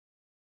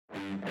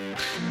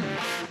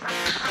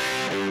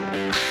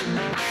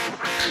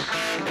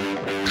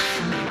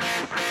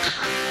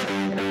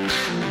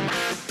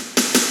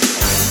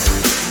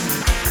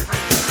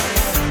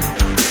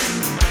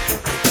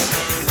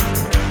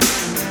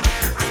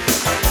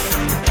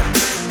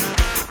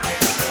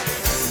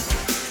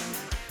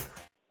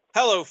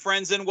Hello,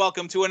 friends, and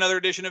welcome to another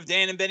edition of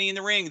Dan and Benny in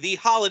the Ring, the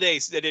holiday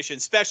edition,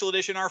 special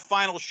edition, our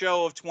final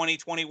show of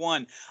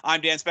 2021.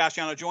 I'm Dan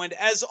Sebastiano, joined,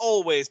 as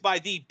always, by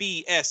the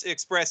BS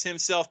Express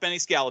himself, Benny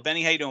Scala.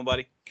 Benny, how you doing,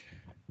 buddy?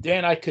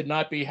 Dan, I could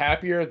not be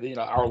happier.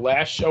 Our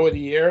last show of the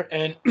year,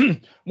 and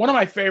one of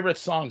my favorite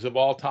songs of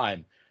all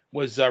time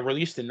was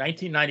released in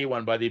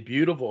 1991 by the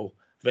beautiful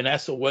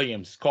Vanessa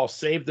Williams, called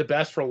 "Save the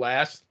Best for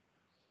Last,"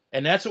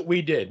 and that's what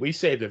we did. We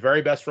saved the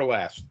very best for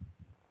last.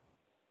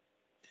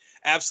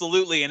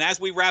 Absolutely. And as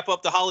we wrap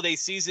up the holiday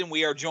season,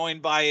 we are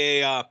joined by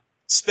a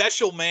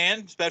special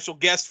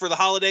guest for the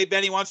holiday.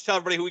 Benny, why don't you tell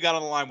everybody who we got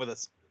on the line with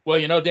us?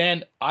 Well,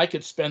 Dan, I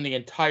could spend the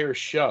entire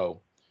show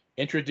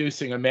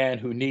introducing a man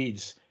who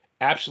needs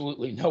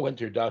absolutely no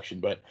introduction,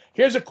 but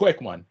here's a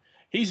quick one.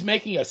 He's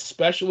making a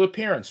special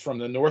appearance from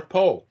the North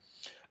Pole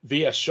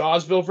via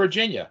Shawsville,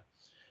 Virginia.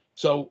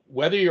 So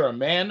whether you're a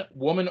man,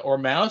 woman, or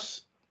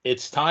mouse,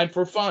 it's time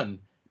for fun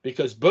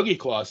because Boogie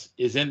Claus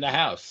is in the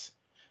house.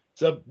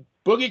 So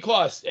Boogie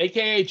Claus,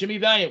 a.k.a. Jimmy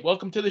Valiant,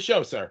 welcome to the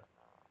show, sir.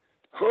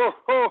 Ho,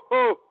 ho,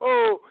 ho,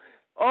 ho.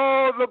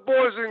 All the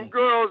boys and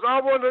girls,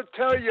 I want to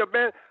tell you,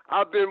 man,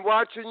 I've been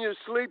watching you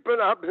sleeping.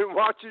 I've been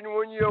watching you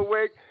when you're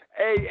awake.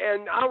 Hey,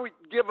 and I would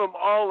give them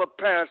all a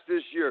pass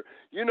this year.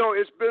 You know,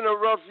 it's been a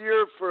rough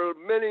year for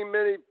many,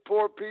 many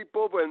poor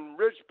people and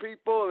rich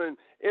people and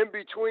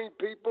in-between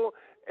people.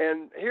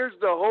 And here's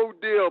the whole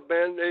deal,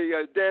 man.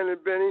 Dan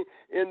and Benny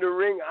in the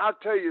ring. I'll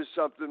tell you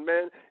something,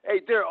 man. Hey,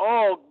 they're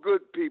all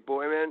good people,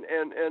 man.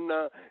 And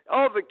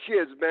all the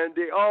kids, man,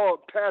 they all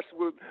pass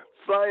with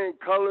flying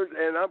colors.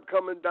 And I'm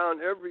coming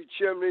down every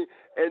chimney,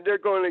 and they're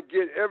going to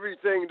get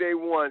everything they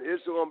want.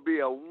 It's going to be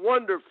a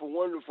wonderful,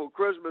 wonderful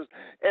Christmas.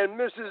 And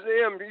Mrs.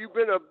 M, you've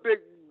been a big,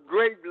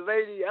 great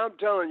lady. I'm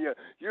telling you,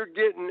 you're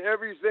getting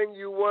everything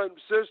you want,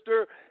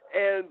 sister.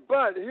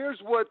 But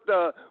here's what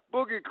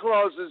Boogie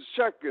Claus is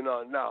checking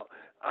on now.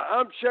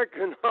 I'm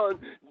checking on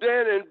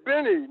Dan and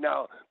Benny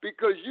now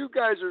because you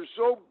guys are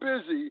so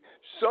busy,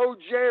 so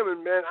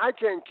jamming, man. I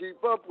can't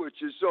keep up with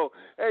you. So,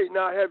 hey,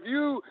 now have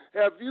you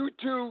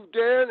two,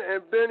 Dan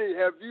and Benny,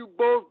 have you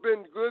both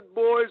been good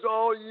boys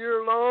all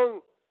year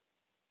long?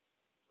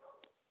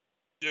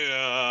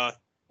 Yeah.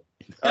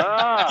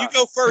 You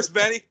go first,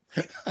 Benny.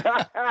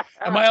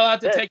 Am I allowed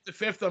to take the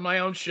fifth on my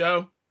own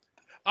show?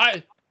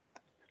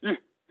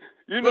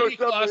 You know Boogie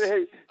something? Claus,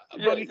 Hey,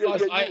 Boogie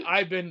Claus,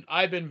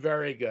 I've been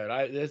very good.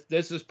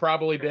 This has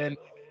probably been,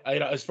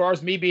 as far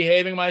as me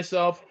behaving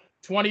myself,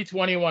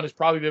 2021 has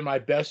probably been my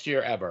best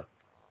year ever.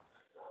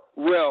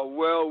 Well.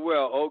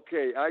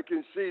 Okay, I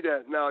can see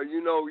that now.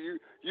 You know,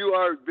 you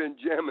are been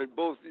jamming,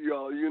 both of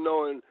y'all. You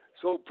know, and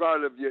so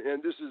proud of you.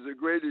 And this is the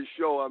greatest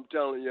show. I'm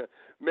telling you,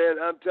 man.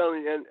 I'm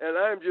telling you, and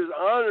I'm just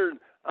honored.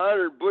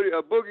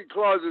 Boogie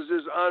Claus is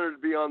just honored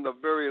to be on the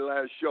very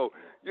last show.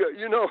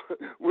 You know,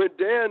 when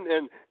Dan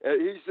and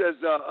he says,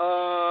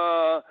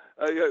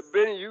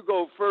 Benny, you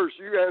go first.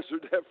 You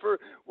answered that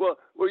first. Well,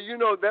 you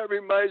know, that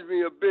reminds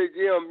me of Big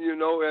M, you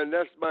know, and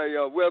that's my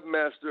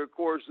webmaster, of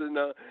course, and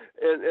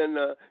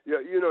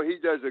you know, he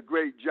does a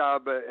great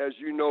job, as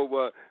you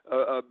know,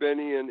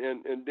 Benny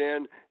and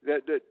Dan,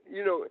 that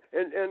you know,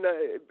 and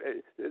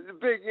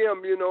Big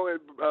M, you know,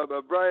 and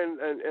Brian,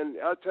 and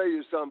I'll tell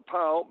you something,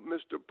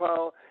 Mr.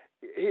 Powell.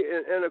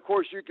 And of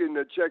course, you can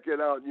check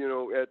it out, you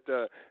know, at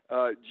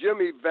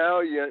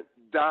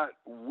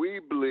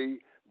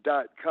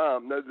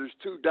jimmyvaliant.weebly.com. Now, there's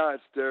two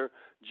dots there.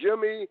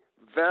 Jimmy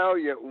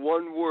Valiant,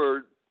 one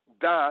word,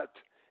 dot,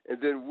 and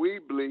then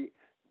Weebly,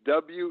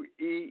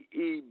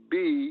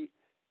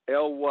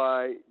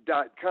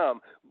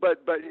 WEEBLY.com.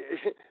 But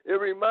it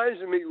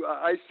reminds me.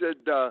 I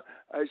said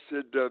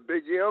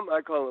Big M.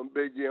 I call him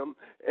Big M,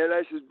 and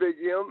I said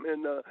Big M,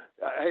 and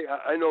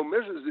I know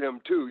Mrs. M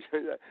too.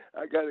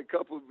 I got a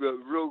couple of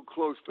real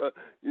close,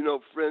 you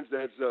know, friends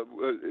that's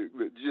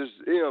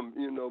just M.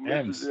 You know,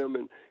 Mrs. M.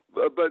 And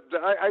but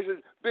I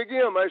said Big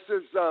M. I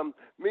said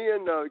me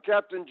and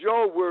Captain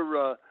Joe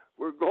we're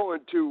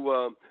going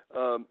to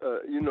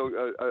you know,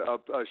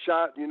 a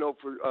shot, you know,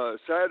 for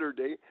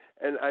Saturday.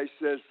 And I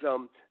says,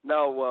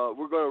 now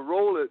we're going to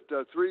roll at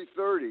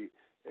 3:30.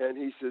 And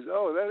he says,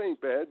 oh, that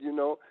ain't bad, you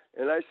know.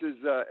 And I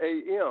says,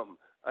 a.m.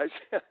 I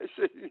said,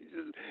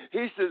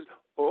 he says,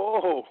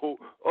 oh.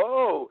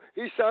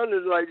 He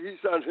sounded,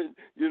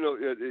 you know,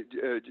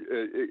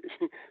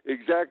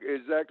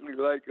 exactly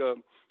like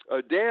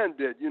Dan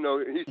did, you know.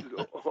 He says,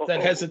 oh.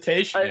 That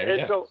hesitation there,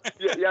 yeah. So,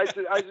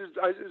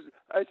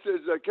 I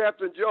says,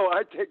 Captain Joe,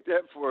 I take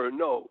that for a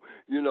no,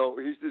 you know.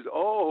 He says,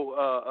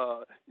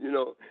 you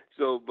know.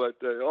 So, but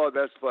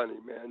that's funny,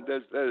 man.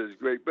 That is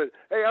great. But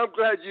hey, I'm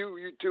glad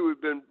you two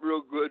have been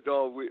real good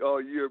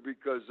all year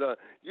because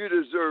you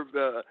deserve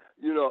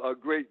you know, a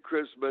great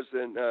Christmas Christmas,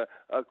 and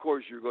of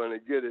course you're going to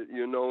get it,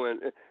 you know,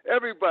 and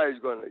everybody's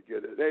going to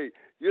get it. Hey,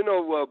 you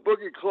know,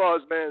 Boogie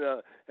Claus,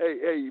 man.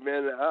 Hey,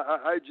 man.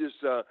 I'm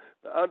just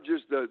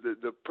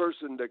the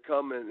person to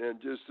come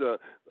and just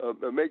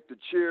make the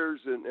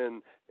cheers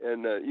and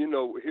you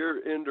know, here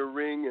in the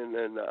ring,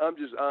 and I'm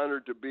just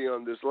honored to be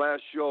on this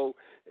last show,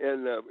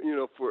 and you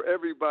know, for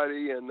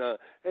everybody. And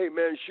hey,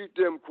 man, shoot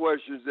them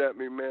questions at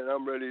me, man.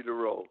 I'm ready to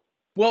roll.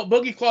 Well,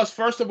 Boogie Claus,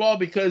 first of all,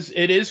 because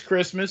it is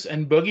Christmas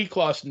and Boogie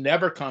Claus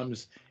never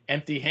comes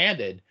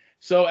empty-handed.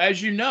 So,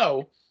 as you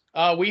know,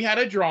 we had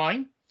a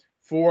drawing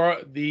for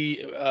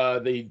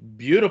the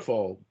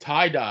beautiful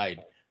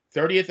tie-dyed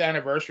 30th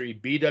anniversary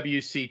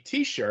BWC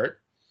T-shirt,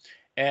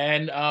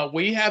 and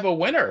we have a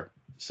winner.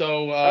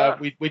 So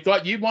we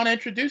thought you'd want to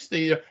introduce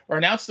or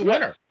announce the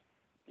winner.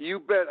 You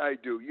bet I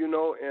do. You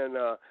know, and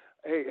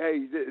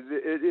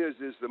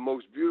it's the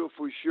most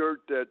beautiful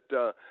shirt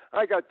that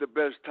I got the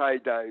best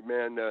tie-dye,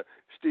 man.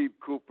 Steve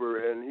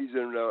Cooper, and he's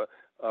in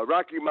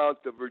Rocky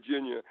Mount,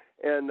 Virginia,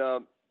 and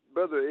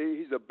brother,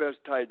 he's the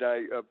best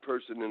tie-dye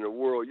person in the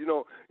world. You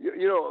know,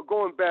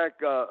 going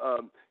back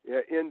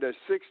in the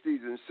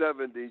 60s and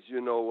 70s,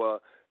 you know,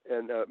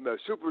 and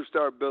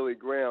superstar Billy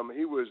Graham,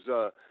 he was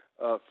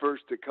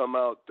first to come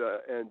out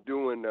and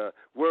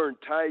wearing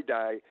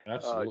tie-dye,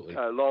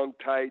 long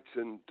tights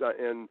and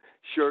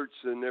shirts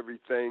and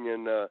everything,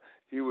 and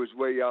he was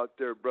way out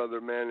there,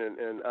 brother, man,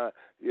 and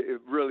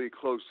really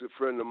close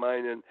friend of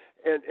mine, and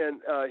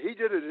he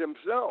did it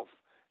himself,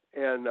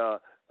 and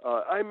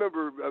I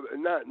remember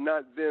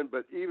not then,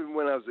 but even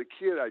when I was a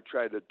kid, I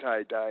tried to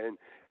tie-dye,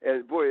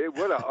 and boy,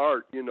 what an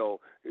art, you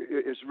know,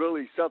 it's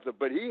really something.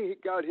 But he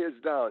got his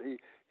down.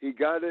 He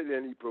got it,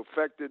 and he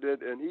perfected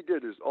it, and he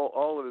did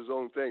all of his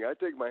own thing. I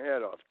take my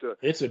hat off to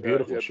it's a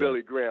beautiful shirt.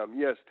 Billy Graham.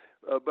 Yes,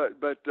 but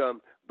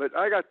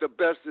I got the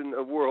best in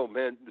the world,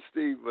 man.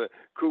 Steve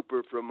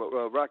Cooper from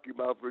Rocky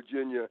Mount,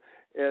 Virginia,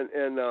 and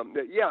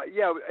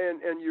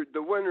you're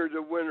the winner,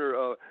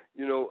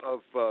 you know,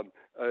 of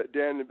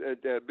Dan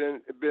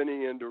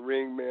Benny in the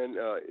ring, man,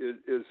 is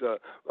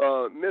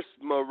Miss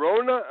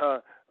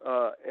Marona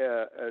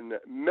and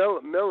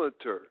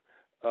Militer.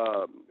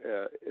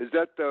 Is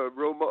that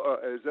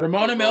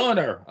Ramona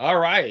Milliner? All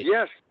right.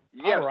 Yes.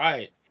 All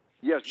right.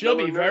 Yes. She'll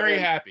be very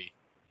happy.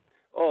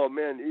 Oh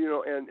man, you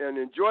know, and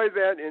enjoy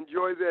that,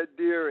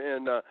 dear.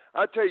 And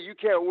I tell you, you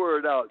can't wear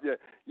it out.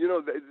 You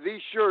know,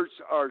 these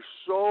shirts are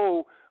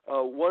so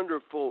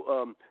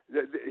wonderful.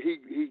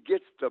 He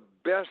gets the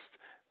best.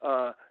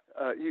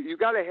 You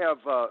got to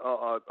have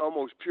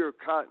almost pure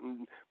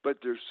cotton,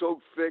 but they're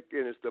so thick,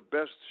 and it's the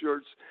best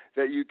shirts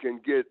that you can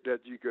get,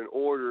 that you can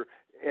order,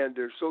 and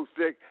they're so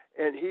thick.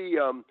 And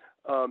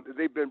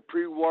they've been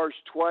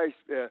pre-washed twice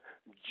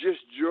just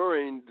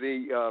during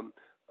the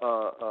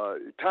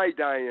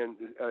tie-dyeing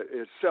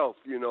itself,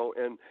 you know,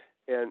 and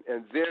then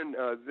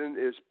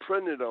it's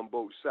printed on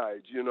both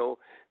sides, you know,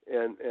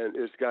 and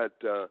it's got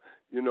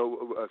you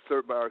know,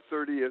 our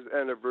 30th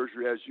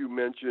anniversary, as you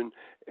mentioned,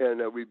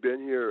 and we've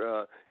been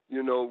here,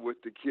 you know,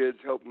 with the kids,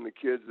 helping the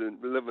kids and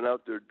living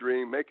out their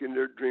dream, making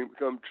their dream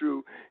come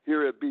true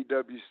here at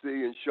BWC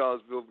in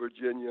Charlottesville,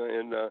 Virginia,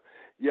 and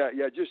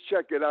just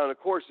check it out. Of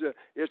course,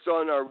 it's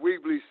on our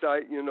Weebly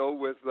site, you know,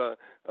 with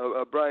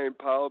Brian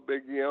Powell,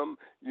 Big M,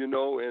 you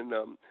know, and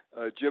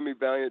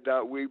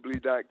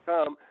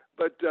JimmyValiant.weebly.com.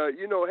 But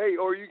you know, hey,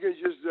 or you can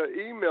just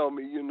email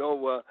me, you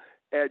know,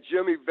 at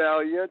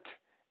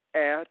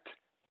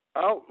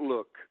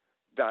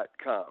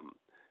JimmyValiant@Outlook.com.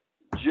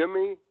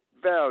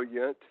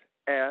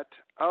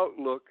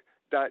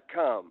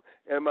 JimmyValiant@Outlook.com.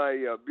 And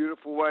my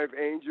beautiful wife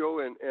Angel,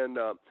 and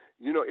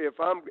you know, if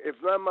I'm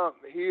out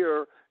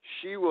here,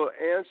 she will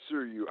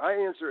answer you. I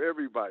answer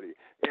everybody,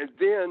 and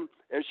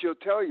she'll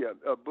tell you,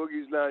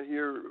 Boogie's not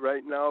here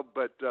right now,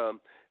 but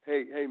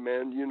hey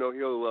man, you know,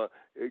 he'll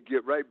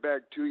get right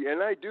back to you,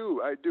 and I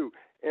do,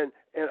 and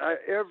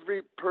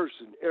every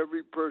person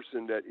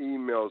that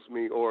emails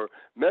me or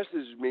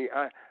messages me,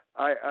 I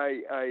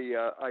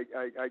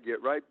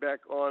get right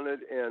back on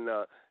it, and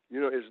you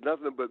know, it's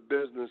nothing but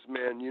business,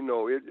 man. You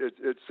know,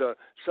 it's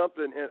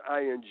something, and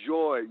I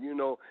enjoy. You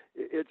know,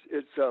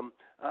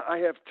 I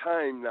have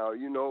time now.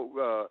 You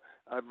know,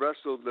 I've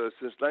wrestled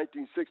since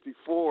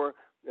 1964,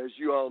 as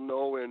you all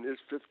know, and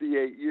it's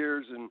 58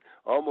 years and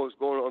almost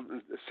going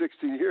on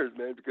 60 years,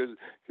 man. Because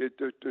in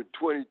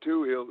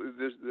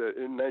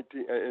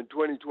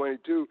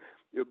 2022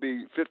 it'll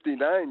be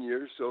 59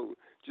 years. So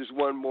just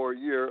one more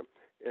year,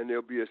 and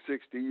it'll be a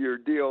 60-year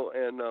deal.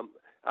 And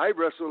I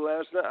wrestled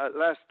last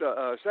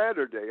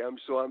Saturday.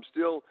 So I'm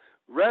still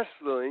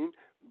wrestling,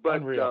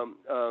 but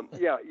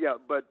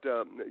but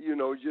you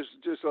know,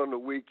 just on the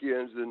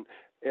weekends, and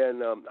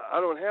I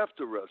don't have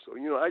to wrestle.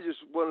 You know, I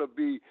just want to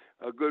be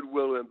a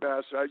goodwill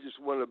ambassador. I just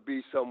want to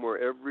be somewhere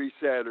every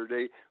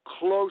Saturday,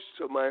 close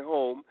to my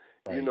home.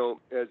 Right. You know,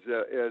 as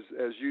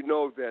you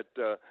know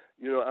that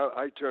you know,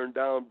 I turn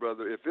down,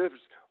 brother, if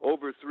it's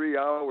over 3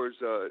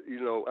 hours. You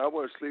know, I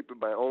want to sleep in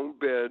my own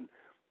bed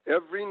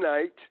every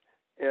night.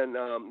 And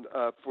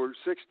for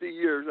 60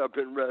 years, I've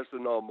been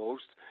wrestling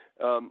almost.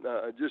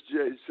 Just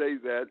to say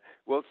that.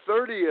 Well,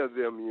 30 of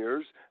them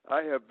years,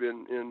 I have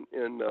been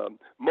in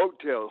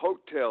motels,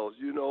 hotels.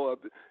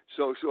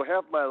 So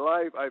half my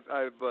life,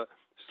 I've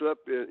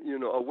slept,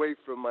 away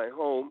from my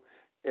home,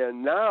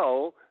 and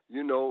now,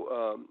 I'm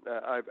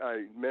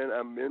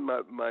in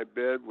my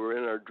bed. We're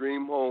in our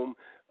dream home,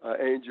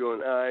 Angel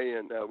and I,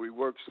 and we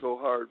work so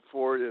hard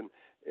for it,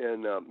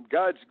 and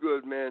God's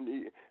good,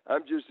 man.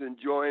 I'm just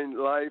enjoying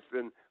life,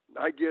 and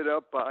I get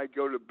up. I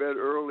go to bed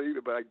early,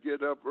 but I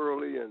get up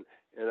early, and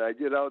I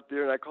get out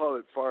there, and I call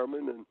it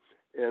farming,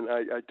 and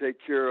I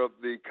take care of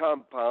the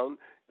compound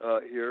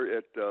here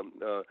at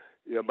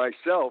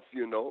myself,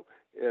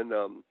 and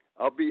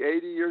I'll be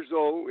 80 years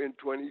old in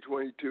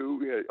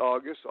 2022,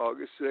 August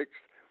 6th,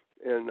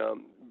 and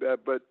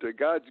but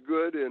God's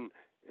good, and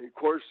of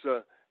course,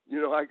 I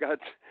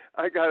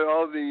got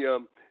all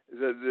the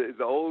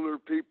older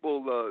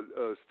people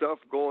stuff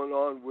going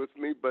on with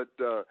me, but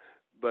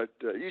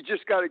you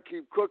just got to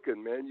keep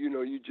cooking, man.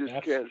 You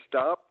just can't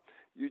stop.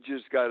 You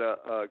just got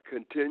to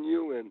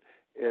continue and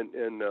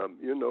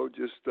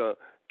just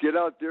get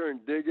out there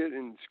and dig it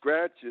and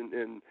scratch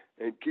and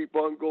keep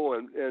on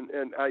going.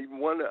 And I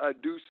want to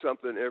do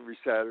something every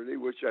Saturday,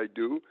 which I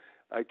do.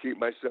 I keep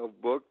myself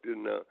booked,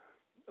 and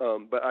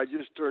but I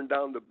just turn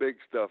down the big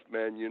stuff,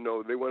 man.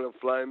 They want to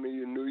fly me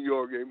to New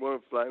York. They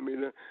want to fly me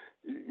to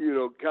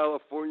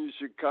California,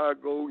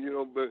 Chicago,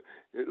 but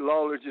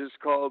Lawler just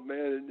called,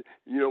 man,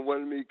 and,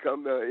 wanted me to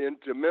come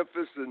into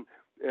Memphis, and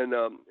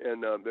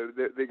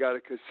they got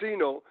a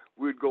casino.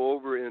 We'd go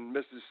over in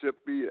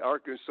Mississippi,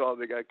 Arkansas,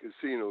 they got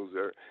casinos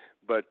there.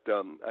 But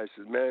I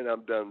said, man,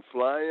 I'm done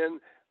flying.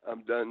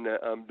 I'm done,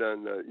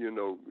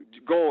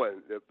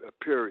 going,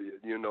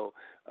 period.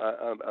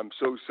 I'm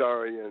so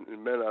sorry, and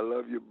man, I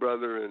love your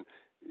brother, and,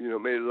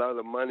 made a lot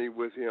of money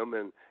with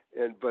him,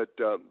 but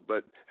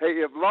hey,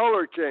 if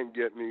Lawler can't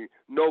get me,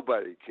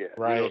 nobody can.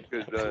 Right.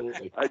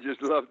 Because I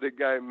just love the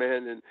guy,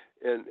 man,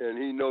 and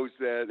he knows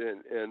that,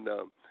 and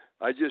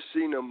I just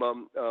seen him.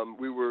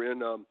 We were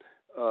in a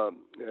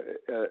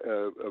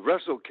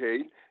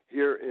WrestleCade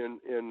here in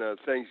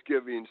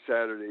Thanksgiving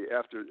Saturday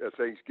after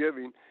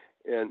Thanksgiving,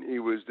 and he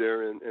was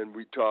there, and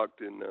we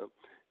talked, and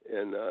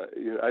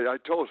I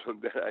told him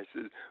that. I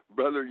said,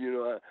 brother,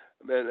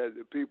 man,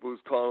 the people's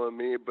calling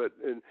me, but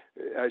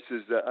I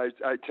says,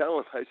 I tell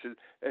him, I said,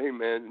 hey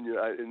man,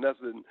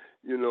 nothing,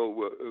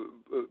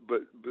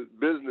 but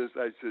business.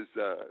 I says,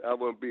 I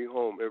want to be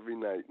home every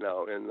night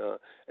now, and I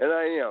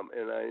am,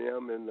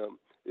 and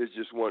it's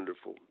just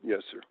wonderful.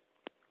 Yes, sir.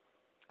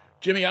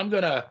 Jimmy,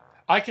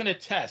 I can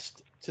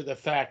attest to the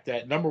fact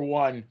that, number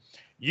one,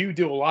 you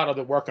do a lot of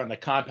the work on the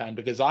compound,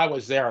 because I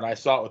was there and I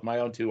saw it with my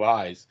own two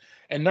eyes.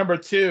 And number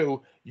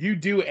two, you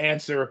do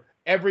answer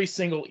every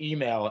single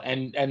email,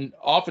 and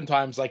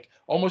oftentimes, like,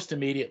 almost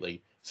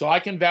immediately. So I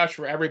can vouch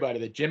for everybody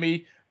that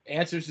Jimmy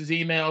answers his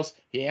emails,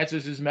 he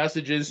answers his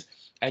messages,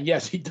 and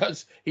yes, he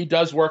does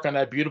work on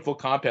that beautiful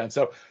compound.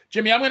 So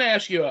Jimmy, I'm going to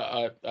ask you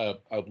a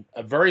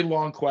very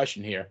long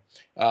question here.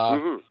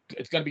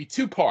 It's going to be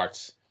two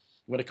parts.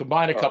 I'm going to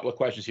combine a couple of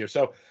questions here.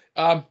 So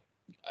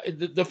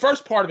the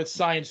first part of it's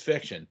science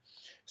fiction.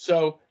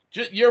 So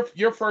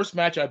your first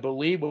match, I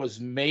believe, was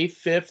May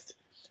 5th,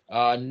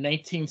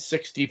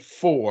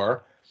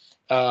 1964,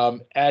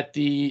 at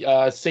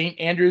the St.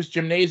 Andrews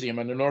Gymnasium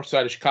on the north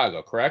side of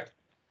Chicago, correct?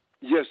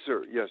 Yes,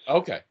 sir. Yes.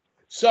 Okay.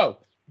 So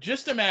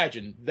just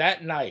imagine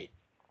that night,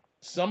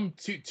 some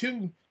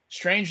two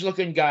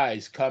strange-looking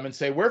guys come and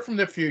say, "We're from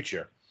the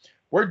future.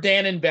 We're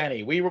Dan and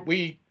Benny.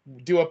 We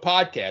do a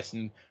podcast."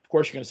 And of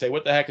course, you're going to say,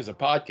 "What the heck is a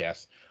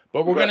podcast?"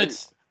 But we're going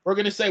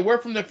to say, "We're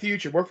from the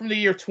future. We're from the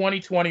year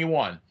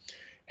 2021."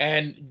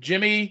 And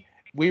Jimmy,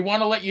 we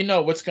want to let you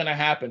know what's going to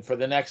happen for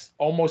the next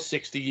almost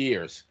 60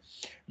 years.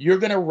 You're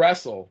going to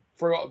wrestle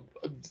for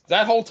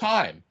that whole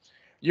time.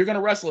 You're going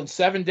to wrestle in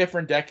 7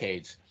 different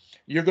decades.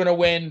 You're going to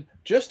win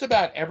just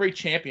about every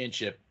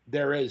championship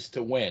there is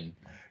to win.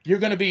 You're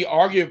going to be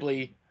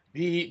arguably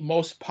the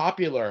most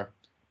popular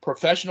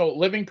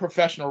living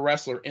professional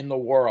wrestler in the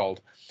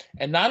world.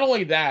 And not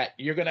only that,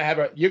 you're going to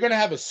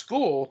have a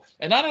school,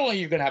 and not only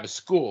you're going to have a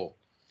school,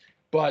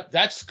 but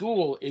that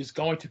school is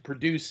going to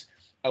produce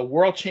a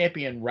world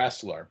champion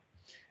wrestler.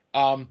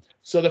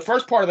 So the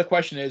first part of the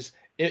question is,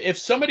 if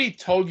somebody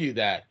told you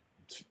that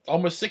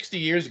almost 60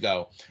 years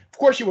ago, of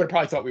course you would have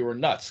probably thought we were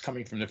nuts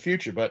coming from the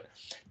future, but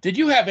did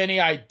you have any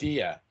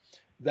idea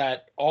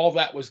that all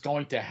that was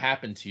going to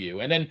happen to you?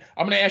 And then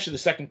I'm going to ask you the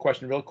second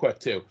question real quick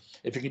too,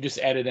 if you could just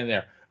add it in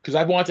there, because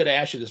I've wanted to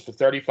ask you this for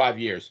 35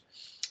 years.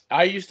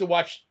 I used to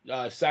watch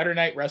Saturday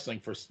Night Wrestling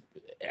for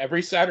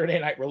every Saturday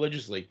night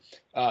religiously,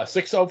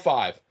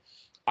 6:05.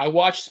 I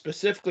watched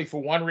specifically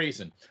for one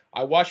reason.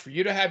 I watched for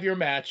you to have your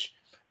match,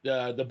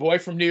 the boy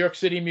from New York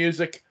City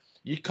Music.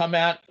 You'd come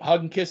out,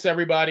 hug and kiss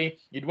everybody.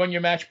 You'd win your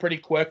match pretty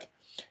quick.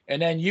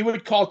 And then you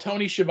would call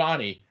Tony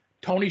Schiavone,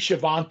 Tony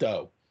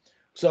Schiavanto.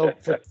 So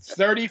for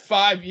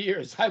 35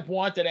 years, I've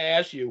wanted to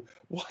ask you,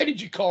 why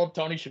did you call him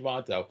Tony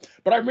Schiavanto?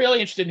 But I'm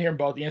really interested in hearing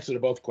the answer to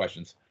both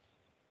questions.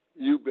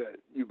 You bet.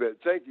 You bet.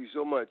 Thank you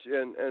so much.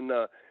 And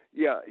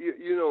yeah,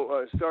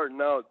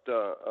 starting out,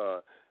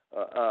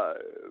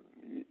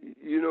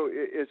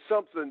 it's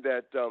something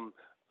that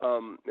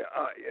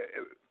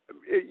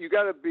you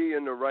got to be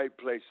in the right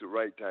place at the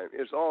right time.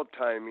 It's all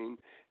timing.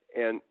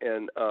 And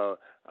I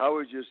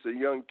was just a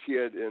young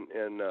kid,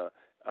 and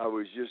I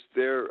was just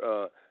there.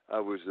 I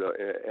was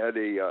at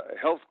a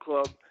health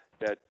club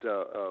that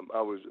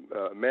I was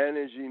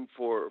managing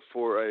for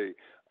a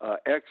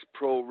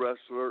ex-pro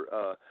wrestler,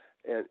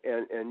 and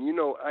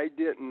I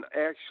didn't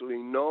actually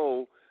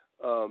know,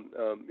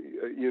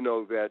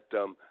 that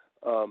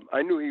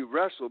I knew he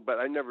wrestled, but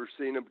I never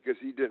seen him because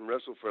he didn't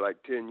wrestle for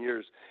like 10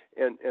 years.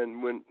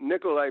 And when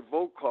Nikolai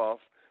Volkov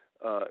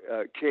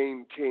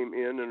came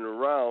in and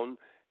around,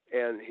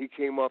 and he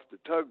came off the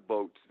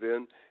tugboats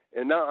then.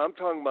 And now I'm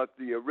talking about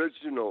the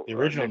original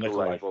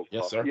Nikolai Volkov.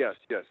 Yes, sir. Yes.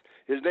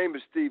 His name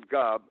is Steve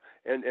Gobb,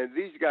 and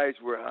these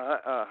guys were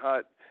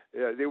hot.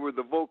 They were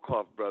the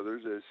Volkov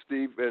brothers,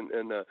 Steve and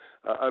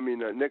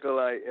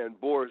Nikolai and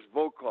Boris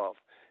Volkov,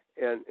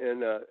 and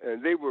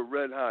they were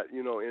red hot,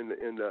 in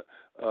the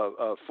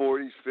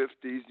 40s,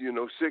 50s,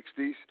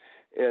 60s,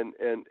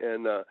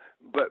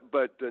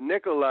 but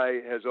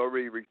Nikolai has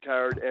already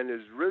retired, and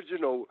his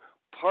original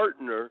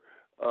partner,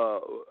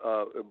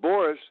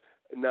 Boris,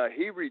 now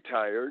he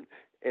retired,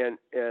 and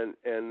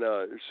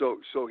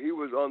so he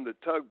was on the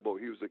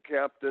tugboat. He was the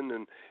captain,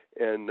 and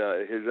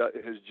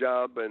his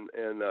job, and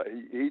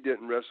he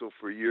didn't wrestle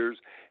for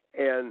years.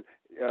 And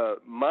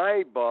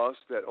my boss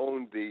that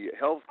owned the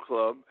health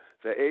club,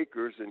 the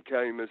Acres in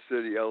Calumet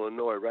City,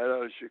 Illinois, right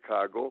out of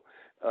Chicago,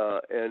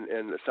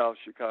 and South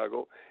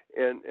Chicago,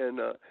 and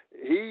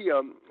he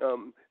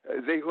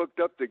they hooked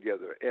up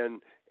together,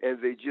 and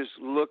they just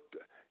looked.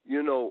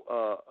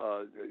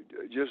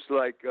 Just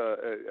like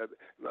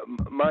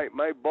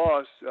my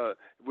boss,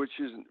 which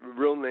his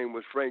real name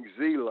was Frank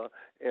Zila,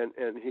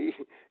 and he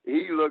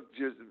looked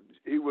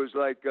he was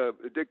like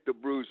Dick the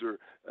Bruiser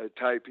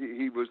type.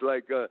 He was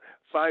like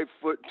 5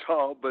 foot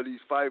tall, but he's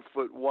 5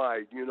 foot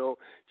wide.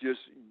 Just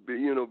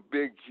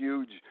big,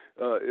 huge,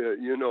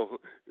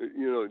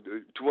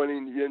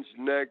 20-inch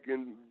neck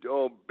and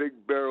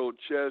big barrel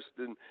chest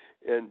and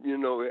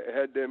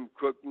had them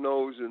crooked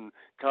nose and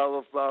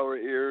cauliflower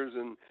ears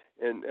and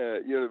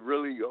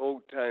really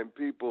old time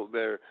people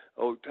there,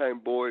 old time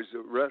boys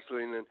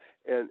wrestling,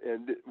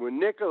 and when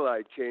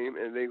Nikolai came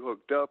and they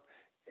hooked up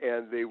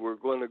and they were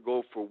going to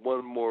go for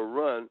one more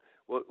run,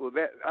 well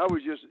that I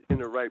was just in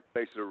the right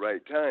place at the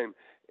right time,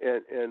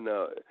 and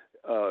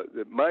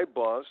my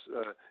boss,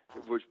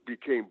 which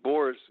became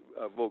Boris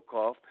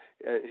Volkov,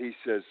 he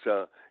says,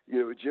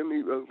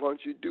 Jimmy, why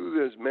don't you do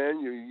this,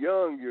 man? You're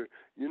young, you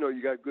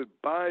got good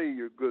body,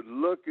 you're good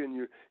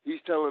looking.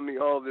 He's telling me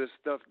all this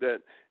stuff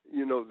that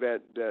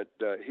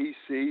he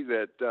see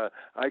that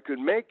I could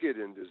make it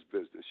in this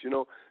business,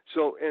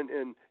 So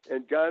and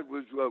God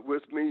was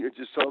with me,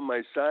 just on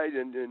my side,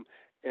 and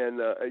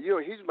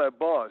he's my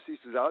boss. He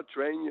says, I'll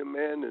train you,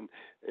 man,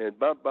 and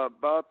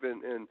bop,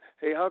 and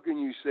hey, how can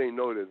you say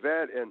no to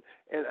that? And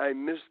I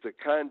missed the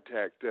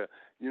contact,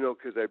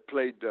 because I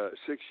played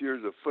 6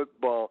 years of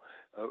football,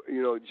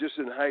 just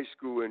in high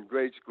school and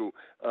grade school,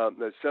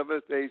 the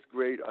 7th, 8th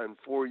grade, and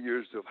 4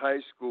 years of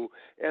high school,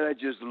 and I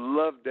just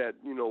loved that,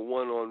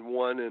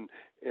 one-on-one and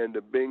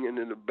the binging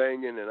and the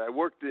banging, and I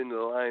worked in the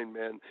line,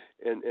 man,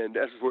 and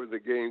that's where the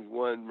game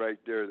won right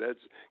there.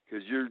 That's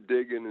because you're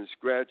digging and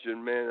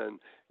scratching, man,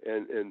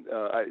 and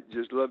I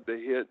just love to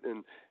hit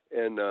and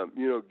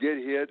get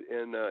hit,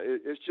 and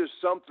it's just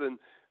something.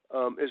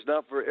 It's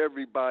not for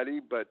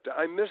everybody, but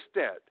I missed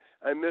that.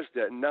 And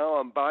now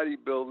I'm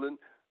bodybuilding,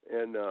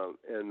 and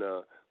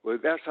well,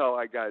 that's how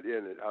I got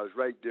in it. I was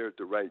right there at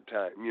the right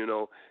time,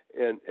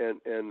 and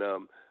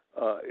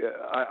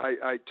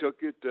I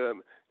took it.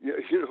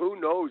 Who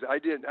knows? I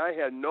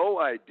had no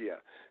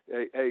idea.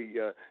 Hey,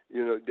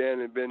 Dan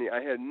and Benny,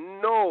 I had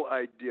no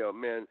idea,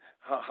 man,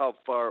 how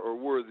far or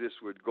where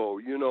this would go.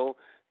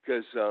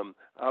 Because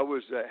I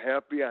was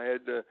happy. I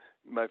had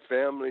my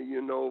family,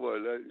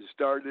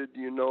 started,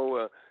 and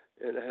I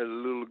had a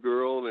little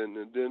girl, and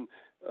then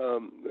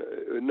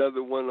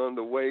another one on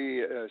the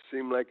way.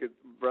 Seemed like it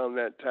around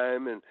that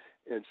time, and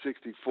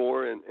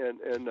 64, and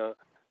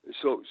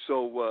so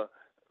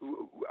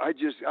I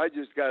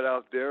just got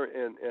out there,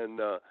 and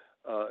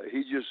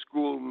he just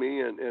schooled me,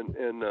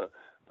 and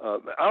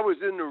I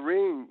was in the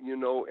ring,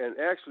 and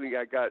actually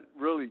I got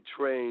really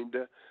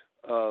trained.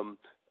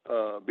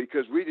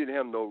 Because we didn't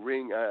have no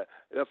ring.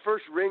 The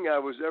first ring I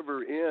was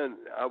ever in,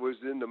 I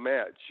was in the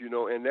match,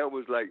 and that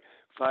was like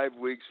 5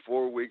 weeks,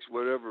 4 weeks,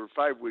 whatever,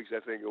 5 weeks I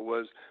think it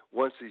was.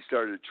 Once he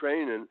started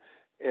training,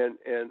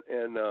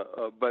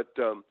 but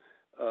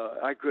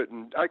I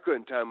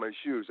couldn't tie my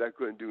shoes. I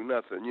couldn't do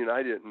nothing.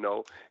 I didn't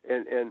know.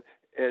 And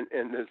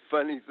the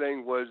funny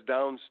thing was,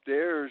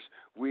 downstairs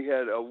we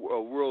had a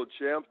world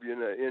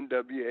champion, an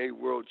NWA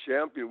world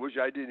champion, which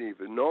I didn't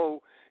even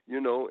know.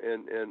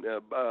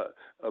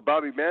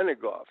 Bobby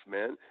Manigoff,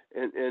 man,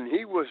 and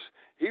he was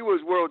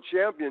world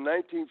champion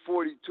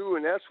 1942,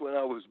 and that's when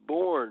I was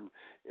born.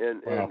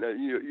 And Wow.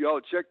 y'all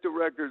check the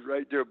records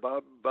right there,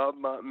 Bob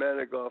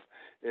Manigoff,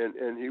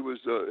 and he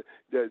was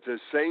the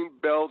same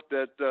belt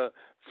that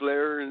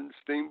Flair and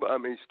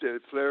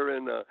Flair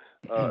and the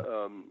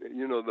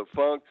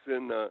Funks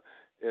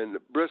and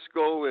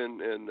Briscoe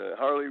and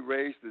Harley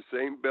Race, the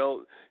same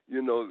belt,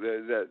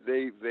 that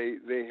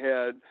they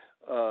had.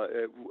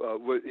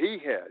 What he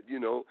had,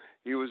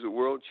 he was a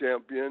world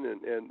champion,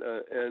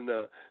 and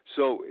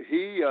so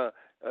he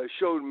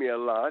showed me a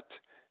lot,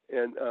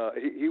 and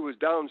he was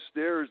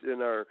downstairs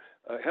in our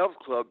health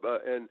club,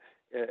 and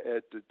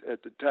at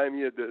the time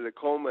he had the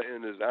coma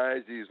in his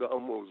eyes, he's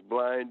almost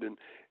blind, and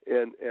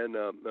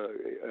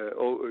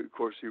of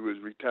course he was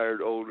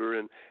retired older,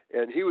 and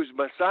he was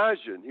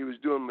massaging, he was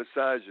doing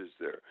massages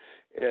there,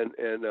 and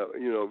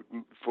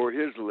for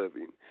his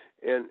living,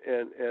 and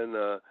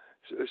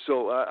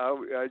so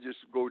I just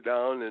go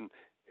down and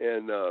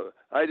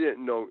I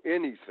didn't know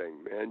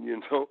anything, man,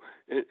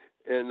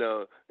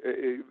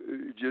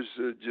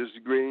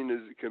 just green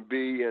as it can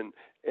be, and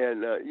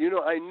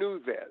I knew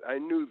that,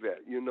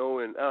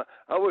 and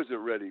I wasn't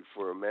ready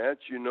for a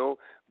match,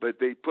 but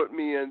they put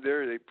me in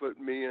there. They put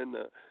me in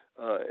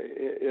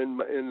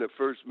the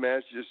first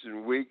match just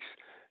in weeks,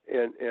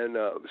 and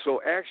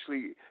so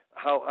actually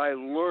how I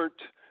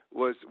learned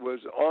was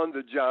on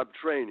the job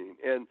training,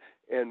 and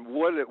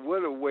what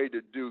a way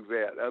to do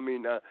that. I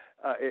mean,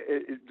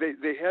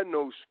 they had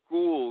no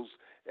schools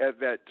at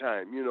that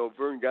time.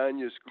 Vern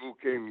Gagne School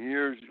came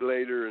years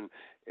later, and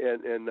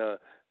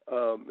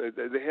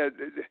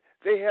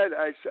they had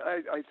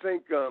I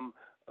think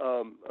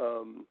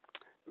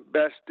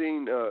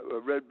Bastien,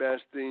 Red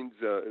Bastien's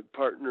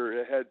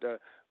partner had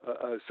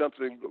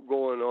something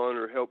going on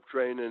or help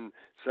training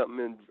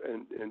something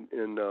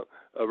in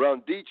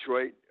around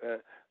Detroit,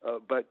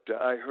 but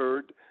I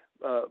heard.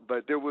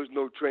 But there was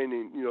no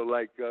training,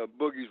 like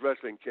Boogie's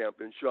Wrestling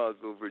Camp in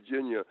Shawsville,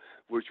 Virginia,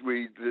 which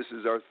this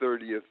is our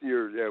 30th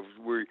year, as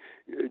we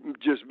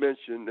just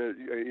mentioned,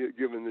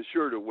 giving the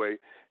shirt away,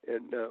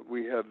 and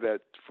we have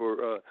that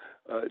for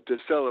to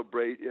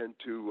celebrate and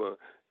to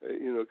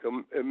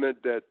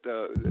commit that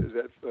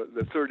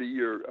the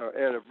 30-year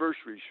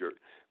anniversary shirt,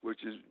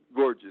 which is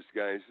gorgeous,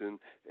 guys, and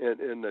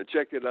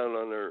check it out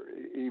on our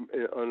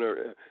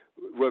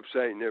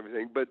website and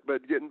everything.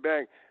 But getting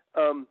back.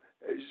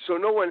 So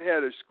no one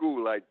had a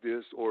school like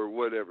this or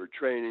whatever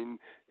training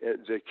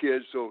the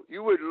kids. So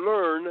you would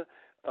learn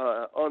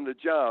on the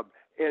job.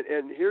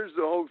 And here's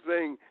the whole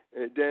thing,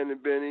 Dan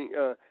and Benny,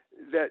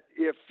 that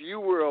if you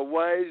were a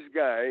wise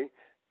guy,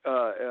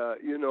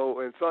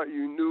 and thought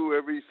you knew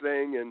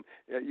everything, and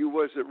you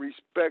wasn't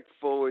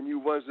respectful, and you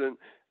wasn't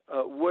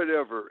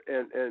whatever,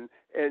 and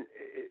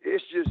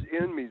it's just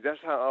in me.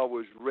 That's how I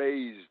was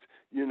raised.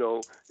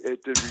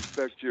 To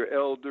respect your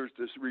elders,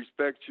 to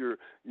respect your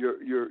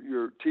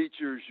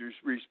teachers, you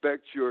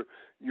respect your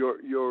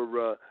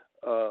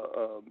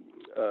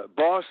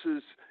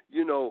bosses,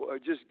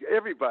 just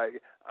everybody.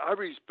 I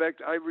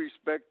respect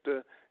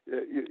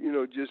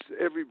just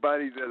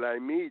everybody that I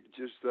meet,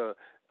 just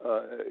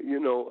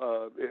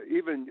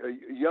even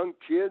young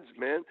kids,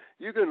 man.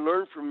 You can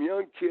learn from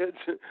young kids,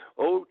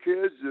 old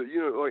kids,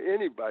 or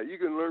anybody. You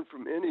can learn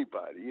from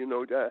anybody,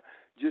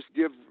 just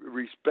give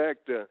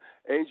respect.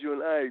 Angel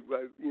and I,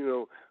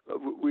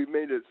 we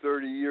made it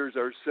 30 years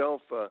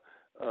ourselves,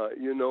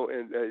 and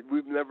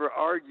we've never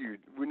argued.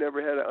 We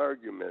never had an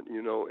argument,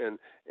 and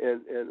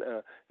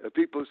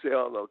people say,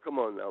 "Oh no, come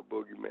on now,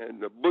 Boogie, man,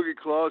 the Boogie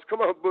Claws, come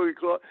on, Boogie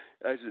Claw."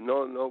 I said,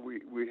 "No,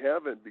 we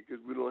haven't, because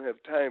we don't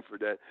have time for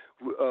that.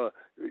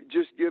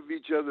 Just give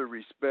each other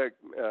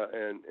respect,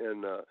 and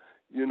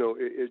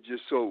it's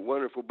just so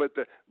wonderful." But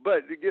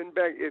getting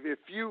back,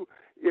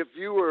 if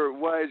you were a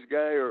wise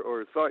guy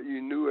or thought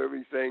you knew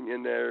everything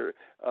in there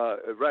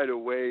right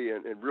away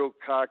and real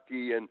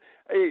cocky, and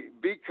hey,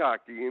 be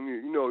cocky, and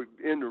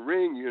in the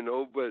ring,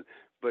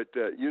 but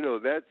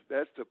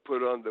that's to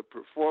put on the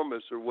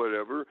performance or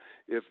whatever,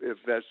 if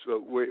that's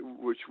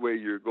which way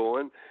you're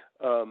going.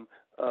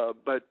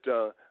 But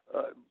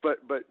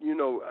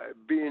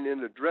being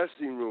in the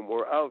dressing room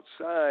or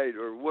outside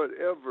or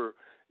whatever,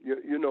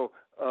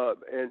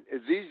 and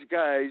these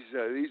guys,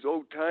 these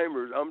old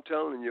timers, I'm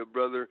telling you,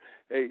 brother,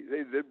 hey,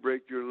 they'd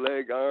break your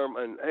leg, arm,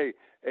 and hey,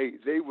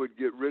 they would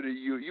get rid of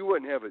you. You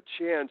wouldn't have a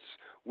chance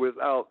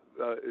without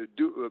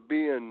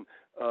being,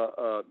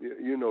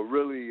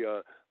 really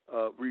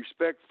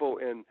respectful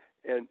and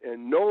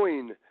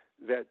knowing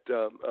that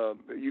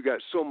you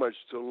got so much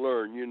to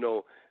learn,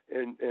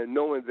 and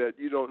knowing that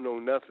you don't know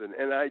nothing.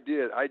 And I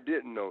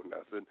didn't know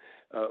nothing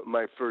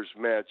my first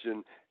match,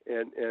 and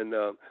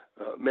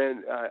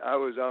man, I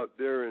was out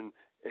there, and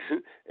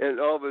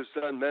all of a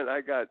sudden, man,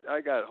 I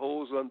got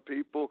holes on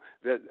people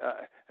that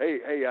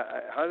hey,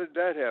 how did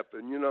that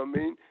happen? You know what I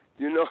mean?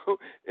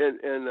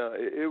 And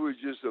it was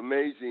just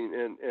amazing,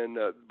 and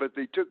but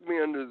they took me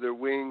under their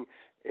wing,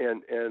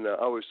 and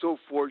I was so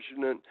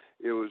fortunate.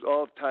 It was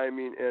all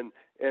timing, and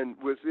and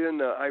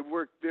within I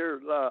worked there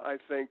I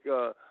think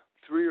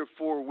 3 or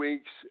 4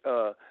 weeks,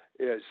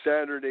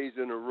 Saturdays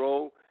in a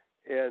row,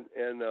 and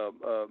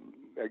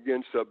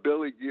against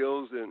Billy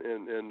Gills,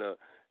 and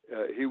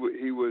he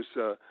was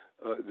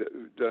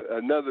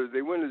another.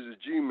 They went as a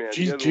G-man.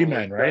 She's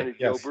G-man, right? Johnny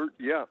Yes. Gilbert.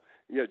 Yeah.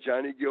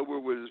 Johnny Gilbert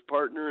was his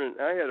partner, and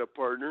I had a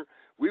partner.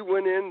 We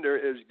went in there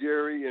as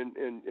Gary and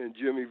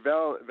Jimmy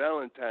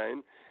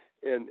Valentine,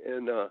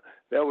 and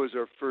that was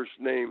our first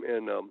name,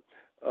 and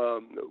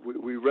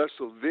we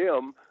wrestled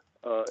them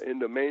in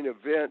the main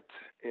event,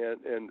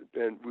 and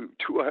we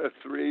 2 out of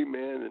 3,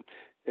 man,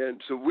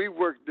 and so we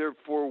worked there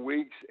 4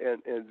 weeks,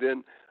 and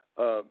then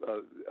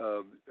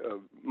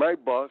my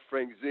boss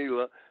Frank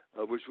Zila,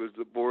 which was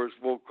the Boris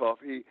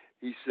Volkov,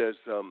 he says,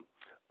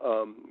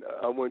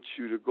 I want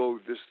you to go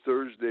this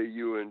Thursday,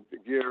 you and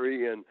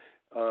Gary, and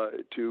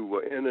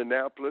to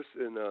Indianapolis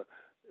and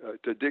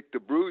to Dick the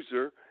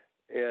Bruiser,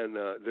 and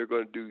they're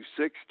going to do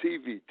 6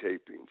 TV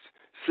tapings,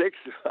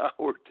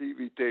 6-hour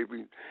TV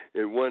tapings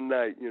in one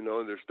night. You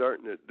know, they're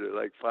starting at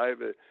like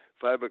 5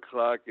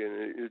 o'clock,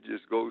 and it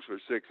just goes for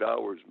 6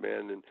 hours,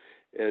 man.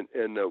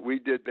 And we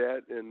did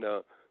that, and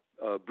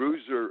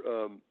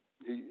Bruiser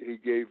he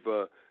gave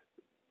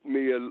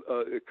me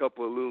a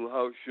couple of little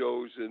house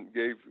shows, and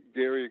gave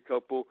Gary a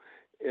couple,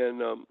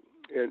 and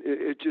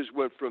it just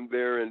went from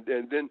there. And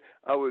then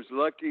I was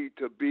lucky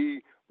to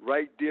be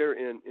right there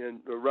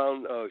in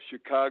around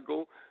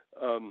Chicago,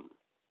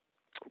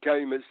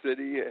 Calumet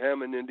City,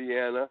 Hammond,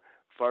 Indiana,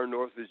 far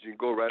north as you can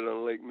go, right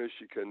on Lake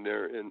Michigan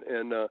there, and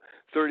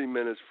 30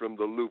 minutes from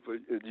the Loop.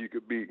 You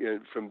could be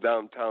from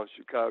downtown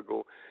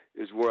Chicago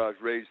is where I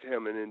was raised,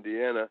 Hammond,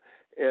 Indiana,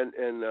 and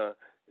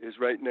is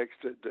right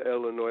next to the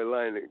Illinois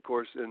line, of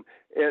course, and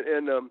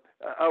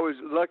I was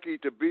lucky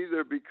to be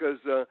there because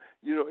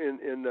you know,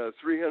 in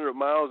 300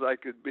 miles I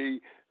could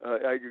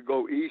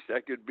go east.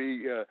 I could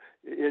be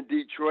in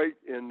Detroit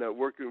and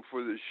working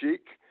for the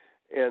Sheik,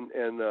 and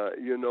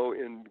you know,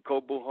 in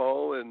Coble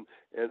Hall and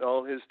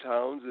all his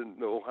towns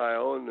in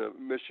Ohio and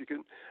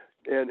Michigan,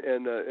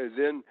 and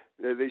then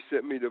they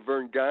sent me to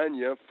Vern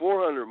Gagne,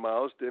 400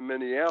 miles to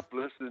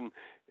Minneapolis, and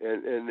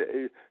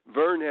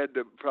Vern had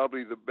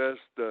probably the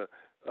best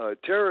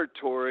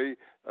territory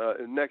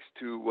next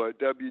to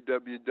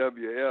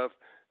WWF,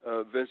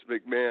 Vince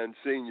McMahon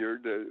Sr.,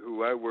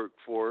 who I worked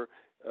for,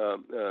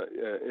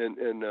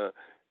 and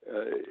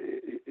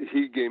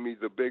he gave me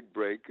the big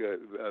break.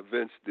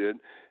 Vince did,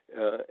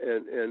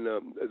 and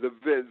the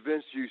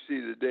Vince you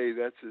see today,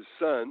 that's his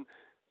son,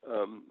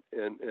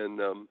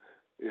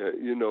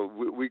 you know,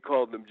 we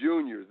called him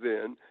Junior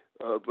then.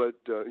 But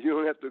you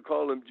don't have to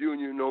call him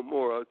Junior no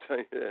more. I'll tell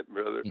you that,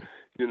 brother.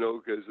 You know,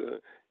 because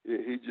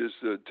he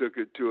just took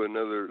it to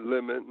another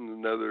limit and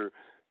another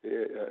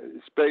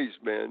space,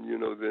 man. You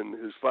know, than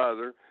his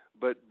father.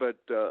 But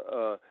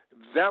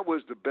that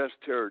was the best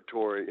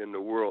territory in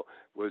the world,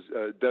 was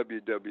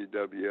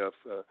WWF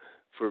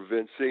for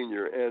Vince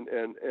Senior, and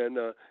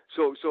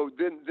so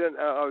then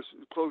I was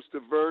close to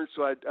Vern,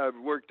 so I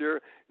worked there.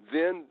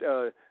 Then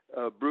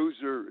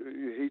Bruiser,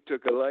 he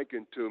took a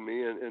liking to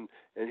me, and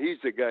he's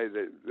the guy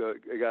that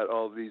got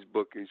all these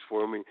bookings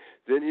for me.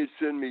 Then he'd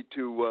send me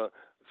to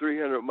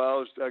 300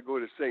 miles. I go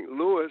to St.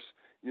 Louis,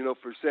 you know,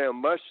 for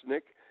Sam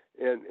Mushnick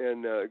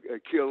and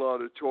Kiel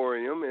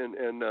Auditorium,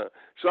 and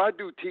so I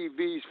do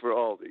TVs for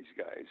all these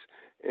guys.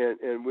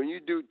 And when you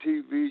do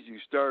TVs, you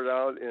start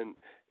out, and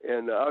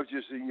I was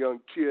just a young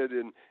kid,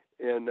 and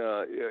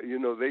you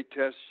know, they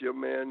test you,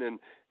 man, and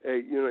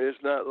hey, you know,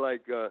 it's not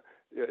like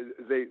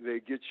they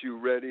get you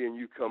ready and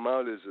you come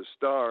out as a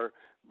star,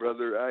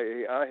 brother.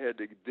 I had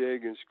to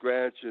dig and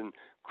scratch and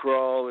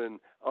crawl, and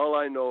all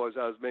I know is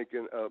I was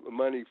making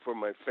money for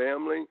my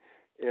family.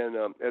 And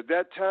at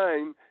that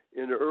time,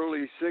 in the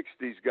early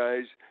 60s,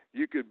 guys,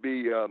 you could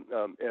be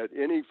at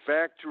any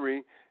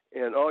factory,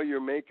 and all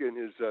you're making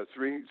is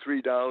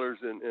 $3.06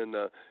 an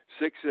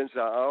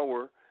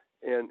hour.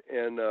 And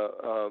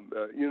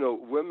you know,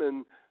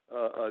 women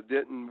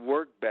didn't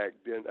work back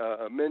then.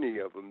 Many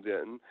of them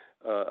didn't.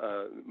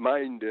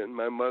 Mine didn't.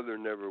 My mother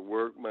never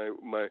worked.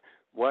 My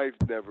wife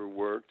never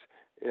worked.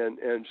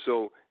 And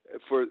so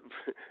for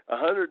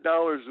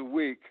 $100 a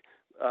week,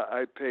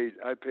 I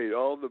paid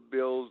all the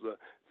bills,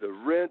 the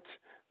rent.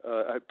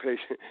 I paid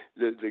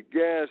the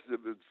gas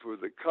for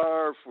the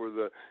car, for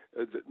the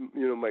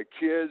you know, my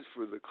kids,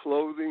 for the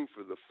clothing,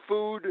 for the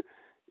food.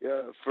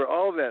 For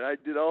all that, I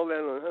did all that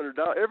on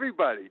 $100.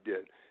 Everybody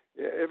did.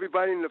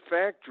 Everybody in the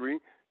factory,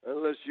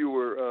 unless you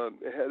were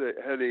had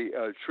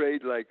a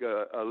trade like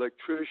a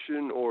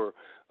electrician or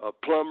a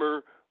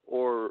plumber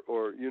or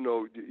you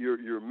know,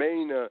 your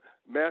main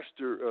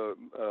master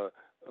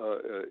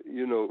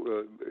you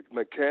know,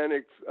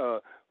 mechanic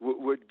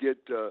would get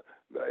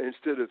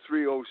instead of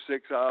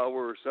 $3.06 hour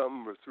or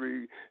something, or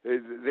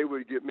they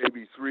would get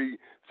maybe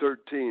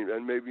 $3.13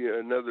 and maybe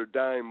another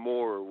dime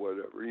more or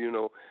whatever, you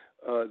know,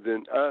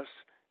 than us.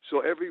 So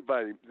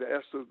everybody,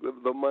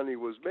 the money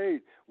was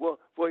made. Well,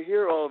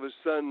 here all of a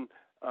sudden,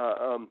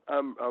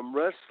 I'm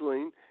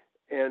wrestling,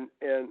 and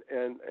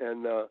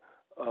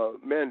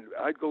man,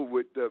 I go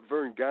with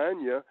Vern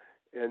Gagne,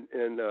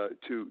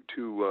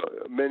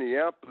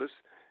 Minneapolis,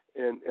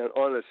 and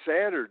on a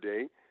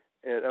Saturday.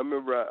 And I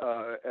remember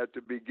at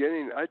the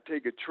beginning, I'd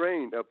take a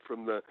train up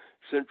from the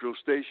Central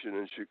Station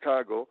in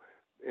Chicago,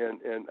 and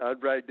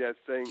I'd ride that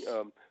thing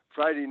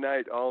Friday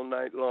night all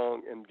night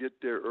long and get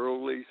there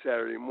early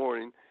Saturday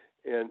morning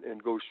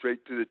and go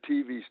straight to the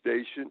TV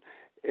station.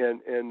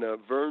 And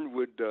Vern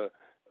would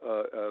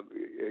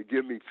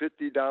give me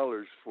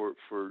 $50 for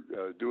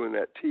doing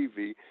that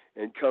TV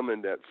and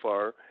coming that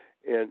far.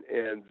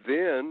 And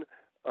then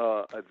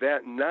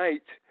that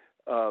night,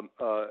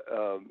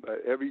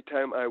 every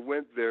time I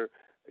went there,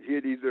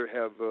 he'd either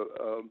have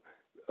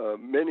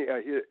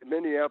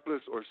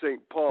Minneapolis or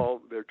St.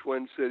 Paul, they're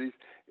twin cities.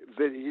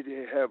 That he'd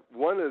have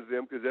one of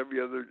them, because every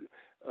other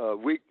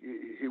week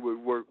he would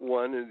work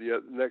one, and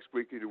the next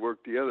week he'd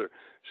work the other.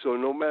 So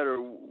no matter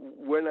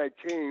when I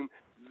came,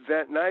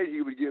 that night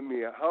he would give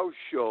me a house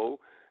show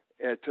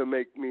to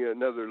make me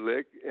another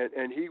lick,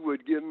 and he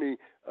would give me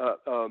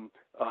 $100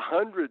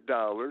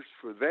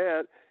 for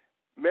that.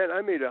 Man,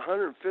 I made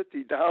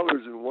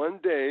 $150 in one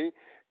day,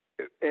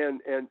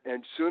 and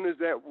soon as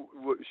that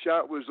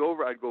shot was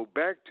over, I'd go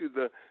back to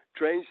the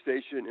train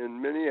station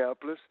in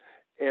Minneapolis,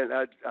 and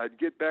I'd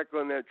get back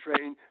on that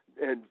train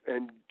and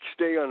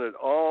stay on it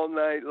all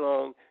night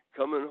long,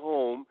 coming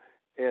home.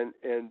 And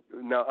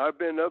now I've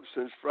been up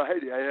since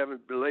Friday. I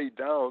haven't laid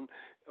down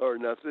or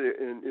nothing,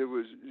 and it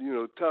was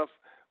tough,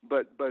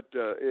 but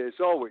it's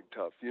always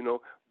tough,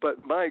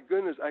 But my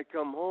goodness, I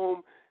come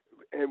home,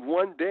 and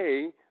one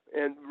day.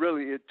 And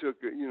really, it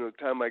took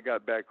time I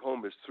got back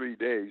home is 3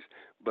 days.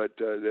 But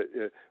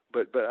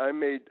I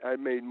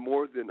made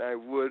more than I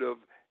would have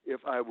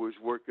if I was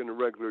working a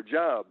regular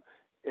job.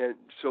 And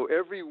so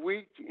every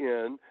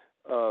weekend,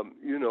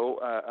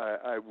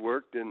 I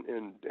worked,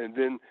 and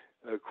then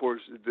of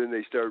course then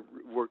they started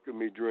working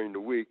me during the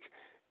week,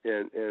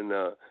 and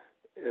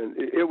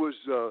it was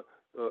I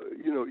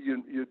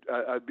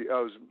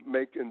was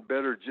making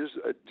better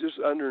just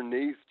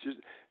underneath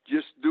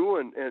just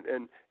doing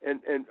and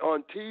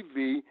on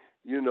TV,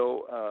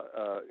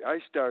 I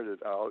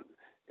started out,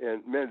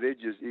 and man, they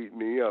just eat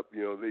me up.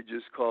 They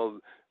just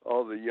called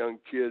all the young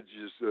kids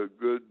just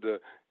good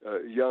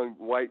young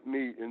white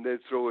meat, and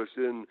they'd throw us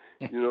in,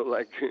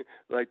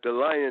 like the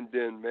lion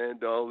den, man,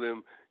 to all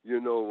them,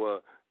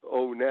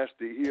 old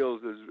nasty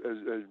heels,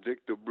 as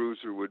Dick the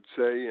Bruiser would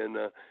say, and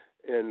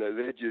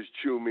they just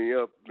chew me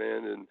up,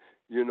 man, and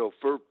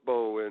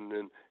Furpo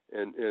and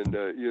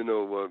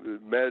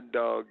Mad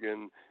Dog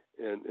and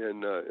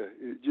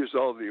just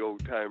all the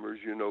old timers,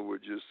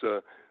 would just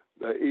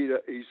eat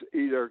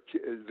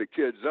the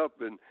kids up,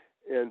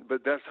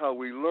 but that's how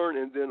we learn.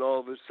 And then all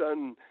of a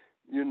sudden,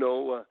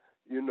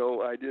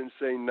 I didn't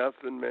say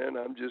nothing, man.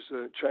 I'm just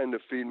trying to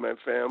feed my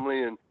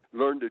family and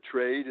learn to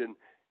trade, and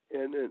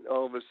then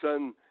all of a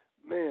sudden,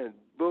 man,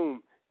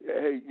 boom.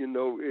 Hey,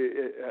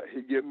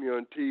 he get me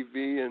on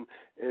TV, and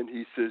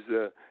he says,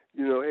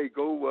 hey,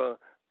 go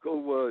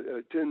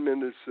 10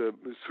 minutes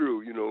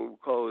through,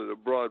 call it a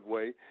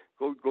Broadway.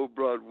 Go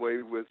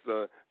Broadway with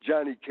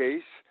Johnny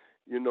Case,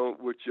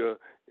 which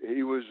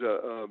he was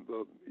a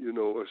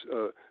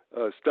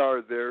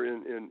star there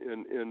in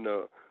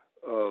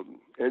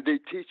and they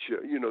teach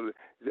you,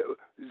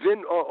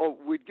 then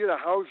we'd get a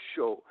house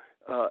show,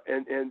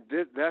 and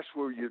that's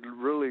where you'd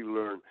really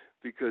learn,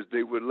 because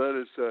they would let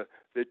us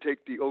they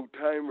take the old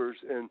timers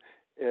and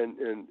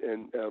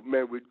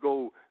man, we'd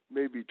go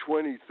maybe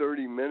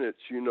 20-30 minutes,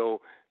 and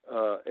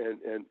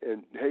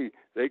hey,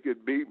 they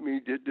could beat me,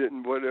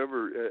 didn't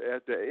whatever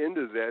at the end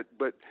of that,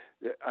 but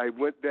I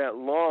went that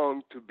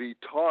long to be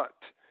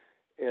taught,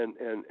 and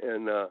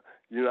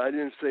I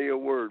didn't say a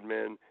word,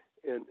 man,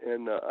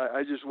 and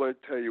I just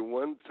want to tell you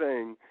one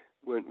thing.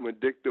 When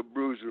Dick the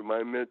Bruiser,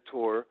 my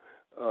mentor,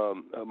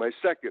 my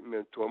second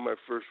mentor, my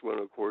first one,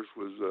 of course,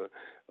 was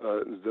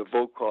the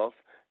Volkov,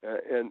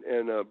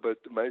 but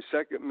my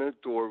second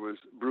mentor was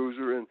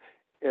Bruiser, and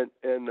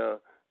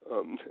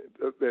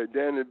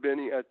Dan and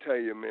Benny, I tell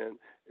you, man,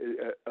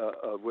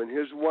 when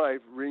his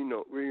wife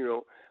Reno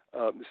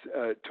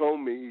told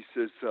me, he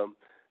says,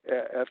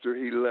 after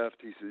he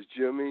left, he says,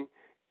 Jimmy,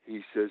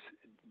 he says,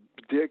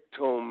 Dick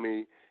told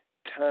me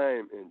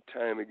time and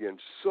time again,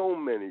 so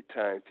many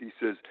times, he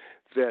says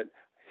that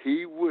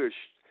he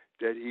wished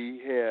that he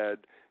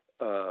had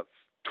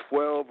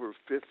 12 or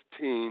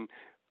 15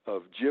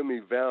 of Jimmy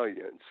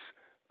Valiant's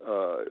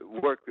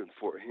working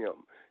for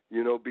him,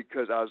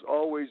 because I was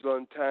always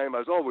on time. I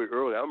was always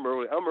early. I'm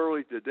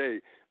early today,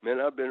 man.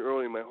 I've been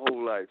early my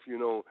whole life.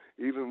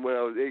 Even when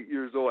I was 8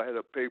 years old, I had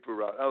a paper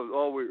route. I was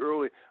always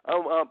early.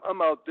 I'm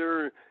out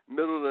there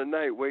middle of the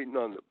night waiting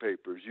on the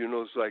papers,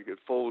 so I could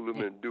fold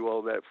them and do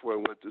all that before I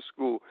went to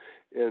school.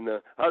 And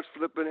I was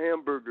flipping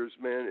hamburgers,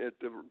 man, at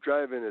the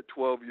drive-in at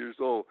 12 years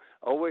old.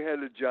 I always had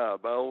a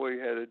job,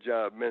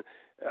 man.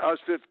 I was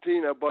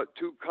 15. I bought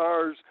 2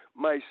 cars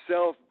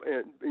myself,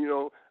 and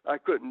I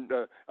couldn't.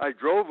 I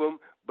drove them,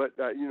 but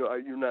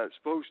you're not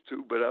supposed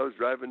to. But I was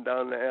driving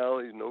down the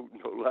alley, no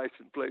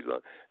license plates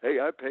on. Hey,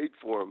 I paid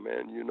for them,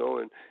 man.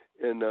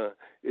 And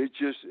it's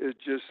just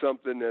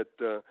something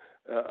that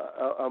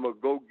I'm a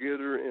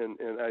go-getter,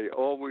 and I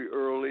always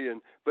early.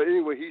 But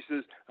anyway, he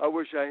says, I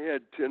wish I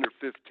had 10 or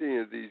 15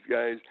 of these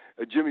guys,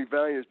 Jimmy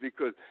Valiant's,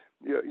 because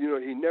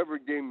he never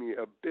gave me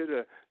a bit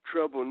of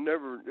trouble.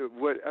 Never,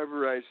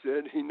 whatever I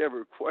said, he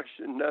never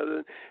questioned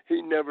nothing.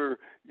 He never,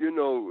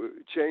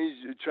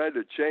 tried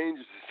to change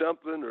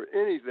something or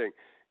anything,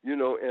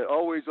 and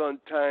always on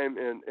time,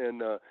 and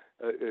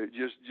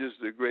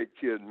just a great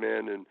kid,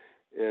 man,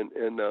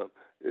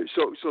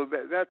 so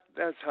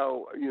that's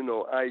how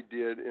I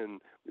did,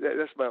 and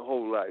that's my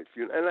whole life,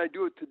 and I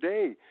do it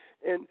today,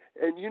 and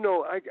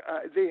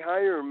they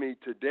hire me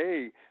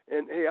today,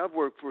 and hey, I've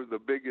worked for the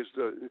biggest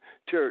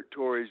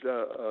territories,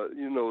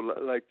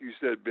 like you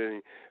said,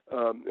 Benny,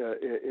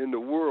 in the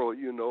world,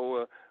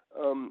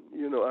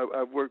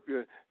 I've worked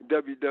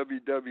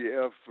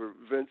WWF for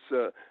Vince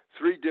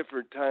 3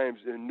 different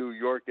times in New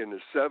York in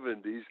the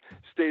 70s.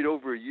 Stayed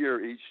over a year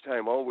each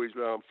time, always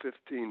around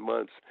 15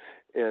 months,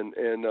 and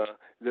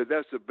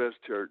that's the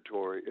best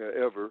territory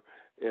ever.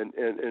 And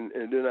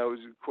then I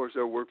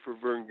worked for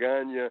Verne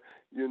Gagne,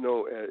 and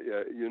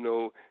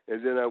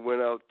then I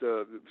went out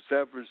to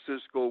San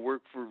Francisco,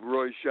 worked for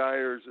Roy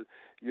Shires,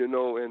 and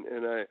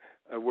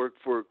I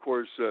worked for, of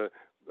course,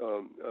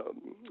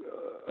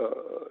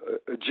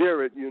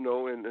 Jarrett, and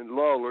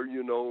Lawler,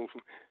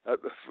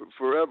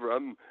 forever.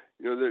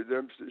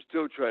 They're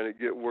still trying to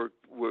get work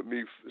with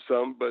me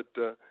some, but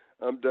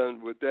I'm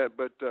done with that.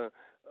 But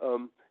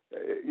and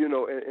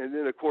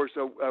then of course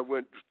I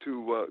went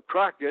to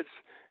Crockett's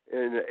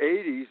in the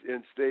 80s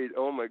and stayed.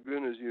 Oh my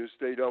goodness,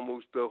 stayed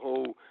almost the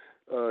whole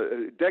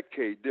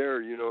decade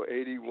there.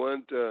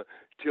 81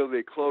 till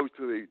they closed,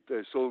 till they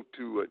sold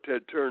to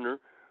Ted Turner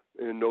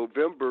in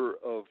November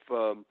of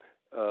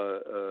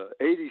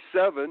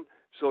 87.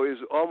 So it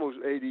was almost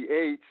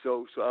 88.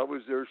 So I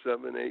was there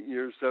 7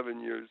 years,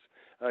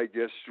 I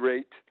guess,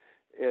 straight,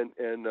 and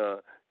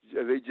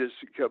they just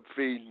kept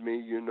feeding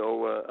me. I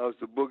was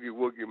the boogie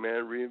woogie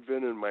man,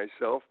 reinventing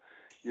myself.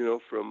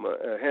 From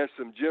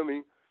handsome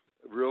Jimmy,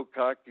 real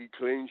cocky,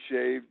 clean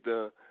shaved,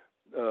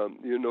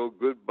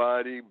 good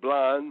body,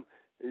 blonde.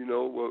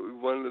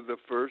 One of the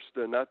first,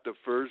 not the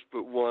first,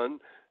 but one,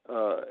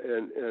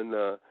 then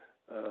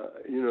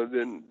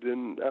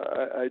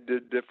I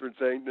did different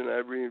things, and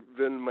I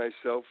reinvented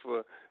myself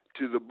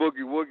to the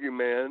boogie woogie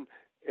man,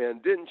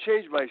 and didn't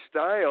change my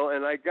style,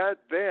 and I got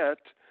that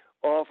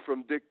off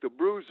from Dick the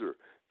Bruiser,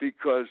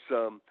 because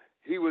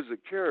he was a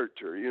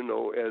character,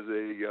 as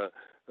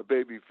a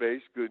baby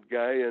face, good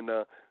guy, and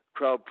a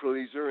crowd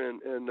pleaser,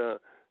 and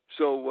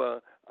so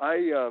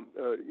I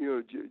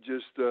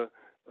just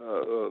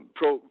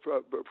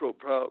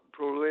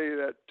prolay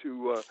that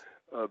to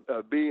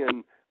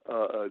being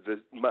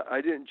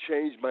I didn't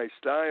change my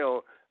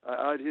style.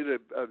 I'd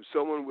hit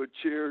someone with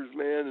chairs,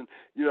 man, and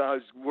I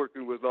was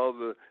working with all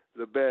the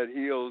bad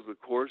heels, of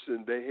course,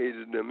 and they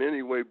hated them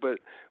anyway. But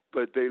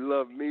they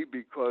loved me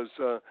because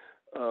the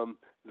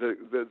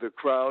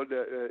crowd,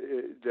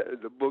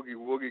 the boogie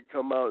woogie,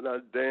 come out and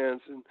I'd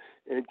dance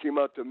and came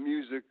out the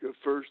music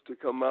first to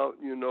come out.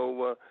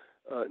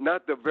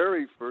 Not the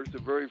very first. The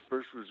very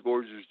first was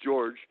Gorgeous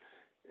George,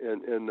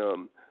 and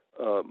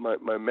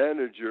my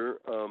manager.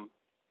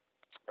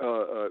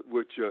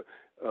 Which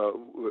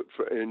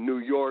in New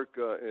York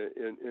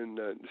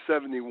in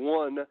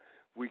 '71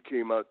 we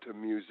came out to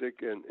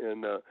music,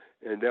 and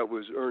that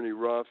was Ernie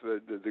Roth,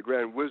 the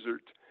Grand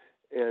Wizard,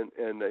 and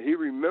he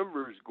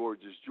remembers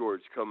Gorgeous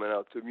George coming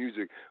out to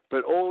music,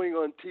 but only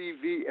on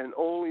TV and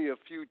only a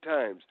few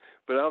times.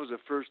 But I was the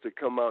first to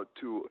come out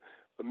to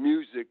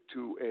music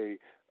to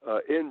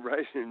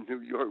right in New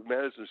York,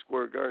 Madison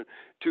Square Garden,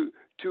 to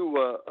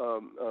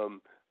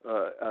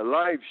a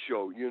live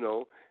show,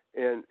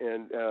 And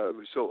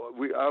so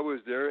I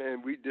was there,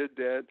 and we did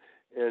that,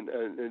 and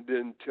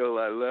then till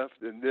I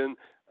left, and then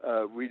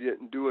we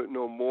didn't do it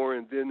no more.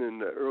 And then in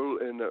the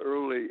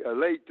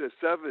late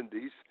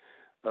 70s,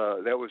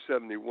 that was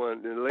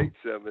 71. In the late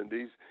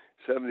 70s,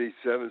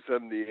 77,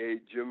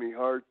 78, Jimmy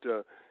Hart,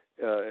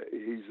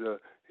 he's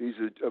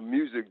a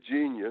music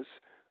genius.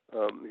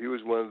 He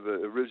was one of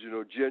the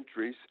original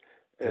Gentrys,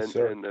 and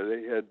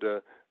they had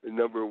the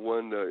number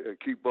one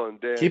 "Keep on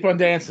Dancing." Keep on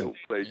Dancing.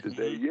 Played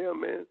today, yeah,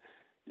 man.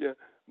 Yeah,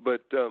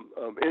 but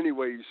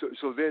anyway,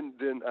 so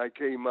then I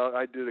came out.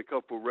 I did a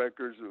couple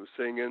records of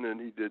singing, and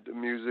he did the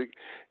music,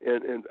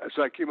 and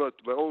so I came out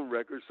to my own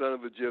record, "Son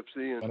of a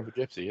Gypsy," and Son of a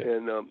Gypsy, yeah.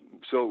 And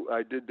so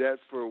I did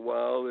that for a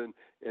while, and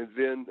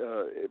then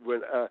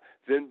when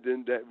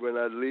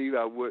I leave,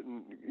 I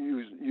wouldn't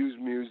use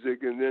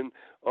music, and then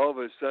all of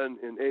a sudden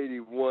in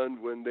 '81,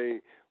 when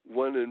they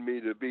wanted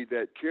me to be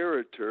that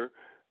character,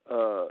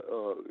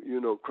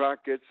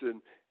 Crockett's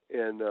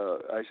and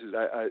I said,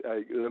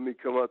 I let me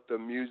come up the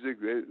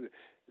music.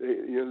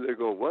 They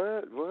go,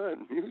 what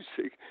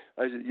music?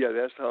 I said, yeah,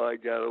 that's how I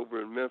got over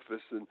in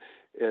Memphis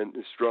and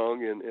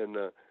strong, and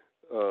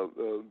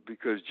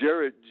because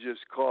Jarrett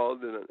just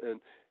called and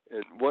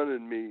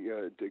wanted me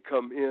to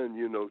come in,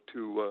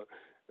 to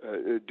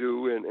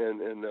do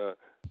and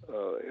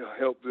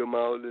help them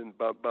out and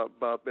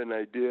bop, and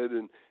I did,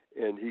 and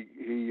and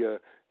he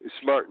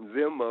smartened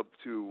them up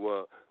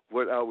to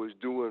what I was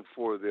doing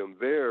for them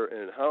there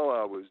and how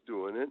I was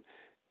doing it,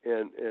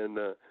 and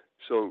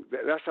so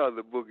that's how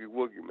the Boogie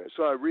Woogie Man.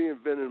 So I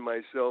reinvented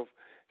myself.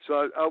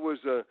 So I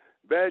was a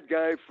bad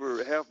guy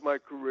for half my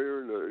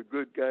career and a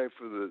good guy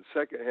for the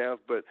second half,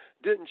 but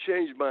didn't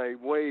change my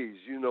ways.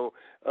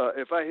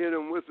 If I hit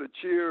them with a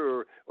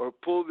cheer or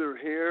pull their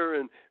hair,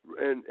 and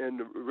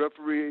the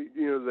referee,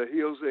 the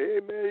heel say, "Hey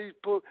man, he's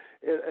pulled,"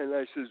 and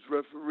I says,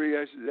 "Referee,"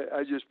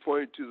 I just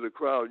pointed to the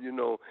crowd,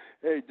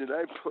 "Hey, did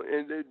I pull?"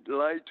 And they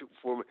lied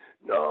for me.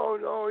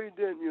 No, he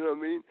didn't. You know what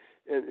I mean?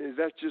 And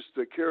that's just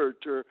the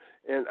character,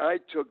 and I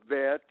took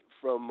that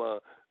from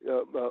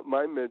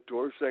my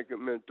mentor,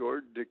 second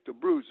mentor, Dick the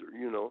Bruiser,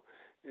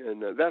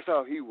 and that's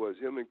how he was.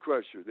 Him and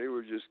Crusher, they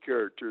were just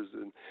characters,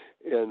 and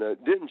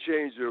didn't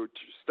change their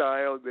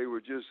style. They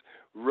were just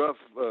rough,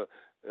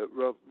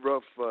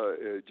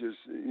 just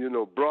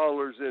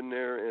brawlers in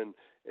there, and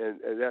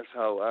that's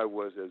how I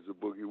was as the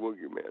Boogie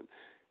Woogie Man.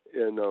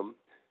 And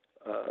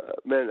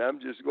man, I'm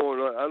just going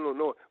on. I don't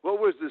know. What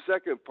was the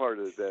second part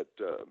of that,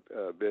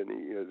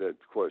 Benny? That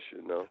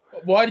question? No.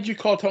 Why did you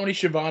call Tony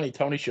Schiavone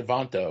Tony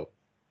Schiavanto?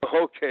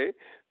 Okay.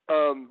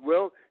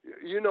 Well,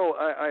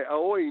 I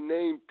always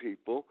name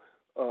people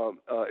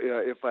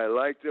if I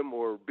like them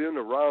or been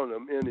around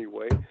them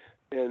anyway,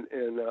 and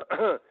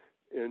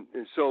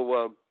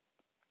so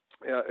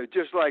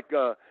just like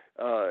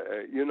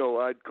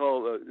I'd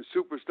call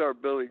superstar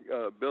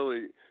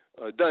Billy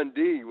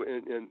Dundee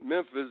in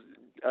Memphis.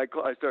 I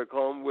started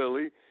calling him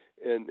Willie,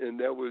 and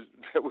that was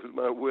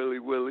my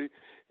Willie,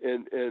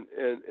 and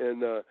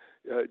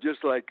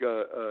just like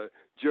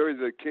Jerry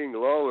the King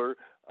Lawler.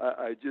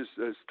 I just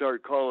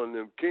started calling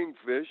them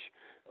Kingfish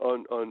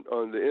on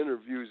the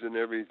interviews and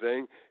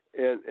everything,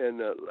 and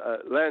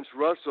Lance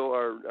Russell,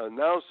 our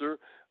announcer,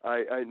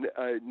 I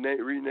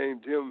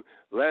renamed him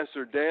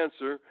Lancer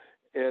Dancer,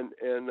 and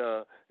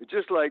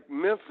just like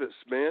Memphis,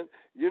 man,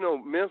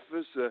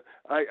 Memphis,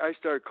 I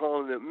started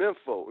calling it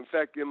Mempho. In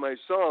fact, in my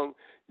song,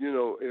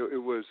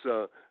 it was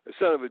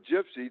Son of a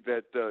Gypsy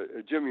that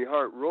Jimmy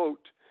Hart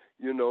wrote.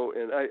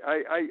 And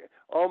I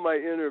all my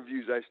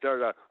interviews I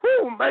start out,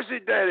 "Whoo, Messy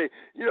Daddy,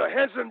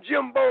 handsome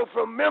Jimbo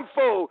from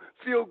Mempho,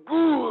 feel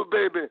good,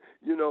 baby,"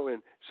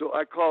 and so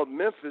I called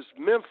Memphis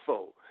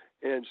Mempho.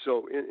 And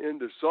so in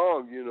the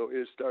song,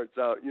 it starts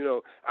out,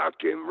 "I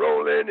came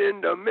rolling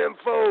into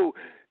Mempho,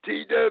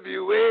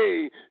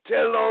 TWA,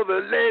 tell all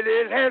the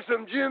ladies,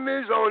 handsome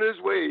Jimmy's on his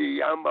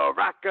way. I'm a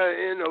rocker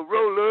and a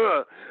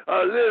roller,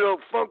 a little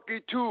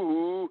funky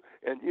too."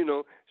 And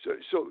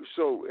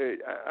so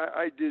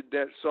I did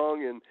that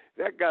song, and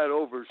that got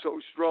over so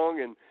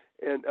strong, and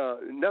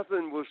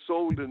nothing was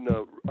sold in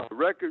the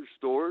record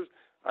stores.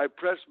 I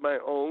pressed my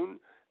own.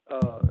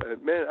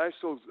 And man, I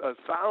sold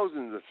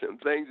thousands of them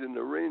things in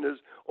arenas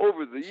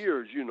over the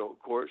years, of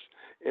course,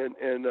 and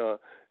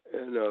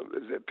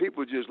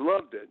people just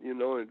loved it,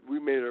 and we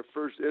made our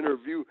first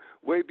interview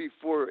way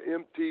before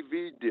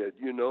MTV did,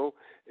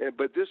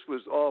 but this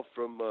was all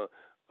from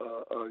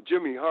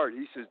Jimmy Hart.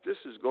 He says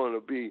this is going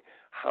to be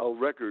how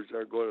records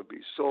are going to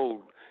be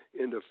sold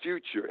in the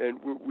future, and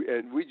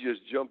we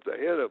just jumped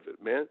ahead of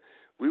it, man.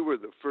 We were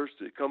the first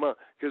to come out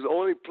because the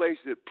only place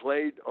that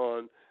played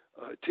on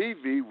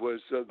TV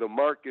was the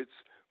markets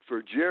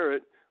for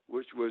Jarrett,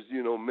 which was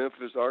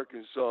Memphis,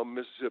 Arkansas,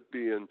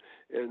 Mississippi, and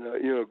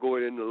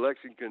going into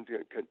Lexington,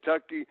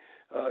 Kentucky,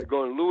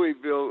 going to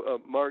Louisville,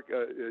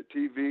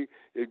 TV,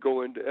 it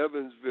go into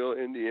Evansville,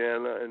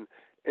 Indiana,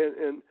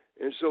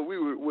 and so we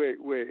were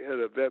way ahead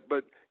of that.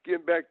 But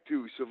getting back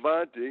to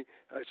Schiavone,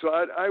 so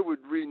I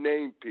would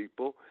rename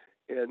people,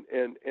 and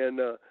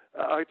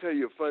I'll tell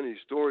you a funny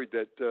story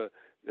that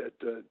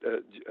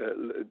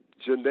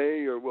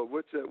Janae, or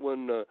what's that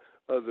one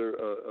other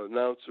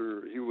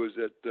announcer? He was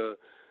at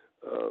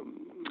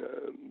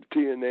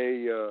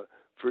TNA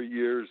for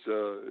years.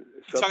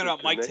 Talking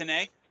about Mike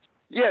Tenay?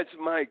 Yeah, it's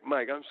Mike.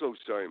 I'm so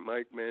sorry,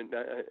 Mike, man.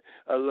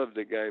 I love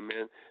the guy,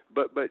 man.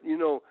 But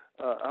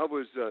I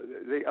was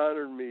they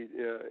honored me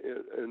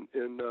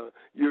in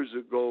years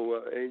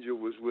ago. Angel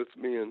was with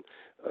me, and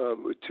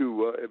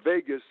to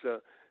Vegas.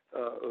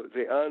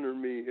 They honored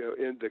me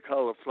in the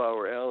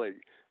Cauliflower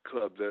Alley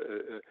Club,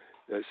 the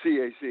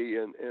CAC,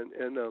 and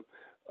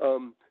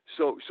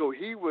so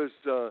he was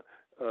the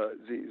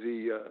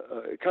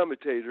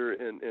commentator,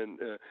 and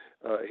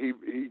he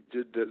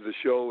did the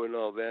show and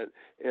all that,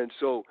 and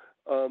so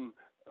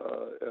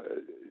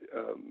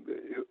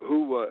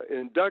who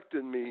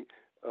inducted me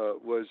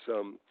was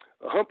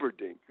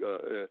Humperdinck,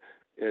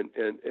 and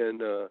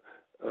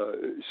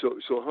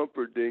so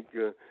Humperdinck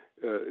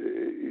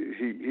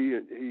he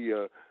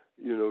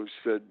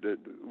said that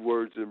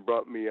words and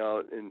brought me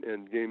out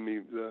and gave me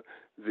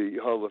the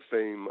Hall of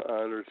Fame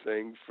honor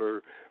thing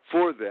for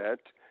that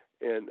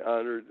and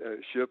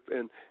honorship,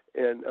 and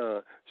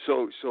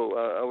so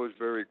I was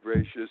very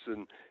gracious,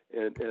 and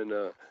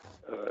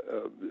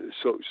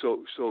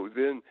so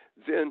then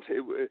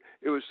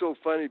it was so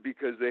funny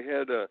because they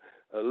had a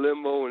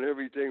limo and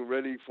everything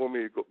ready for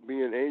me to go,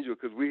 me and Angel,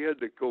 because we had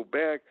to go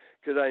back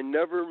because I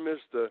never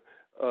missed a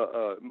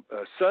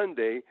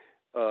Sunday.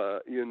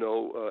 At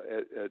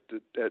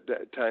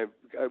that time,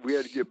 we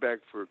had to get back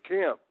for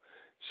camp,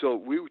 so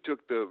we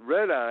took the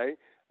red eye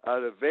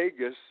out of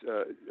Vegas,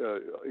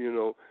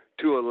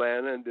 to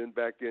Atlanta, and then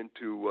back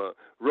into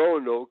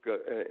Roanoke,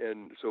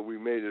 and so we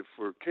made it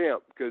for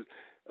camp because,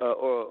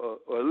 or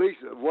at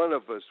least one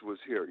of us was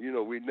here.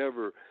 We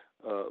never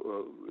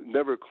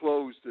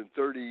closed in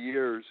 30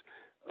 years,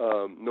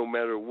 no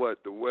matter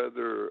what the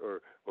weather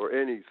or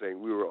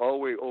anything. We were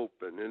always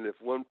open, and if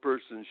one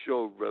person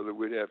showed, brother,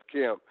 we'd have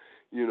camp.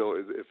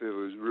 If it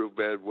was real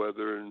bad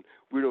weather, and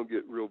we don't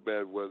get real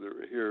bad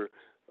weather here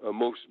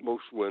most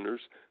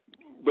winters,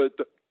 but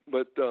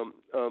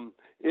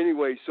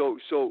anyway, so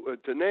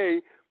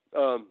Tanae,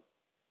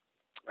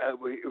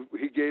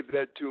 he gave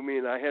that to me,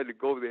 and I had to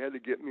go. They had to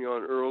get me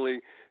on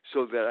early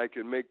so that I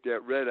could make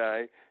that red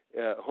eye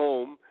at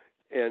home,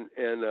 and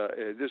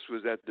this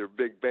was at their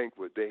big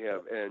banquet they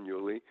have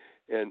annually,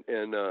 and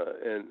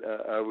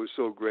I was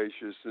so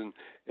gracious and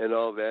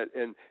all that,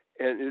 and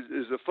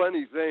it's a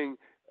funny thing.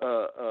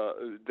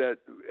 That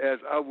as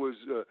I was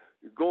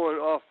going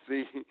off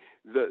the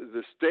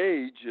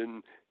stage,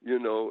 and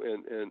in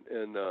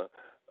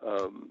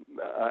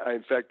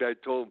fact, I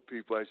told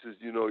people, I says,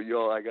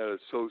 y'all, I got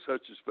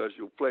such a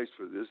special place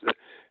for this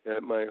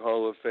at my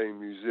Hall of Fame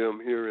museum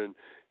here in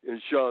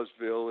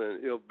Shawsville,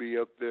 and it'll be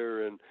up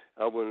there, and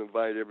I want to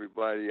invite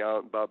everybody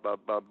out, and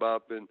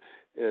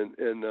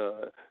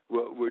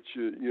which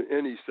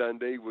any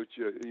Sunday, which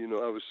I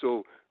was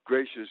so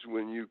gracious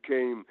when you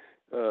came.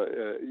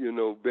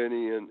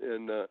 Benny, and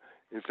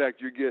in fact,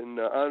 you're getting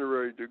an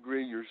honorary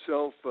degree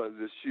yourself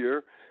this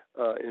year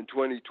in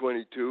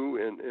 2022,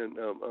 and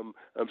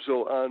I'm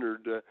so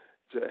honored to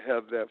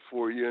have that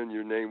for you, and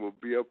your name will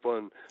be up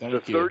on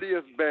the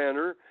 30th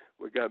banner.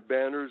 We got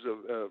banners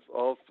of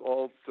all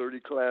 30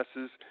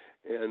 classes,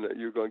 and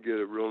you're going to get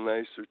a real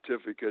nice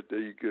certificate that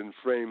you can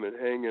frame and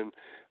hang in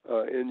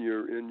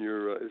your.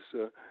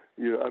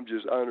 I'm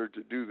just honored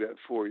to do that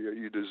for you.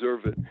 You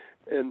deserve it.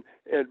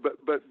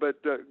 But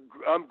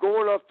I'm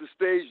going off the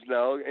stage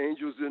now.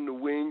 Angels in the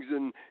wings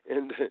and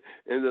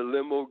the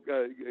limo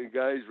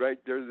guys right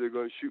there. They're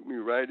going to shoot me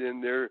right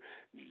in there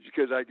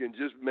because I can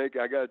just I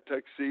got a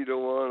tuxedo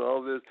on,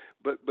 all this.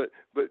 But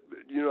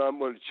I'm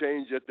going to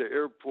change at the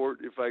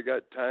airport if I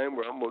got time,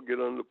 or I'm going to get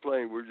on the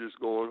plane. We're just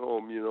going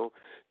home,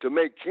 to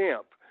make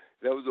camp.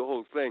 That was the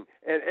whole thing.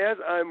 And as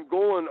I'm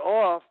going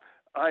off,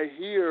 I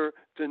hear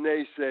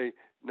Tanae say,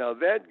 "Now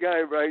that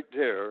guy right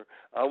there,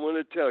 I want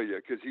to tell you,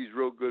 because he's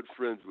real good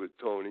friends with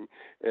Tony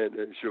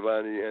and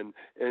Shivani, and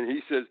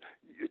he says,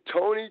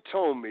 Tony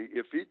told me,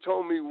 if he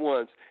told me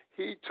once,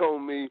 he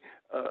told me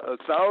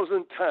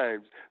 1,000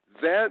 times,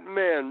 that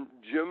man,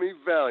 Jimmy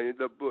Valiant,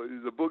 the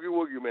Boogie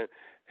Woogie Man,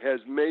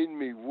 has made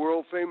me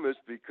world famous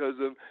because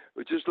of,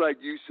 just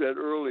like you said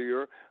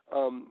earlier,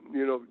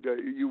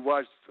 you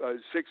watched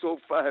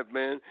 605,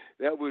 man.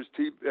 That was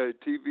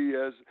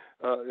TBS.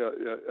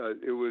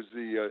 It was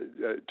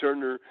the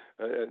Turner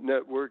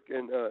Network,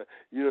 and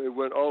it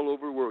went all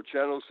over the world.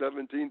 Channel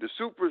 17, the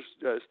super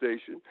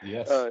station.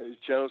 Yes.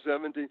 Channel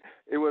 17.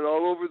 It went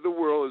all over the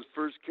world. It was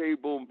first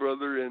cable,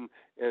 brother, and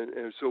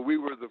so we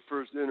were the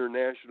first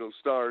international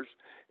stars,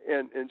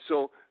 and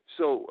so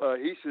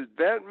he says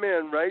that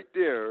man right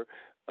there,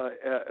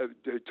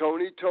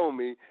 Tony told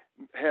me,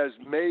 has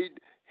made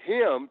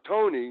him,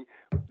 Tony,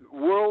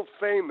 world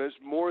famous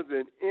more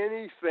than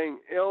anything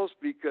else,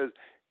 because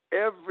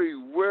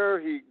everywhere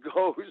he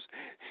goes,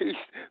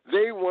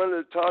 they want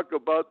to talk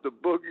about the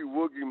Boogie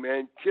Woogie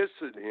Man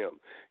kissing him,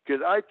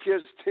 because I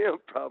kissed him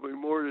probably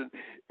more than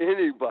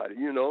anybody,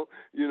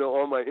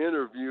 on my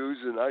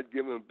interviews, and I'd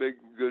give him a big,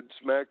 good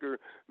smacker,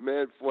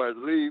 man, before I'd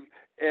leave,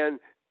 and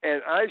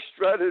I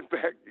strutted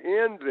back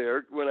in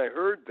there when I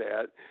heard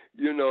that,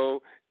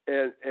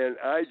 and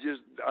I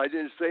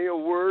didn't say a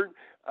word,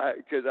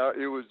 because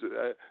it was,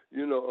 a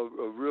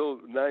real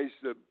nice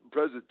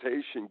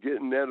presentation,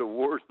 getting that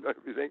award and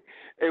everything.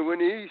 And when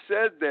he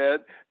said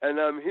that, and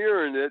I'm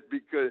hearing it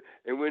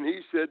when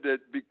he said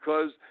that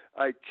because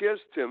I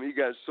kissed him, he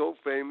got so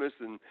famous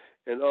and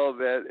all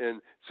that,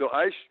 and so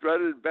I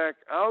strutted back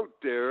out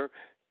there.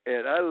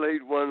 And I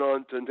laid one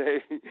on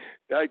today.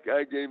 I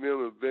gave him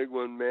a big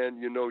one, man,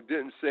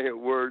 didn't say a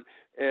word.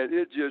 And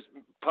it just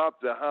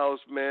popped the house,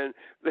 man.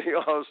 They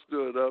all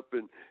stood up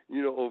and,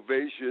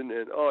 ovation.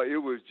 And,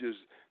 it was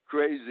just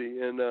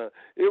crazy. And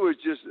it was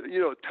just,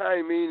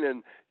 timing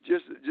and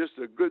just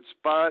a good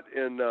spot.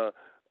 And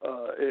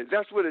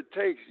that's what it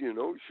takes,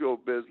 show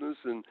business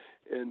and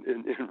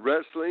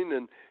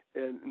wrestling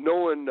and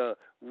knowing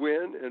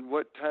when and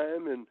what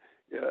time and,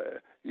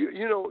 we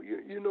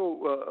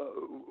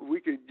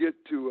could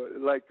get to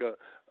like a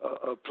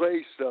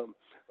place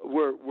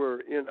where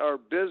in our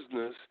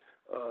business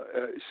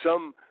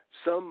some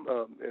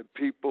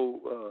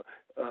people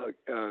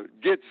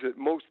gets it.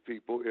 Most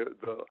people,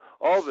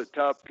 all the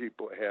top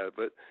people have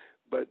it,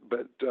 but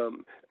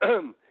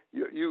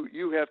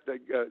you have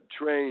to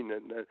train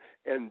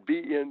and be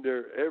in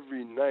there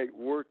every night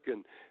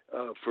working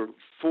for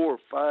 4,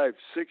 5,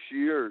 6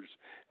 years.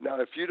 Now,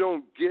 if you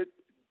don't get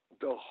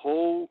the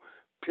whole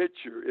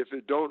picture. If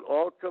it don't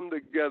all come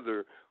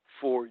together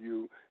for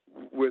you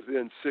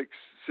within six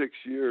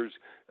years,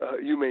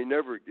 you may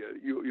never get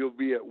it. You'll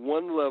be at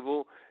one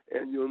level,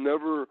 and you'll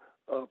never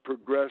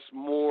progress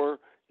more.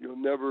 You'll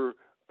never,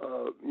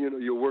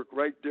 you'll work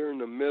right there in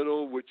the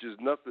middle, which is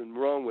nothing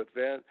wrong with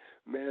that.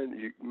 Man,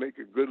 you make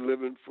a good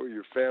living for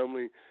your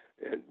family,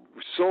 and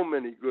so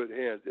many good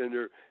hands.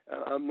 And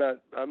I'm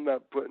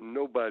not putting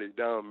nobody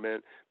down,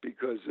 man,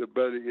 because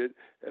buddy,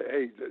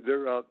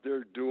 they're out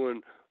there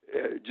doing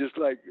just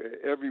like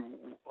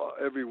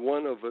every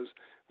one of us.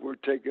 We're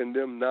taking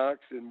them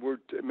knocks, and we're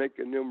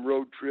making them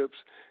road trips,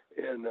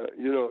 and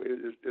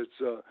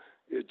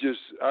it just,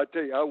 I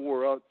tell you, I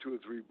wore out 2 or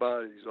 3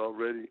 bodies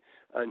already.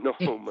 I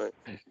know, man.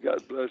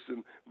 God bless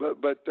them.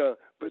 But the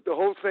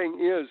whole thing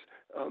is,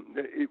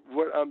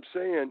 what I'm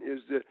saying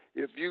is that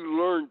if you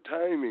learn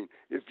timing,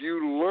 if you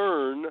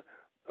learn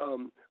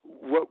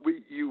what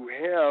you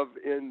have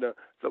in the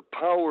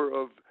power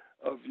of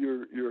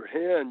your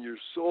hand, your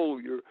soul,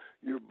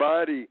 your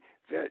body,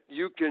 that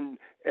you can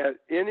at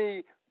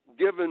any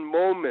given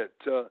moment,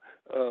 Dan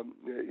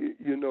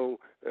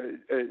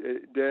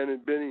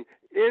and Benny,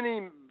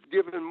 any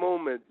given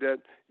moment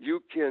that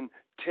you can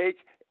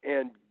take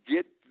and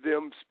get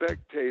them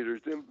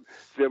spectators,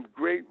 them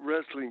great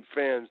wrestling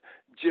fans,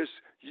 just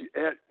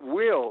at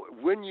will,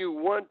 when you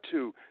want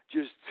to,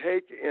 just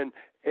take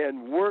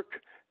and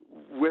work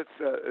with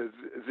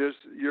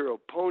your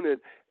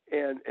opponent,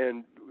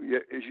 and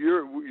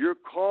your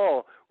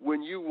call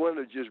when you want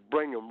to just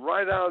bring them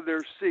right out of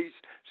their seats,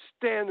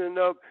 standing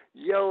up,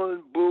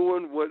 yelling,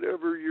 booing,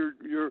 whatever you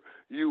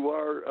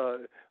are,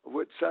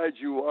 what side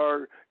you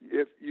are.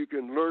 If you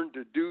can learn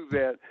to do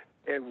that,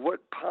 and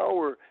what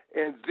power,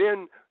 and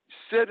then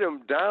sit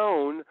them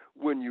down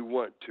when you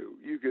want to.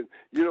 You can,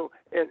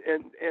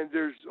 and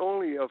there's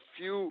only a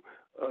few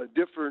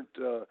different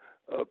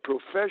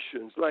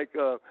professions, like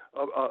a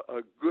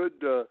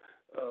good a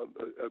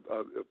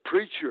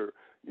preacher,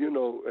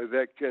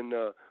 that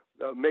can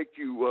make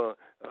you, walk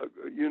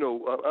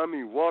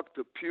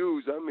the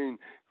pews. I mean,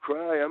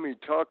 cry. I mean,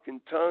 talk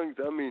in tongues.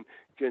 I mean,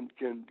 can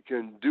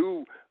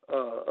do.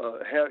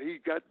 He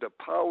got the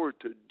power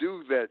to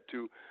do that.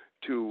 To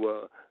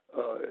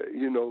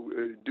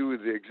do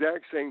the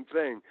exact same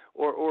thing,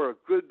 or a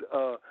good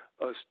a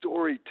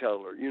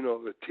storyteller,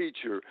 a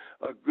teacher,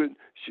 a good.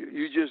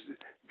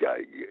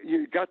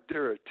 You got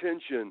their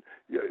attention,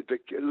 the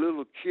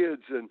little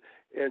kids, and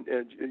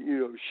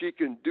she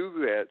can do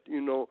that,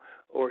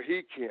 or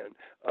he can,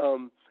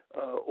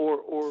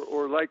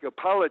 or like a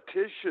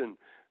politician.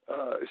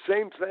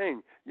 Same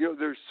thing.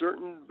 There's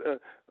certain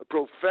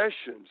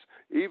professions.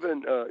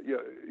 Even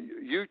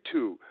you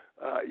two,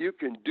 you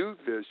can do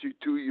this.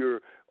 To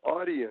your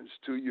audience,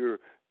 to your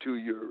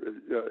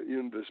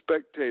the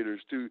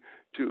spectators, to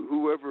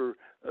whoever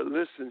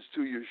listens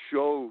to your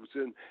shows,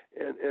 and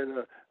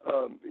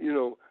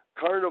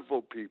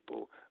carnival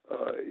people.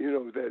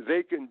 That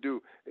they can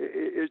do.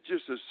 It's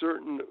just a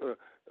certain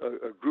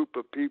a group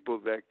of people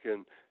that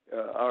can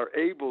are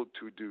able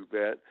to do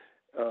that.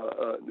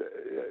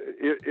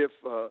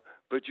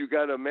 But you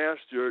got to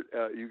master it.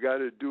 You got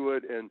to do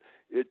it, and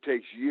it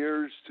takes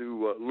years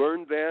to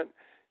learn that.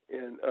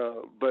 And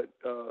but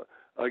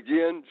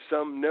again,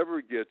 some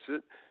never gets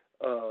it,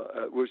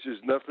 which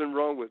is nothing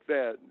wrong with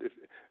that.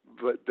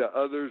 But the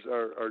others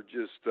are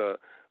just,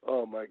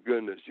 oh my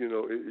goodness,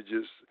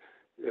 it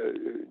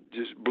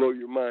just blow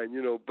your mind,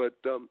 But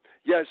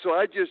so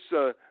I just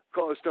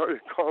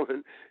started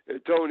calling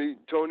Tony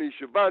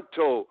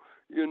Schiavone,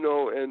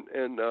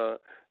 and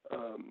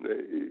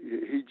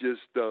he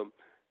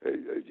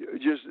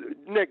just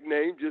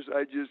nickname.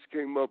 I just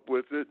came up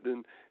with it,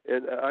 and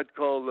I'd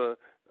call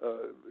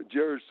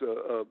Jared's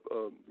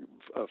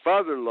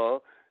father-in-law,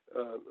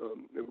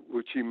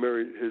 which he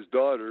married his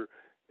daughter,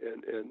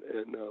 and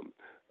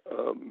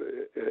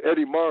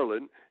Eddie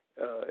Marlin,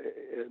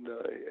 and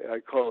I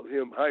called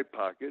him High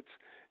Pockets,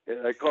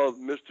 and I called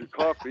Mr.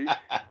 Coffee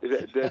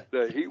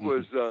that he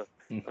was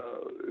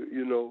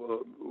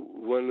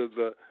one of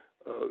the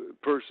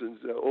persons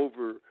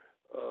over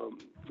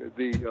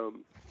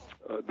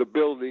the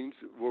buildings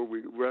where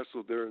we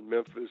wrestled there in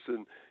Memphis,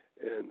 and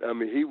I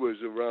mean, he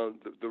was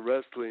around the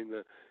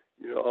wrestling,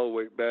 all the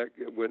way back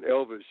when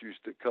Elvis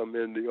used to come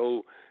in, the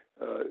old,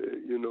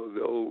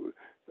 the old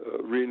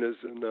arenas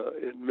in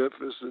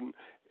Memphis, and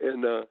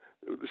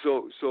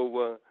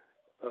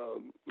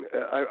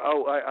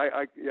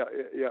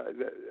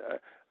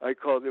I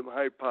called him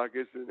High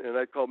Pockets, and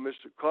I called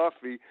Mr.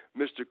 Coffee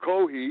Mr.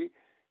 Cohee,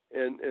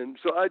 and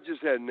so I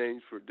just had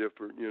names for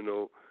different,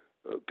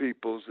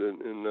 peoples,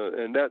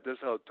 and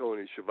that's how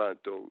Tony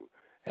Schiavone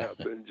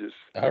happened. Just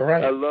all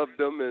right. I loved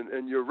them,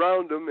 and you're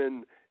around them,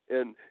 and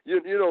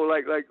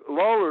like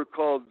Lawler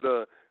called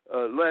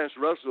Lance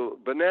Russell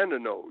Banana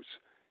Nose,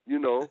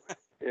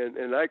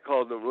 and I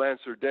called him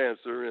Lancer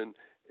Dancer, and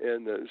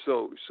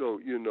so so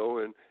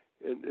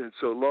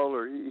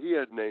Lawler he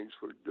had names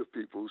for the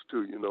peoples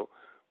too,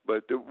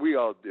 but we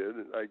all did,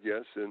 I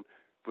guess,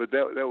 but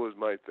that was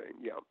my thing,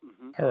 yeah.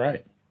 Mm-hmm. All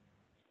right.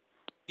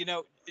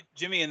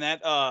 Jimmy, in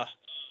that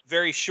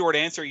very short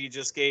answer you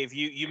just gave.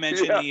 You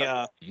mentioned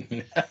Yeah.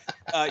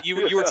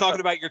 you were talking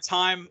about your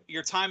time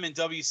in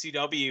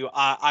WCW.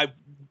 I'm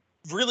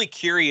really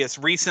curious.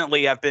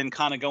 Recently, I've been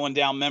kind of going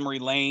down memory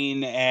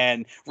lane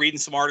and reading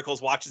some articles,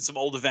 watching some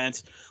old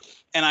events,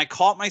 and I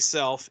caught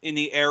myself in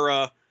the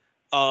era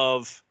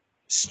of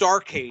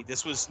Starrcade.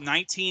 This was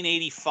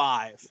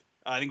 1985.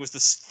 I think it was the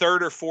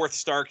third or fourth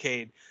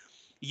Starrcade.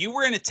 You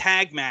were in a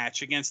tag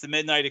match against the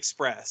Midnight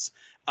Express,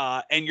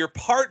 and your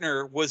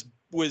partner was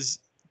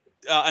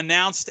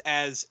announced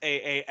as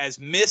as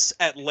Miss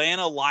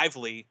Atlanta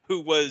Lively,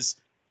 who was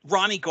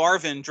Ronnie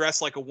Garvin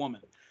dressed like a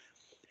woman.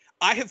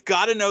 I have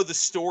got to know the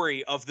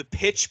story of the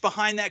pitch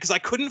behind that, because I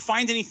couldn't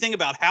find anything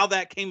about how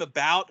that came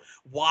about,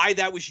 why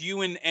that was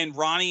you and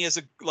Ronnie as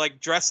a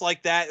dressed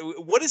like that.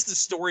 What is the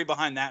story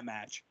behind that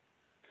match?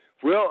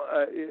 Well,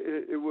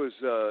 it was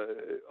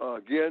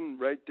again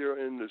right there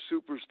in the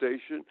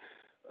Superstation,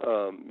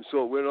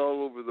 so it went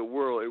all over the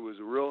world. It was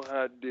a real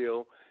hot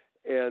deal,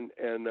 and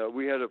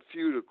we had a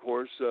feud, of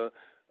course.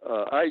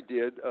 I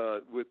did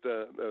with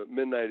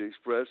Midnight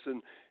Express,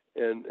 and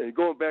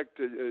going back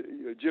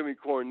to Jimmy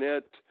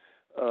Cornette.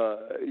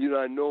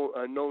 I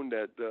known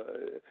that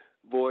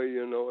boy,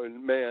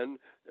 and man,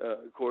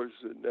 of course,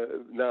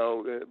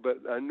 now, but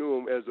I knew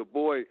him as a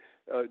boy,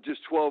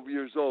 just 12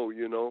 years old,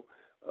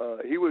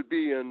 he would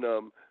be in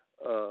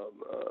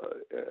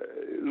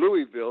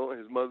Louisville.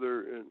 His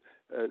mother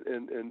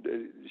and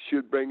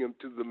she'd bring him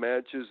to the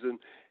matches,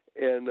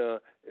 and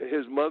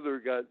his mother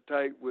got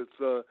tight with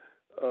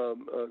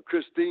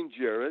Christine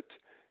Jarrett,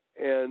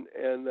 and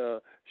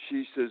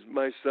she says,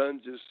 my son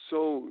just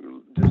so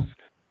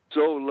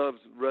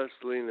loves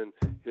wrestling, and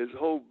his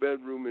whole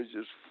bedroom is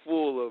just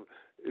full of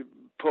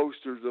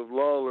posters of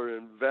Lawler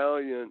and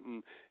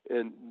Valiant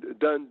and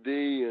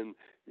Dundee, and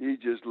he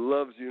just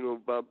loves,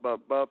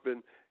 bop,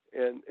 and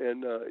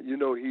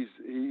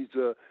he's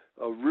a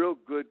real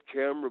good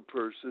camera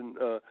person,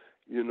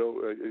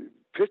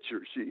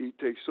 pictures. He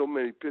takes so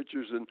many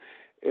pictures,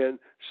 and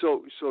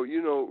so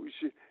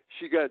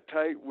she got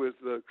tight with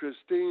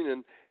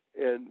Christine,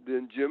 and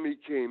then Jimmy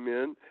came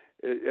in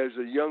as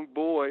a young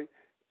boy.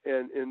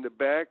 And in the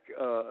back,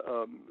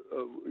 of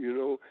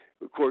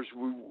course,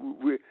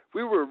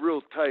 we were a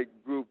real tight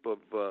group of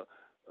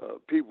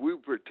people. We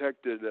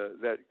protected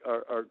that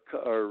our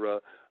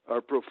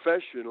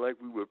profession like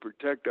we would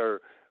protect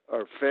our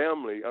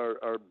family,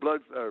 our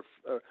blood,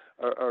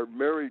 our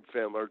married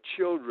family, our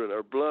children,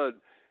 our blood,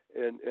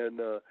 and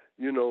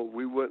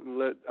we wouldn't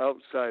let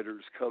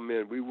outsiders come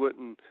in. We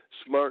wouldn't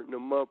smarten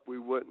them up. We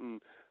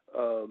wouldn't,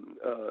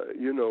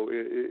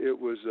 it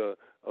was a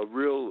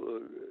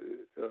real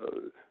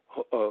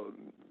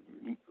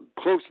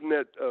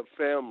close-knit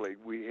family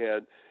we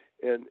had,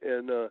 and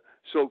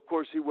so of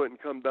course he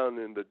wouldn't come down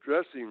in the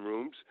dressing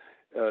rooms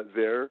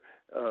there,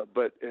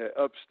 but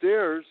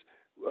upstairs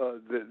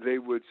they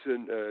would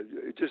send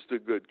just the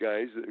good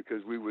guys,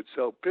 because we would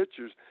sell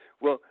pictures.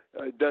 Well,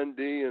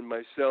 Dundee and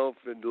myself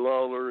and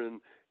Lawler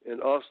and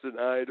Austin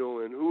Idol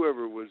and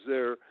whoever was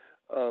there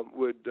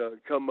would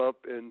come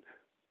up and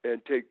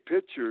take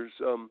pictures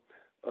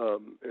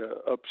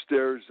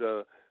upstairs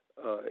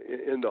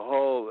in the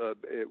hall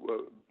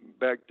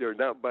back there,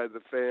 not by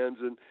the fans,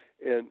 and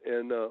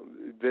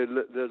they'd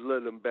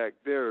let them back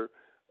there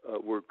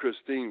where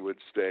Christine would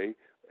stay,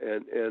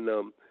 and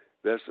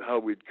that's how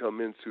we'd come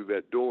in through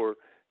that door,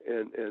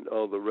 and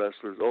all the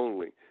wrestlers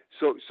only.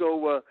 So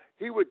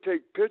he would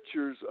take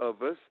pictures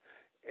of us,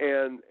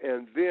 and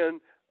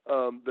then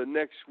the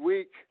next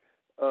week,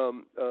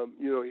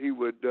 he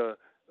would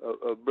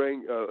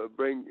bring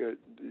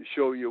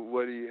show you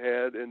what he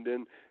had, and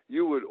then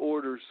you would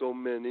order so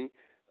many.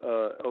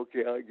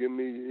 Okay, give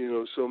me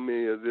so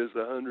many of this,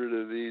 100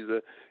 of these,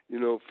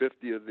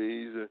 50 of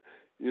these,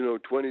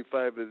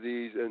 25 of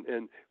these,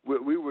 and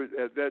we were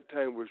at that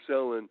time we're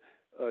selling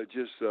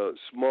just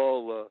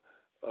small,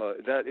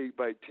 not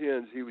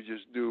 8x10s. He would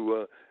just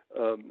do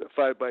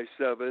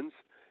 5x7s,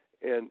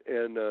 and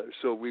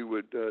so we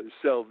would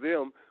sell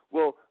them.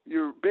 Well,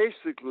 you're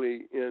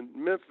basically in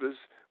Memphis.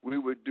 We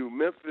would do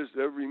Memphis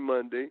every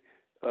Monday,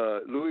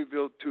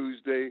 Louisville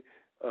Tuesday,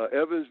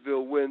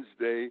 Evansville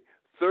Wednesday.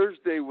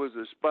 Thursday was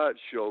a spot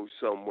show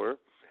somewhere,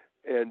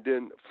 and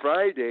then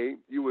Friday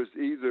you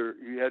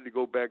had to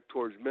go back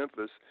towards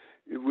Memphis.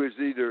 It was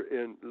either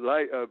in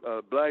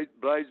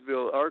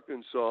Blytheville,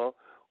 Arkansas,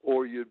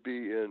 or you'd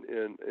be in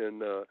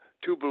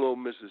Tupelo,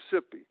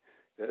 Mississippi,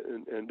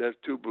 and that's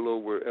Tupelo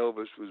where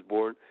Elvis was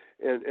born,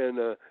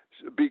 and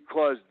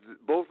because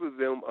both of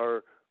them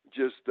are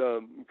just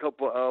a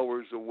couple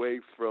hours away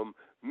from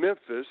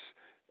Memphis,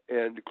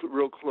 and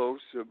real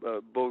close,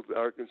 both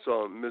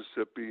Arkansas and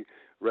Mississippi,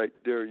 right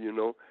there,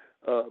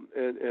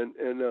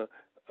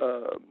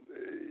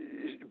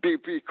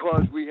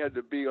 because we had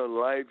to be on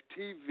live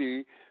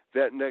TV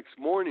that next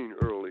morning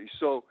early.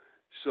 So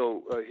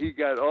he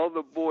got all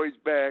the boys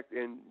back,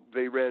 and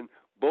they ran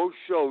both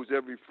shows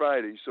every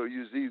Friday. So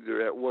you was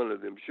either at one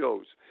of them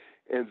shows,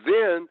 and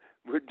then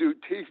we'd do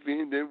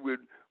TV, and then we'd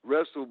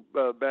wrestle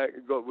back.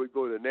 We'd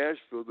go to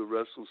Nashville to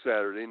wrestle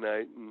Saturday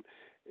night,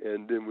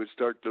 and then we'd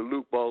start the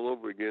loop all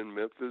over again: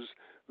 Memphis,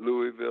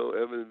 Louisville,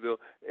 Evansville,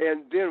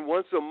 and then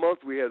once a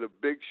month we had a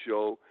big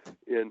show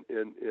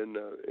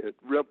at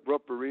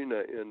Rupp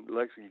Arena in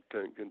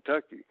Lexington,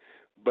 Kentucky.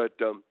 But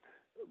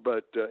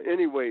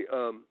anyway,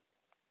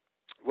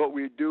 what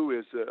we do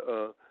is,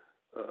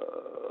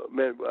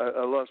 man,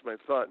 I lost my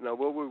thought. Now,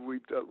 what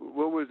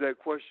was that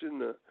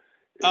question?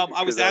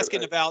 I was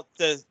asking about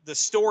the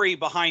story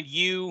behind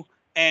you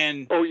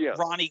and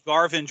Ronnie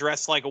Garvin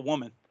dressed like a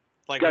woman.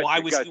 Like,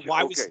 gotcha,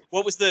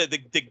 what was the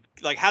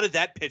like, how did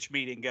that pitch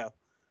meeting go?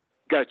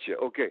 Gotcha.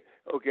 Okay.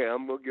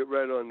 I'm gonna get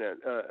right on that.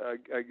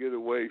 I get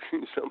away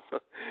from some,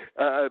 but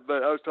I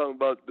was talking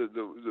about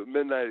the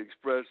Midnight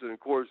Express, and of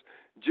course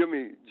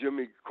Jimmy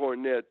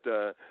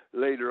Cornette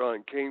later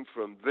on came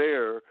from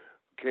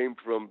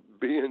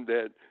being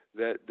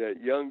that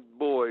young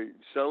boy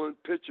selling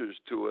pictures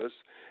to us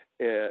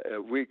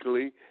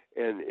weekly,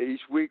 and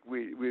each week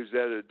we was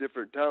at a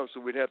different town, so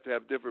we'd have to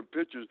have different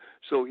pictures.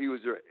 So he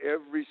was there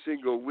every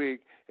single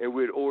week, and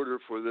we'd order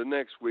for the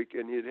next week,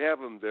 and he'd have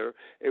them there,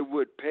 and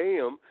would pay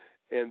him,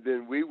 and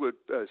then we would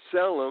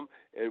sell them,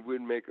 and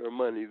we'd make our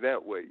money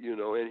that way,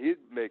 and he'd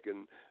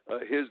making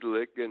his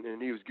lick,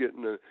 and he was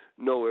getting to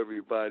know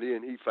everybody,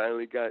 and he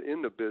finally got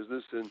in the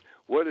business, and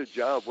what a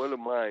job, what a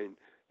mind.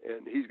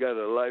 And he's got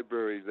a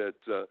library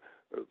that's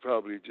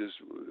probably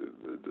just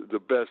the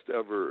best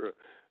ever.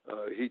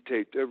 He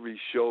taped every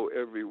show,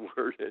 every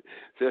word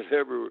that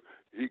ever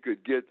he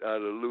could get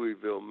out of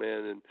Louisville,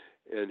 man,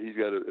 and he's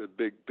got a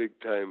big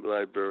time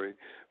library.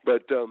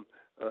 But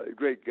a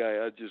great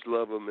guy, I just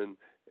love him,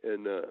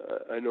 and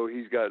I know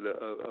he's got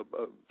a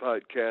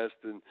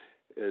podcast,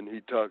 and he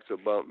talks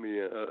about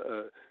me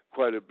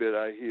quite a bit.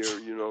 I hear,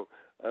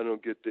 I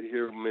don't get to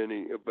hear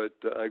many, but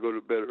I go to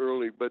bed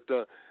early. But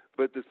the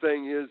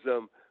thing is,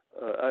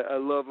 I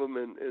love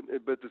him,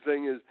 but the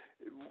thing is,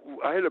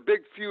 I had a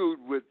big feud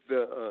with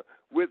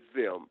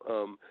them.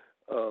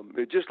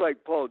 Just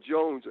like Paul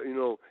Jones,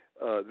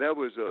 that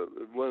was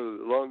one of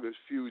the longest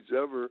feuds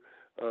ever.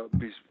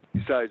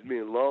 Besides me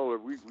and Lawler,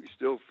 we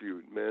still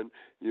feud, man.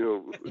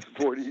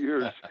 40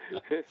 years.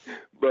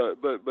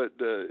 but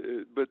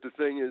the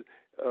thing is,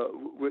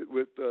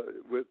 with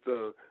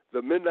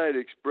the Midnight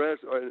Express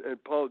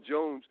and Paul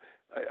Jones,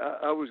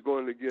 I was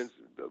going against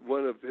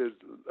one of his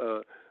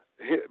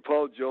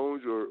Paul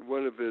Jones or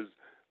one of his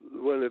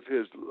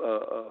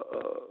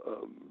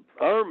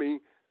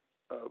army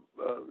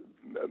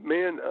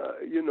man,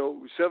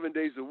 7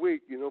 days a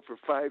week, for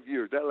 5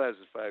 years. That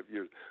lasted 5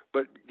 years.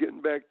 But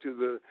getting back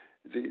to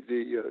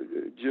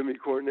the Jimmy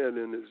Cornette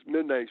and his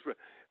Midnight Express,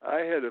 I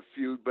had a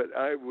feud, but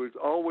I was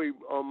always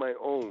on my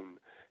own.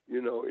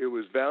 It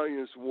was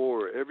Valiant's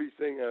War.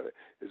 Everything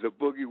is a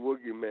boogie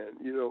woogie man.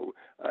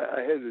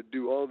 I had to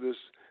do all this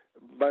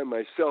by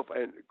myself,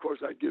 and of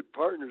course I get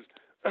partners.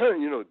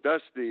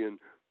 Dusty and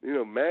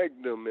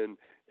Magnum and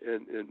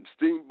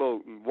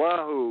Steamboat and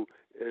Wahoo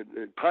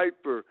and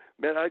Piper.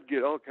 Man, I'd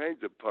get all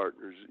kinds of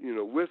partners,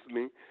 with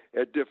me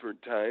at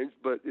different times,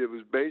 but it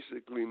was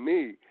basically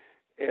me.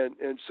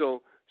 And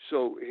so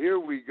here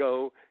we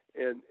go.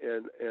 And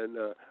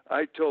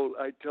I told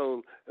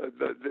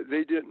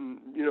they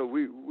didn't,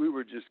 we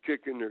were just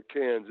kicking their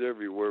cans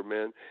everywhere,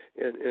 man.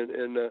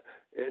 And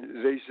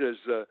they says,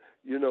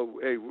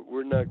 hey,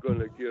 we're not going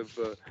to give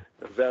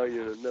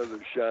Valiant another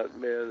shot,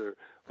 man,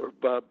 or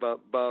Bob,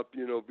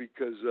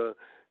 because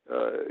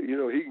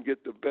he can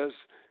get the best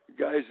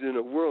guys in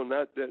the world.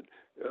 Not that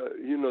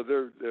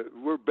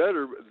we're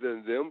better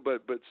than them,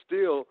 but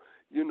still,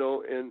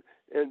 and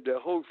the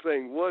whole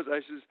thing was, I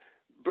says,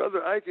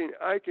 brother, I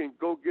can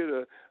go get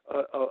a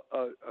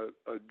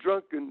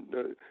drunken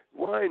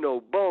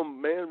wino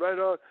bum, man, right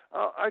out.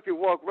 I can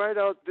walk right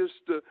out this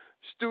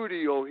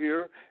studio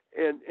here,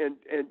 and in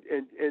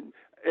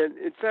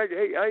fact,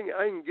 hey,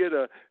 I can get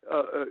a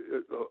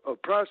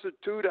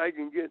prostitute. I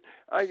can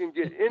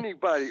get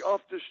anybody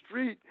off the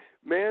street,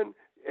 man,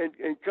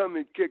 and come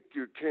and kick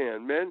your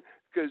can, man,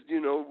 because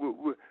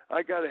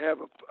I got to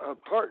have a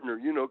partner,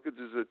 because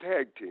it's a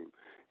tag team,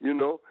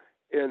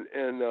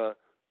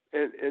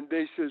 and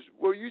they says,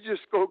 well, you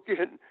just go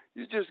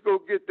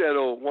get that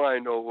old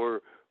wino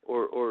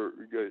or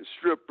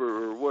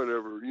stripper or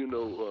whatever,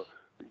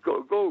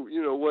 go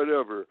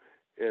whatever,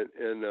 and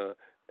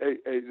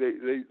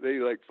they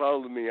like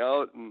followed me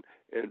out and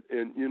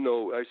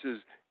I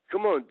says,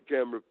 come on,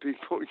 camera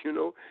people,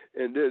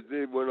 and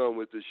they went on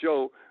with the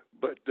show,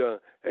 but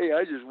hey,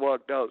 I just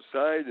walked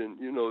outside and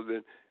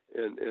then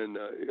and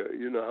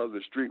how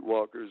the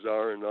streetwalkers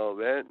are and all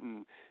that,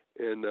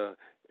 and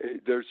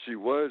there she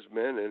was,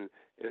 man, and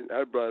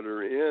I brought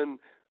her in,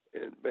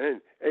 and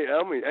man, hey,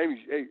 I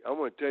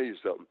want to tell you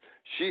something.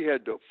 She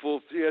had the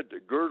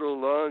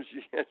girdle on,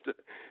 she had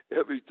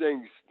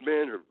everything,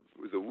 man,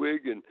 with the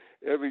wig and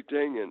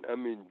everything, and I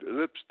mean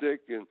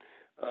lipstick, and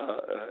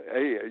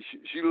hey,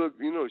 she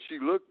looked, she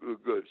looked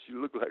good. She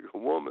looked like a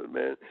woman,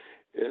 man,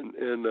 and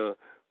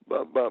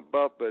but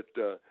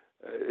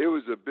it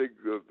was a big,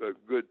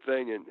 good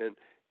thing,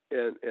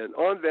 and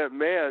on that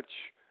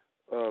match.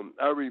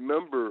 I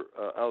remember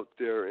out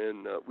there,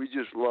 and we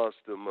just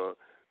lost them,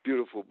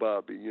 beautiful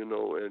Bobby, you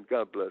know, and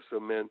God bless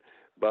him, man,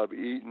 Bobby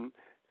Eaton,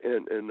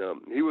 and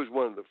he was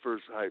one of the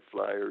first high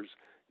flyers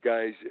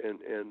guys, and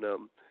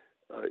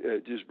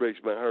it just breaks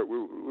my heart.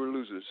 We're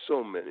losing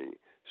so many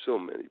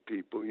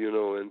people, you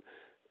know, and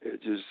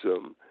it just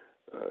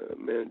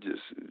man,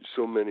 just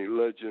so many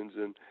legends,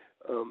 and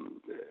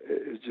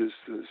it's just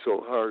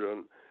so hard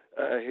on.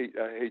 I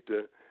hate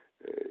to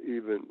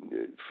even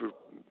for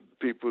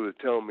people to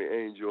tell me,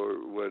 Angel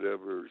or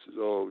whatever, says,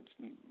 "Oh,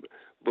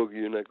 Boogie,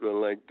 you're not gonna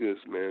like this,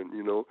 man,"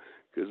 you know,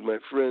 because my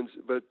friends.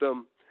 But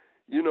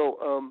you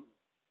know,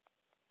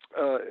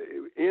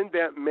 in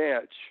that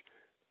match,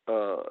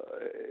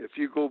 if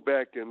you go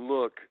back and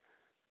look,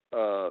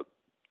 you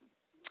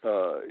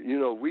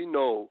know, we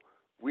know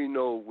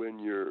when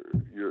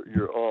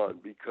you're on,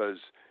 because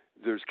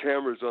there's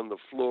cameras on the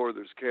floor,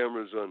 there's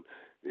cameras on,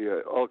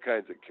 all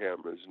kinds of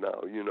cameras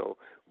now, you know.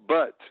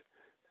 But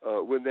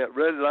when that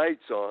red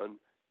light's on,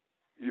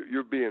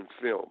 you're being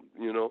filmed,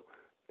 you know.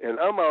 And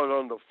I'm out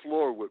on the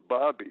floor with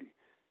Bobby,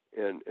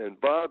 and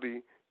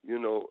Bobby, you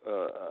know,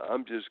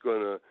 I'm just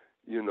gonna,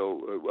 you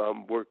know,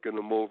 I'm working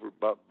him over,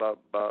 bop, bop,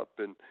 bop,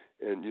 and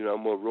you know,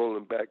 I'm gonna roll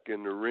him back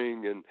in the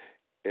ring, and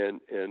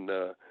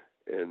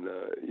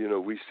you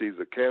know, we see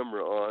the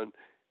camera on,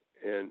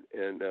 and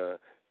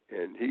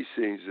he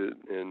sees it,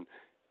 and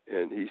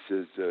he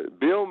says,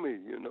 "Bill me,"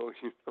 you know.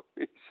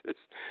 He says,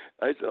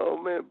 I said, "Oh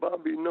man,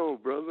 Bobby, no,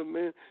 brother,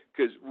 man,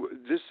 because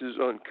this is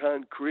on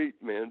concrete,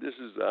 man. This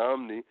is the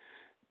Omni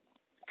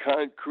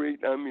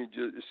concrete. I mean,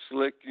 just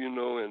slick, you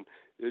know, and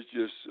it's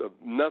just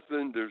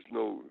nothing. There's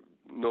no.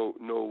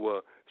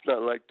 It's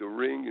not like the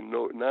ring, and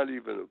not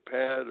even a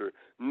pad or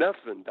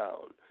nothing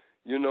down,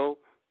 you know."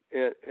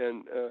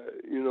 And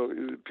you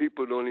know,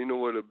 people don't even know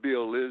what a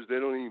bill is. They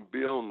don't even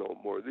bill no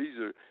more. These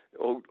are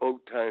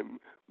old time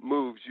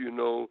moves, you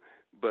know.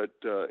 But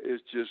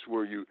it's just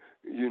where you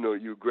know,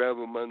 you grab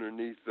him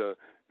underneath the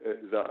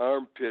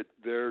armpit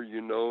there, you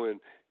know, and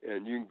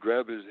you can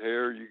grab his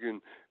hair, you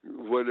can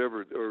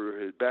whatever, or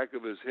his back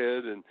of his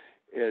head, and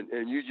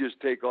you just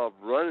take off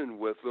running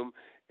with him,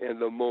 and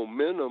the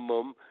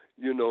momentum,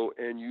 you know,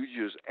 and you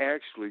just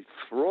actually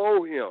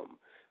throw him.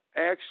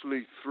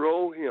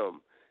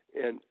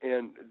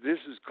 And this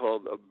is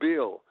called a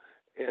bill,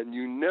 and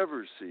you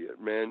never see it,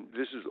 man.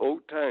 This is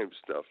old time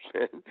stuff,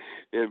 man,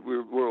 and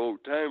we're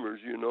old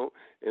timers, you know,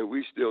 and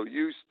we still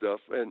use stuff,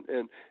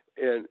 and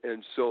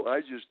so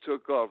I just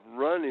took off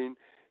running,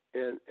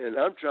 and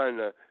I'm trying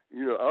to,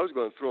 you know, I was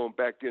going to throw him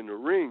back in the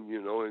ring,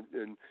 you know,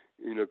 and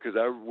you know, because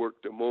I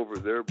worked him over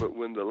there, but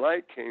when the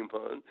light came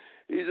on,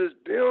 he says,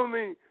 "Bill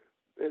me,"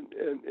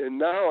 and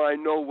now I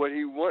know what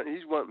he wants.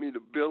 He's wanting me to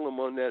bill him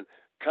on that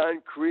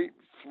concrete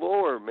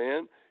floor,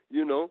 man.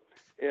 You know,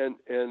 and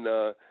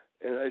I'm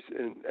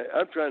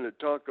trying to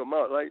talk him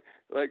out, like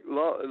you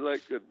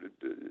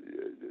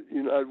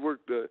know, I've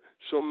worked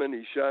so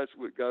many shots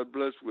with, God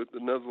bless, with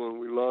another one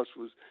we lost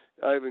was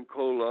Ivan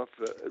Koloff,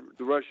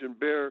 the Russian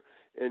Bear,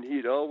 and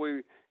he'd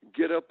always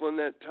get up on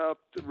that top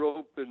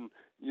rope, and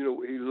you know,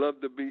 he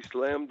loved to be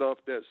slammed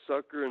off that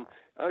sucker, and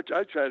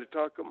I try to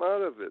talk him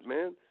out of it,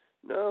 man.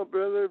 "No,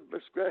 brother,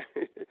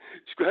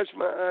 scratch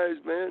my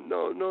eyes, man.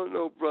 No,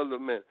 brother,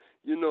 man.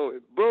 You know,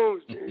 it boom,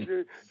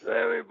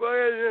 slam me,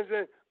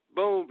 boy,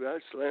 boom, I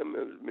slam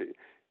him.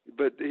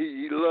 But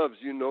he loves,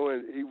 you know,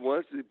 and he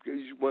wants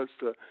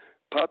to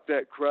pop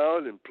that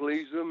crowd and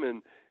please them,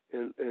 and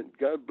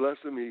God bless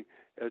him. He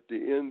at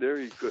the end there,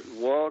 he couldn't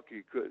walk,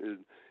 he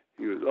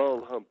was all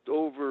humped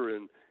over,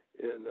 and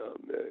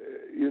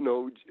you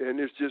know, and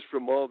it's just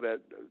from all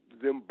that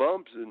them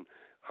bumps and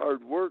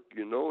hard work,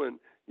 you know, and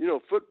you know,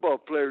 football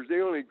players,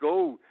 they only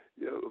go,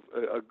 you know,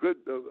 a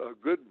good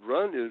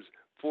run is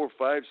 4,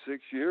 5,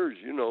 6 years,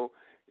 you know,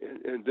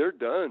 and they're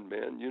done,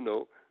 man, you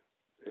know.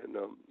 And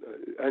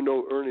I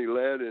know Ernie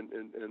Ladd and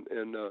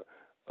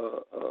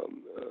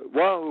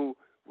Wahoo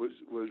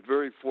was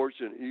very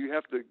fortunate. You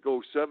have to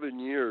go 7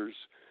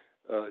 years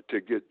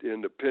to get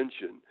into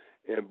pension,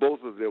 and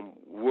both of them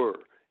were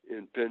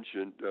in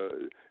pension,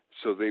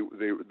 so they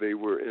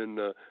were in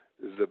the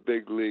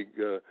big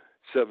league.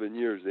 7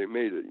 years they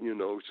made it, you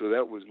know, so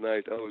that was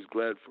nice. I was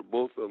glad for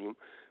both of them.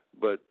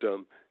 But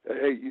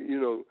hey, you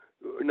know,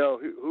 now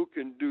who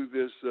can do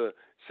this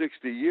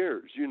 60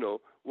 years, you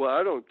know? Well,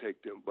 I don't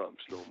take them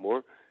bumps no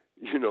more,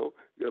 you know,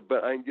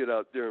 but I can get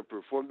out there and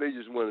perform. They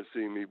just want to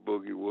see me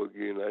boogie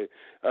woogie, and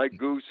I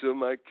goose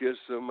them, I kiss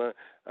them,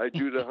 I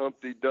do the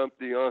Humpty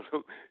Dumpty on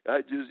them.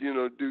 I just, you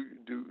know, do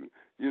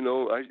you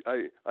know,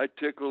 I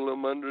tickle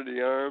them under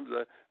the arms.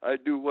 I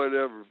do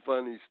whatever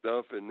funny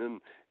stuff, and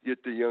then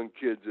get the young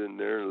kids in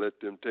there and let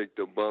them take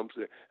the bumps.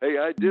 Hey,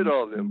 I did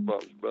all them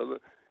bumps, brother.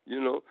 You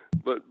know,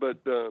 but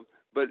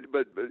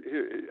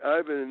here,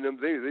 Ivan and them,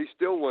 they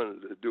still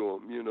wanted to do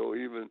them. You know,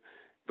 even,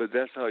 but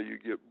that's how you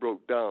get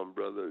broke down,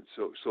 brother. It's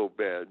so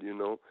bad, you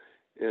know,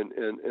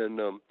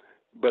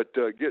 but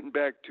getting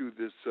back to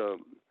this.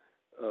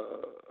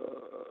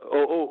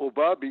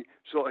 Bobby.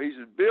 So he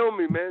said, "Bill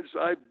me, man." So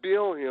I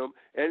bill him,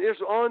 and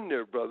it's on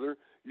there, brother.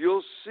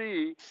 You'll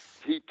see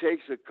he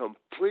takes a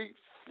complete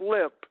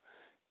flip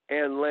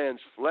and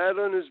lands flat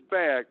on his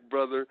back,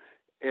 brother,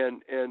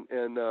 and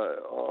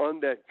on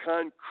that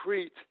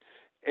concrete.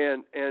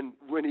 And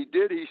when he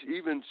did, he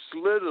even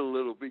slid a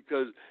little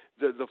because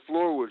the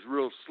floor was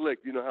real slick.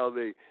 You know how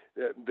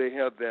they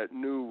have that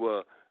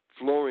new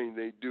flooring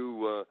they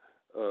do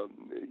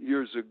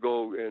years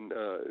ago, and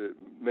it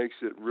makes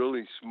it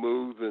really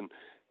smooth and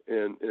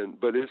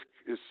but it's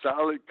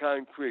solid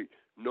concrete,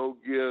 no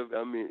give.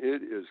 I mean,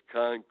 it is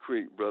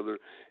concrete, brother.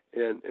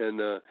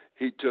 And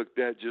he took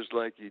that just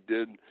like he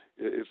did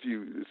if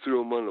you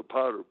threw him on a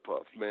powder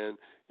puff, man.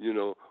 You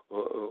know,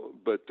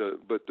 but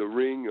the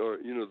ring, or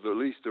you know, at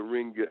least the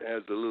ring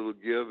has a little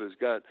give. It's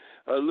got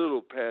a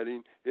little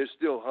padding. It's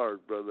still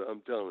hard, brother.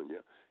 I'm telling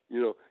you.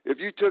 You know, if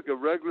you took a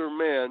regular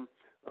man,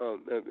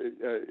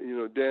 you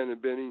know, Dan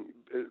and Benny,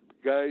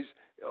 guys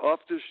off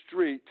the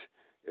street,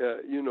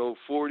 you know,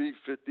 40,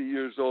 50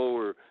 years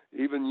old or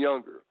even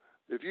younger,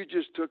 if you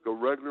just took a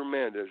regular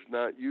man that's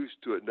not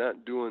used to it,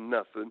 not doing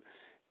nothing,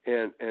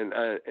 and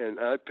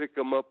I pick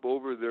them up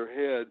over their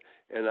head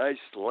and I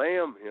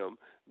slam him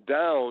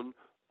down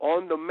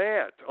on the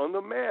mat,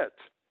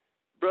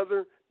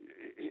 brother,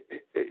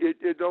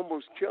 it'd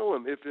almost kill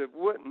him. If it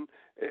wouldn't,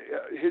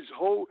 his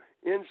whole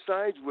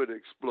insides would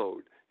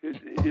explode. His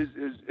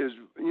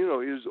you know,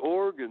 his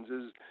organs,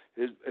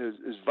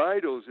 his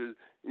vitals, his,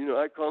 you know,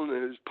 I call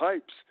them his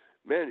pipes.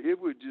 Man, it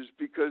would just,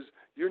 because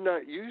you're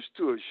not used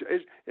to it.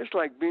 It's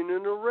like being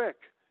in a wreck,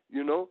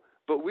 you know.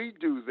 But we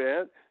do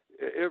that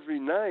every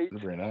night,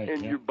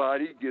 and your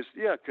body gets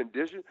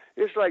conditioned.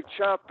 It's like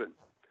chopping.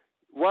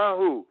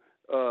 Wahoo,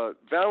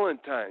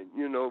 Valentine,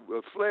 you know,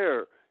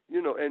 Flair,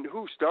 you know, and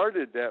who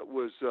started that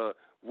was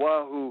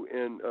Wahoo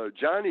and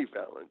Johnny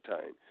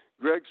Valentine,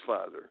 Greg's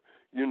father,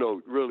 you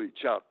know, really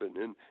chopping.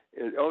 And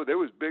oh, there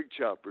was big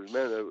choppers,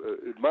 man.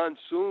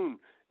 Monsoon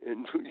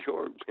in New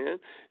York, man.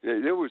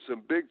 There were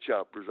some big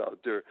choppers out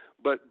there,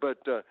 but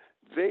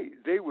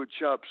they would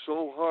chop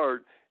so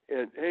hard.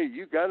 And hey,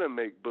 you got to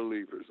make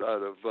believers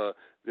out of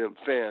them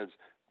fans,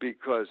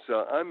 because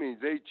I mean,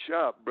 they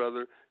chop,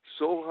 brother,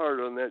 so hard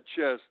on that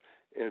chest,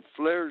 and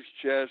Flair's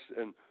chest,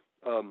 and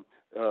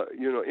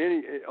you know,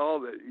 all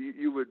that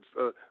you would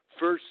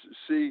first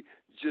see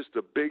just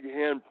the big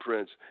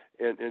handprints,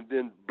 and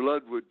then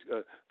blood would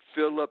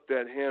fill up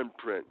that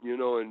handprint, you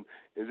know, and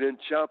then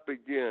chop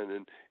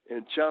again,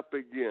 and chop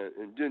again,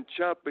 and then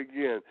chop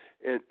again,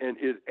 and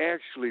it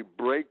actually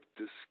break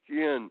the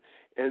skin,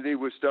 and they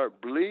would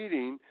start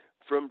bleeding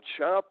from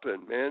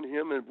chopping, man.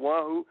 Him and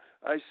Wahoo,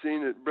 I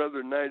seen it,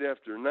 brother, night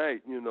after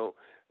night, you know,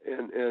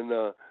 and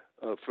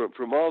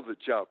from all the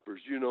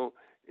choppers, you know,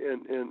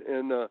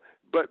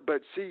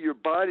 but see, your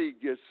body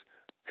gets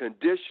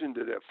conditioned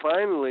to that.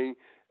 Finally,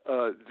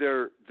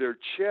 their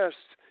chest,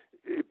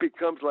 it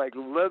becomes like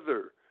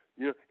leather.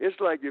 You know, it's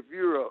like if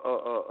you're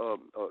a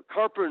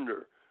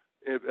carpenter,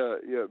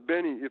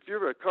 Benny, if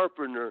you're a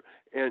carpenter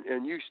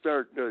and you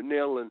start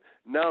nailing,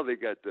 now they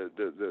got the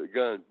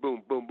gun,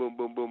 boom, boom, boom,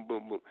 boom, boom,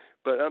 boom, boom.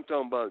 But I'm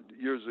talking about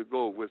years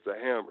ago with the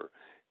hammer,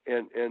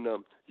 and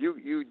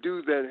you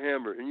do that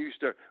hammer and you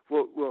start.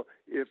 Well,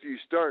 if you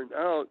start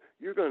out,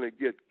 you're going to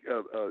get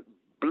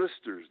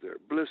blisters,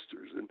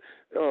 and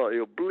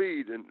you'll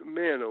bleed, and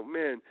man, oh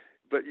man.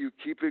 But you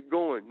keep it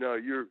going. Now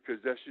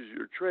because that's just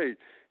your trade.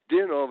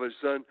 Then all of a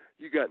sudden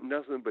you got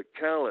nothing but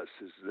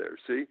calluses there.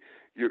 See,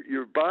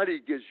 your body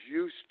gets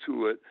used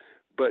to it.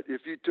 But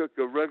if you took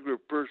a regular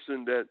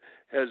person that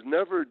has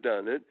never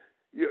done it,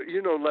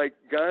 you know, like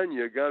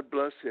Gagne, God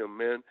bless him,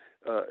 man.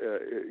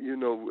 You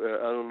know,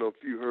 I don't know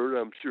if you heard.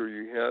 I'm sure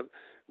you have.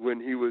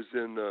 When he was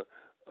in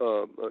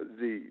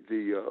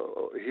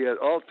he had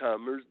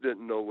Alzheimer's,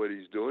 didn't know what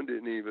he's doing,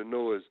 didn't even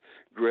know his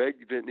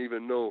Greg, didn't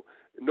even know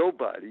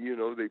nobody. You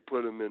know, they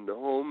put him in the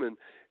home, and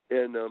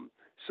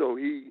so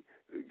he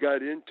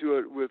got into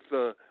it with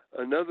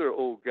another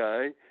old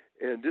guy,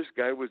 and this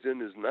guy was in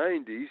his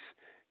 90s,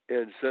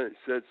 and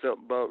said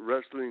something about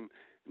wrestling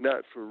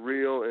not for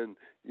real. And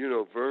you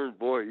know, Vern,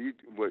 boy, he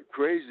went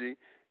crazy,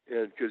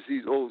 and because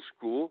he's old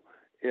school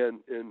and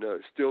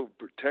still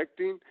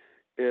protecting,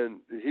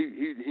 and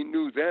he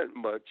knew that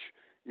much,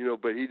 you know,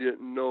 but he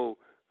didn't know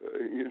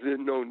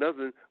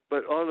nothing.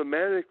 But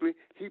automatically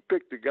he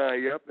picked the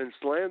guy up and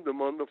slammed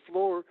him on the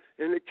floor,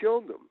 and it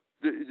killed him.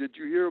 Did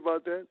you hear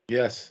about that?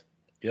 Yes.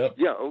 Yep.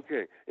 Yeah.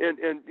 Okay. And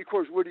of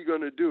course, what are you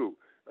going to do?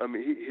 I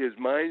mean, his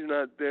mind's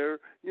not there,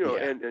 you know,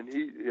 and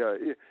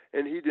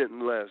he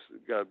didn't last.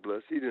 God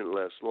bless. He didn't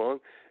last long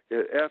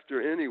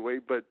after anyway.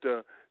 But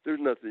there's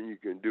nothing you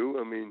can do.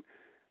 I mean,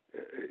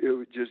 it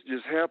would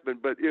just happen.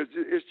 But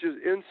it's just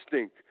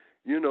instinct,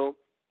 you know.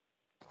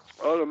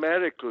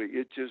 Automatically,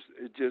 he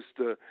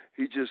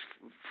just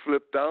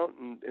flipped out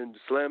and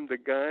slammed the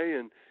guy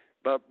and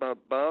bop bop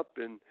bop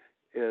and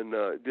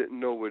didn't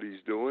know what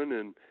he's doing,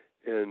 and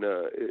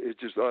it's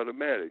just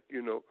automatic,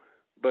 you know.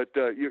 But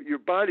your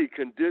body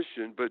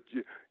condition, but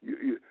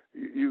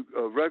you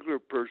a regular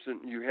person,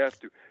 you have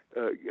to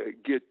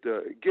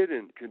get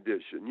in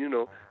condition. You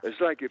know, it's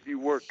like if you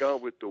work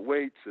out with the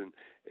weights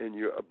and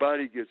your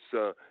body gets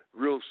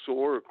real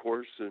sore, of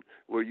course. And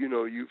well, you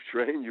know, you've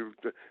trained your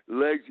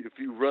legs. If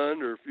you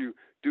run or if you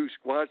do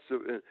squats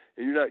and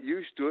you're not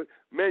used to it,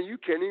 man, you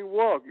can't even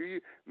walk.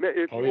 Man,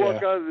 if you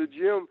walk out of the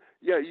gym,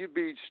 you'd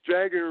be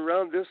staggering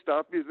around. They'll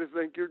stop you. They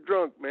think you're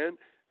drunk, man.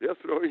 They'll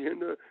throw you in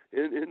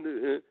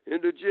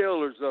the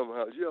jail or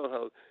somehow,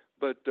 jailhouse.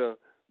 But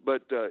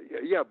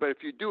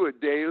if you do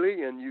it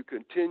daily and you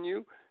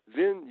continue,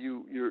 then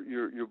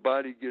your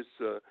body gets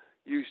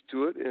used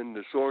to it, and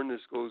the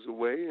soreness goes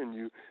away, and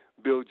you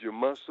build your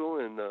muscle,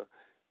 and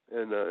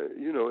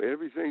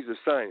everything's a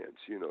science.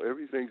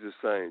 Everything's a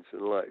science in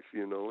life.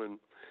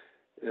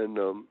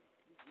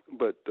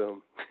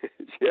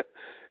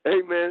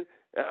 Hey man,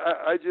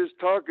 I just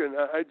talking.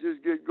 I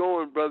just get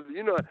going, brother.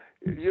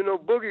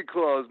 Boogie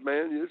Claus,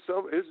 man.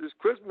 It's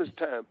Christmas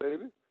time,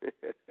 baby.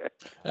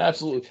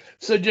 Absolutely.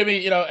 So,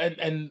 Jimmy,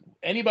 and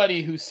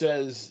anybody who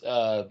says,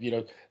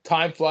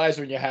 time flies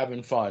when you're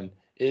having fun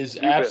is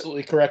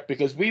absolutely correct,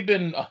 because we've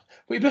been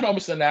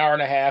almost an hour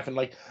and a half, and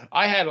like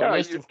I had a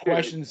list of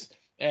questions,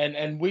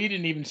 and we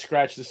didn't even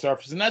scratch the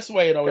surface, and that's the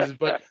way it always is.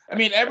 But I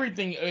mean,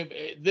 everything.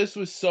 This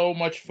was so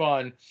much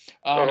fun.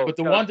 But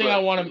the one thing I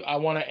want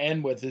to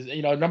end with is,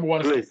 number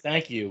one, is to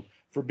thank you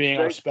for being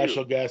our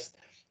special guest,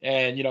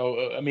 and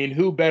I mean,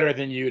 who better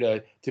than you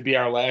to be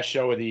our last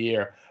show of the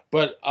year?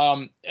 But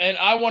and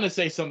I want to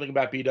say something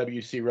about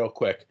BWC real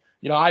quick.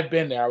 I've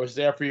been there. I was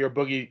there for your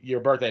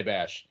birthday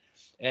bash,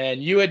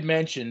 and you had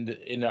mentioned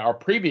in our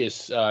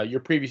your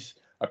previous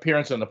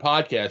appearance on the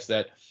podcast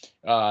that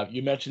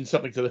you mentioned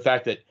something to the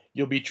fact that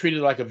you'll be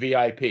treated like a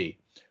VIP.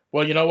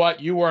 Well, you know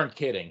what? You weren't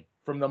kidding.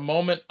 From the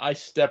moment I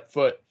stepped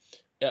foot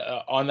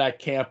on that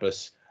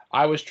campus,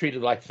 I was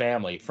treated like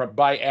family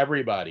by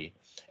everybody,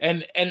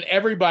 and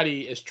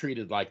everybody is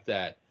treated like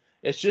that.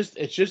 It's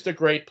just a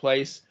great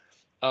place.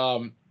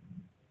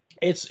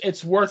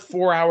 It's worth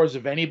 4 hours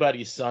of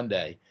anybody's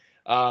Sunday.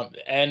 So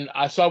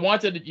I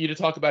wanted you to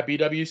talk about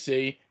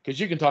BWC, because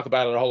you can talk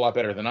about it a whole lot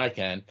better than I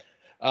can.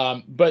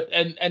 But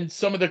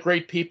some of the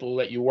great people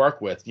that you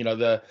work with,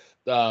 the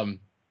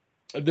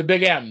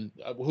Big M,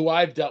 who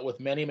I've dealt with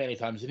many, many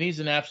times, and he's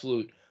an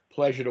absolute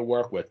pleasure to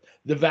work with.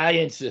 The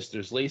Valiant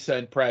sisters, Lisa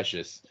and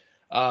Precious,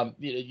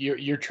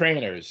 your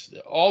trainers,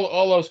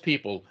 all those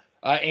people.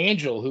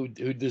 Angel, who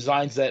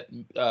designs that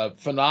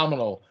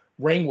phenomenal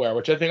ring wear,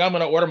 which I think I'm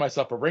going to order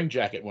myself a ring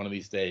jacket one of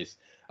these days.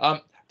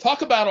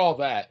 Talk about all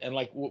that and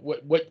like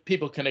what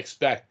people can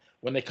expect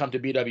when they come to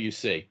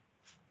BWC.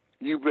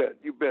 You bet.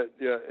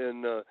 Yeah.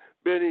 And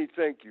Benny,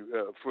 thank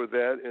you for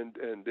that.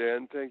 And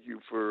Dan, thank you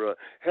for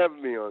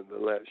having me on the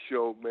last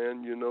show,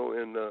 man.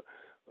 And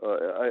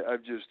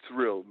I'm just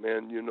thrilled,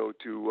 man,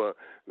 to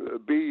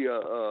be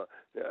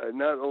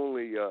not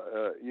only,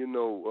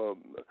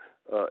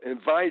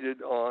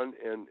 invited on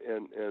and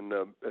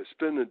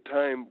spending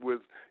time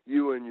with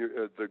you and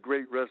the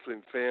great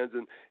wrestling fans.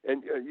 And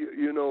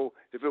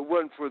if it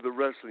wasn't for the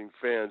wrestling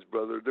fans,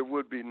 brother, there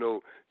would be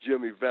no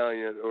Jimmy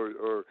Valiant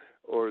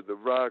or The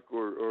Rock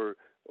or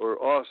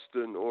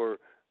Austin or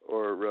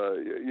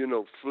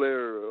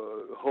Flair,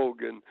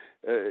 Hogan.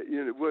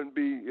 It wouldn't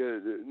be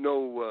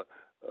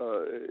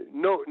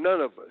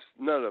none of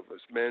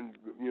us, man.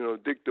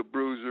 Dick the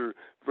Bruiser,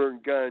 Vern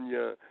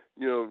Gagne,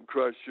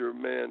 Crusher,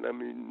 man. I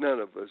mean, none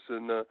of us.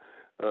 And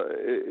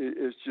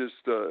it's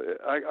just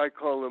I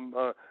call them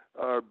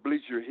our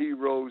bleacher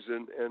heroes,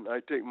 and I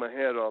take my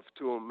hat off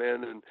to them,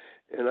 man.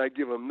 And I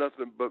give them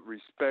nothing but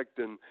respect.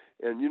 And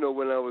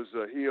when I was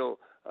a heel,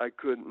 I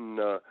couldn't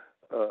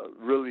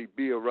really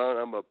be around.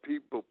 I'm a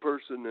people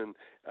person, and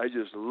I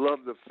just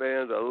love the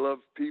fans. I love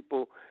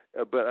people,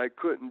 but I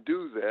couldn't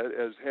do that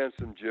as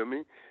Handsome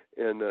Jimmy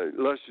and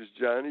Luscious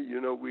Johnny.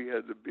 We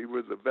had to be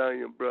with the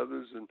Valiant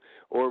Brothers,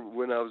 or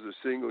when I was a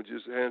single,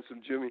 just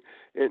Handsome Jimmy.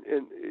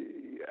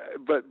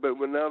 But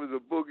when I was a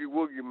Boogie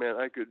Woogie, man,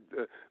 I could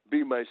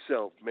be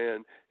myself,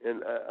 man,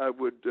 and I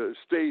would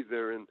stay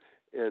there, and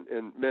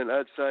man,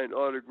 I'd sign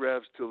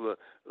autographs till the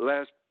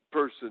last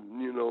person,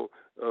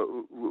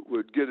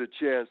 would get a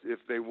chance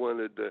if they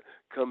wanted to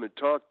come and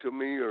talk to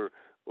me or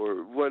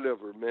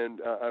whatever, man.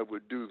 I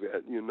would do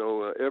that,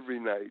 every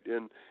night,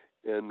 and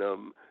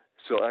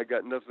so I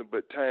got nothing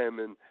but time,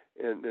 and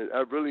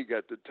I really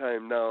got the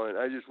time now, and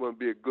I just want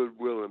to be a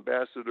goodwill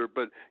ambassador.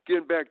 But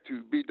getting back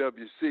to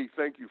BWC,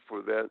 thank you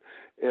for that,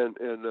 and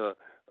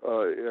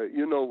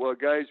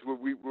guys,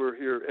 we're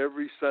here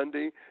every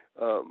Sunday,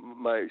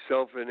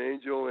 myself and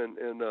Angel, and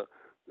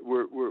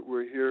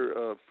we're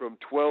here from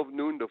 12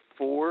 noon to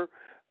 4,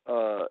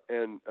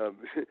 and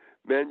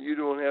man, you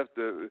don't have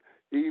to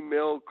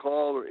email,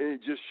 call, or any.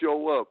 Just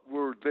show up.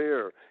 We're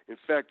there. In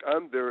fact,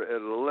 I'm there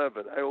at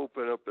 11. I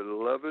open up at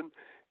 11,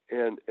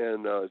 and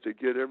to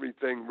get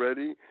everything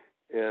ready.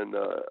 And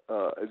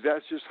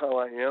that's just how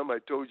I am. I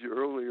told you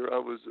earlier I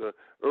was an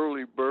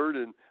early bird,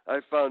 and I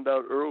found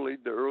out early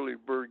the early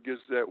bird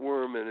gets that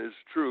worm, and it's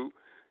true.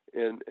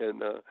 And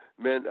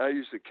man, I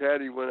used to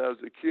caddy when I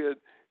was a kid,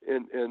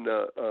 and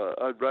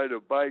I'd ride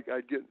a bike.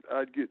 I'd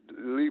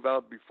leave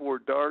out before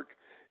dark.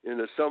 In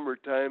the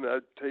summertime,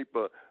 I'd tape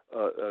a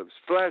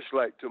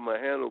flashlight to my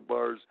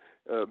handlebars,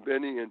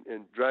 Benny,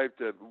 and drive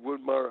to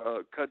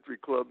Woodmar Country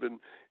Club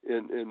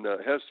in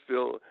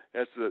Hessville.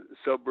 That's the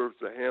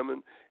suburbs of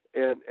Hammond,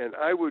 and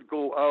I would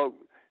go out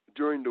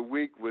during the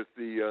week with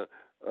the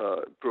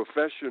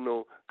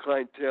professional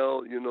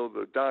clientele,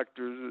 the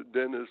doctors,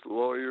 dentists,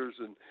 lawyers,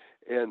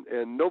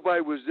 and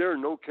nobody was there.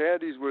 No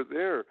caddies were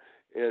there,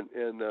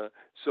 and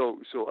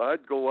so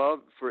I'd go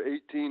out for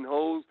 18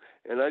 holes,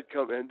 and I'd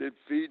come and they'd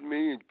feed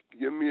me and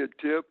give me a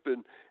tip,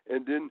 and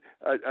then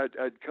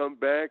I'd come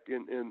back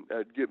and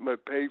I'd get my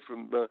pay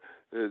from the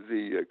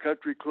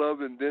country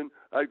club, and then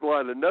I'd go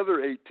out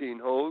another 18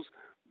 holes,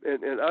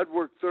 and I'd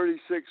work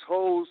 36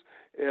 holes,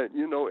 and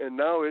and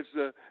now it's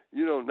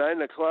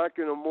 9 o'clock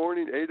in the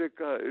morning, 8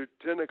 o'clock,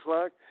 10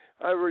 o'clock.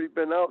 I've already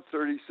been out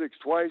 36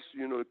 twice,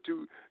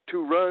 two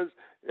runs.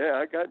 Yeah,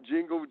 I got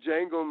jingle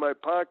jangle in my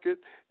pocket,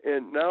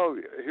 and now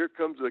here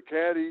comes the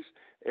caddies,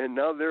 and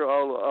now they're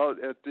all out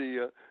at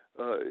the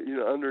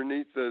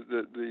underneath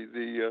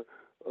the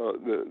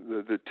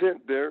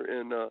tent there,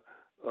 and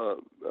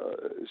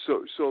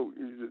so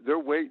they're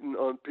waiting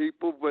on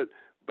people, but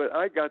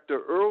I got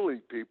the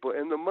early people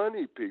and the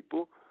money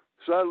people.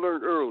 So I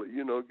learned early,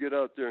 get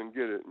out there and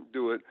get it and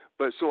do it.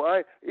 But so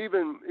I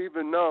even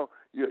now,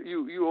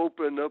 you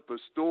open up a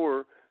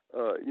store,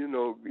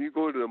 you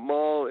go to the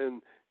mall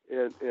and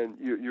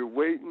you're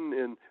waiting,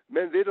 and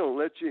man, they don't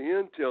let you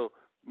in till,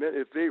 man,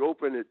 if they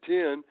open at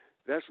 10,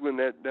 that's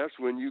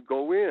when you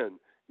go in.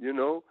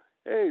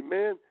 Hey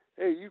man,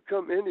 hey, you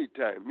come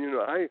anytime.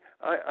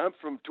 I'm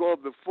from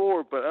 12 to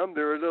 4, but I'm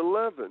there at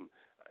 11.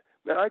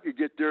 Man, I could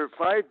get there at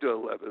 5 to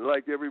 11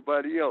 like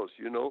everybody else,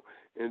 and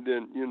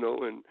then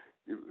and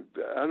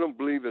I don't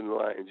believe in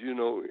lines.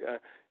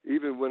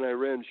 Even when I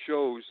ran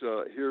shows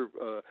here,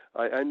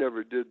 I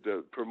never did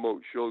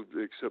promote shows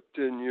except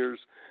 10 years.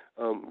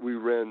 We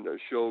ran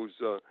shows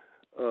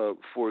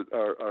for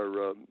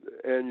our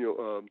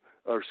annual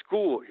our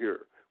school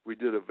here. We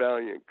did a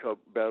Valiant Cup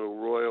Battle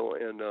Royal,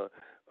 and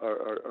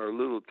our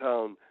little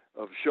town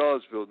of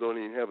Shawsville don't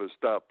even have a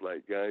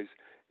stoplight, guys.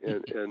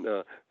 And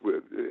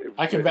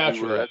I can vouch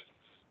for that.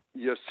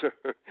 Yes, sir.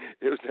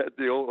 It was at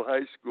the old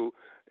high school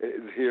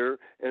here,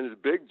 and it's a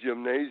big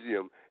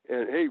gymnasium.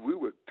 And hey, we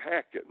would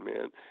pack it,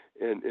 man.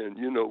 And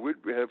we'd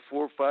have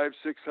 400, 500,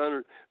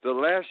 600. The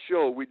last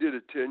show we did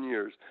it 10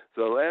 years.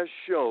 The last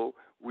show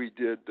we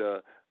did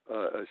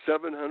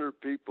 700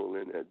 people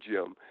in that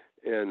gym,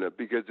 and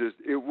because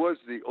it was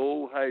the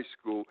old high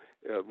school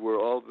where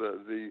all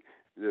the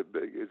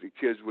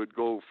kids would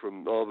go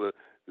from all the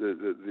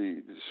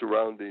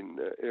surrounding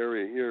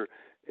area here.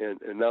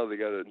 And now they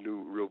got a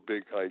new real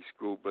big high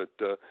school, but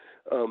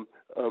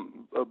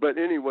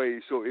anyway,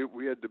 so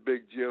we had the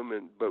big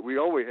gym, but we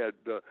always had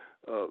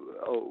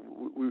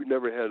we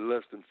never had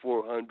less than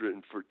 400,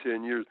 and for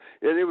 10 years,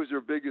 and it was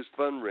their biggest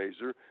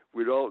fundraiser.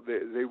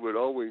 They would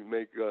always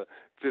make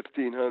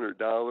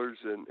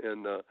 $1,500,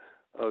 and I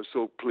was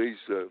so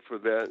pleased for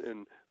that,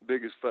 and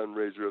biggest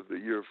fundraiser of the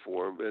year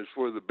for them. As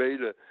for the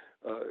Beta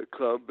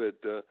Club,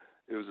 it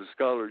was a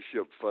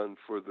scholarship fund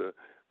for the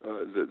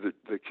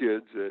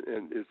kids,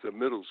 and it's a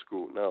middle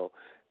school now,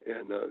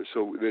 and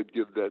so they'd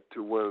give that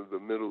to one of the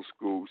middle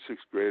school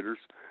sixth graders.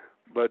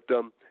 But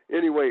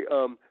anyway,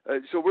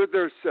 so we're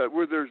there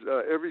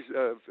every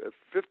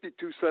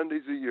 52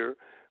 Sundays a year,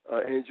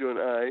 Angel and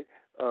I,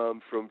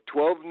 from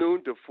 12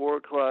 noon to 4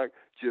 o'clock.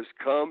 Just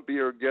come, be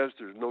our guest.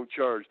 There's no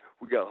charge.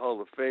 We got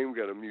Hall of Fame. We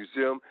got a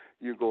museum.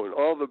 You can go in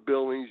all the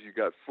buildings. You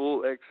got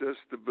full access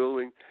to the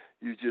building.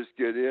 You just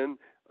get in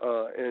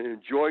and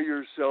enjoy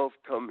yourself.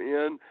 Come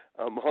in.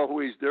 I'm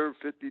always there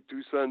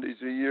 52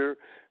 Sundays a year,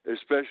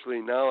 especially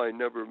now. I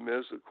never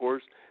miss, of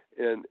course.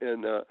 And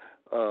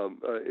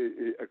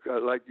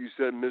like you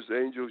said, Miss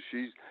Angel,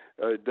 she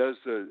does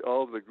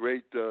all the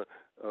great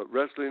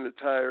wrestling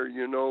attire.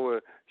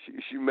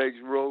 She makes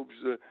robes.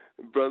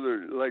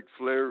 Brother like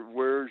Flair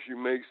wears. She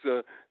makes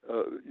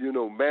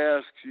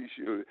masks.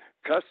 She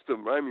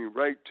custom. I mean,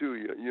 right to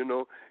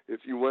you.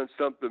 If you want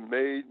something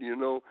made,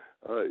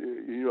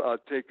 I'll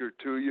take her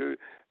to you.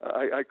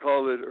 I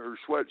call it her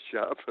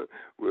sweatshop.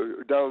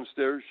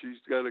 Downstairs, she's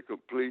got a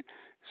complete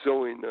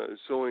sewing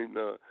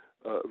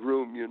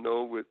room,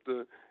 with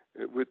the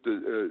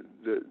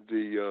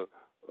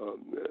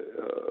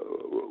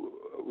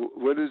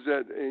what is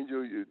that,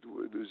 Angel?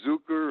 The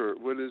Zucker, or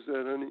what is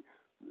that, honey?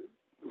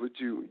 Would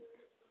you?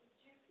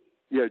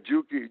 Yeah,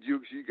 Juki.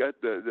 She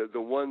got the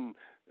one.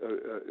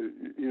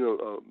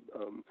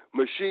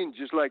 Machine,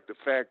 just like the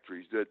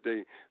factories that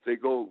they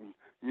go,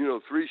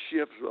 3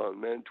 shifts on,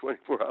 man,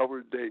 24-hour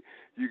a day.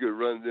 You could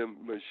run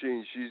them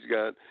machines she's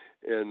got,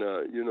 and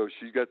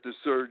she's got the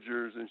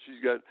surgers, and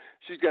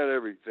she's got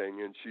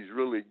everything, and she's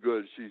really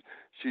good.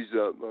 She's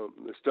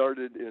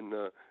started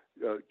in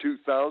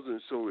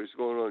 2000, so it's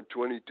going on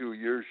 22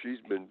 years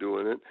she's been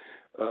doing it,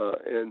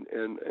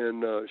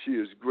 and she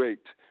is great.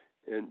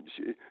 And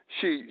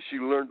she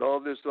learned all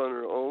this on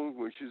her own.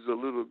 When she was a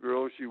little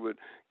girl, she would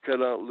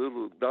cut out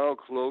little doll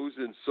clothes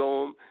and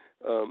sew them,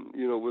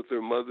 with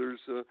her mother's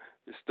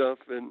stuff,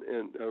 and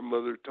her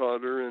mother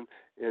taught her, and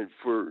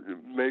for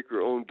make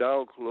her own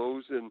doll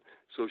clothes, and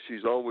so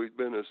she's always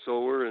been a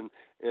sewer, and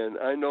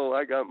I know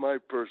I got my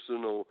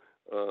personal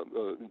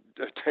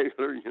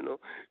Taylor,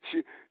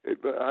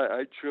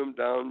 I trimmed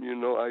down,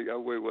 I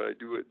weigh what I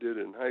did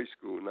in high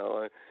school.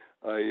 Now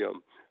I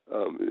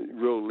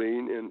real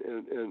lean,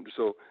 and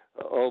so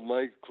all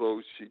my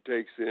clothes she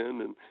takes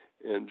in,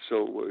 and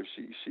so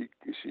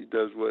she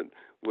does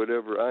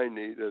whatever I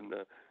need,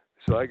 and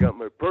so I got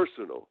my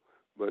personal.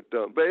 But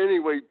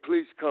anyway,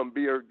 please come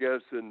be our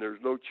guest, and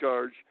there's no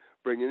charge.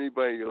 Bring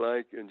anybody you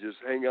like, and just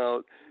hang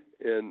out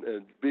and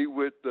be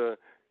with the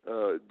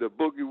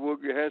Boogie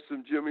Woogie,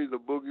 Handsome Jimmy, the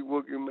Boogie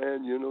Woogie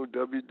Man,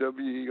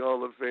 WWE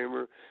Hall of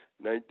Famer,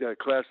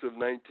 class of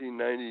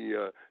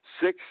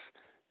 1996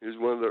 is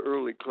one of the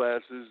early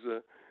classes.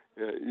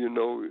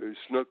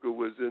 Snooker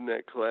was in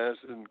that class,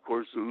 and of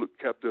course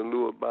Captain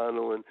Lou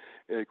Albano, and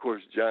of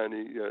course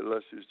Johnny,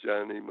 Luscious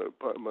Johnny, my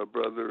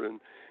brother,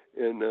 and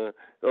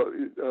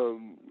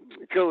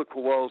Killer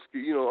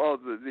Kowalski, all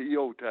the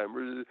old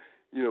timers.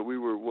 We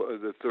were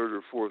the third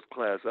or fourth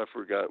class. I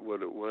forgot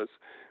what it was,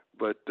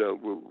 but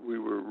we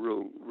were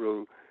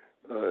real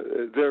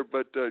there.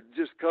 But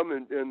just come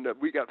and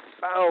we got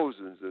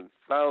thousands and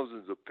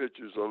thousands of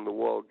pictures on the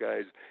wall,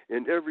 guys,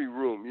 in every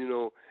room.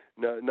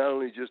 Not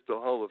only just the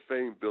Hall of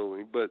Fame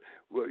building, but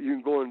you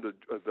can go into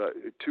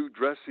the 2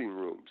 dressing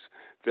rooms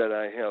that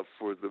I have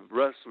for the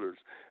wrestlers.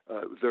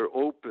 They're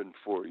open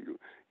for you.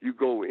 You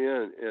go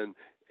in and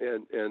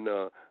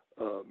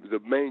the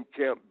main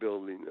camp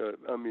building.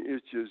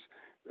 It's just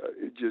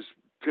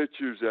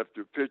pictures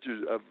after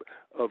pictures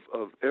of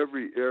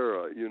every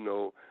era,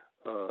 and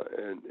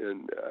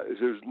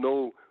there's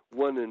no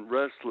one in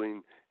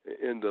wrestling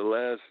in the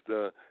last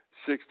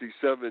 60,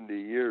 70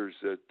 years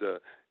that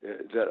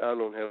I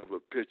don't have a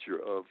picture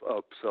of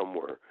up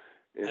somewhere.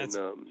 And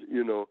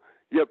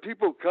yeah,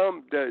 people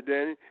come,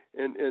 Danny,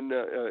 and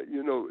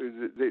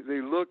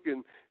they look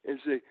and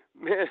say,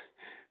 man,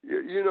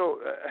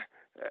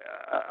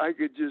 I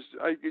could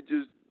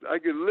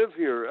live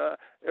here.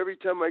 Every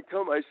time I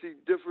come, I see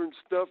different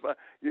stuff.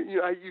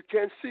 You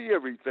can't see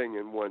everything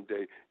in one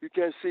day. You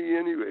can't see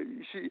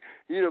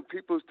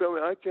people tell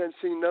me I can't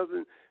see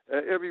nothing.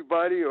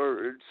 Everybody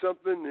or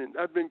something, and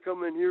I've been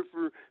coming here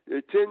for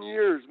 10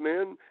 years,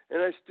 man,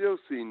 and I still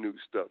see new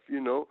stuff,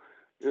 and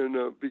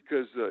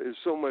because there's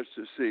so much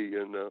to see.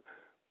 And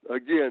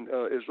again,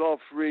 it's all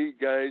free,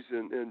 guys,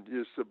 and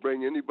just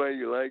bring anybody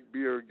you like,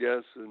 be our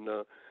guest, and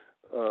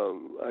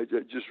I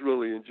just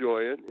really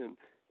enjoy it,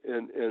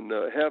 and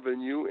having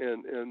you,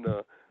 and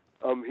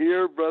I'm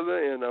here, brother,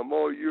 and I'm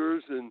all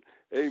yours, and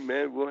hey,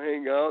 man, we'll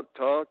hang out,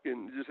 talk,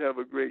 and just have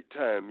a great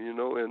time, and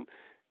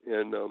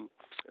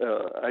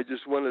I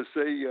just want to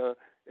say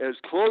as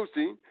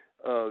closing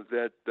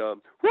that, I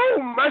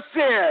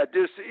said,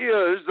 this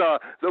is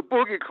the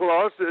Boogie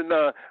Claus, and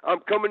I'm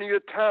coming to your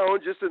town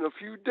just in a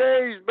few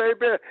days,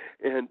 baby.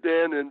 And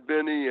Dan and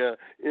Benny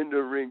in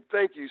the ring,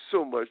 thank you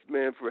so much,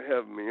 man, for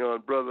having me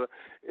on, brother.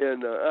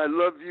 And I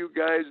love you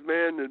guys,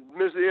 man. And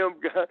Miss M,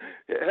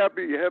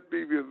 happy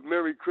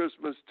Merry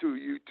Christmas to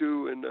you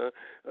too, and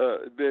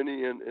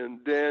Benny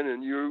and Dan,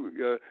 and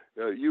you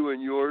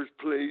and yours,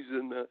 please.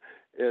 And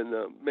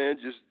man,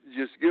 just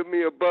give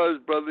me a buzz,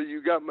 brother.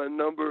 You got my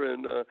number,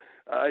 and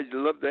I'd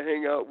love to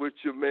hang out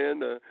with you,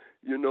 man.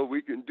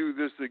 We can do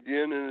this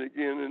again and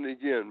again and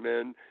again,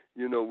 man.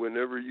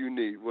 Whenever you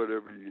need,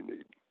 whatever you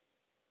need.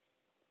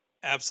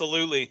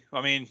 Absolutely.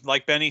 I mean,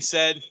 like Benny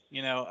said,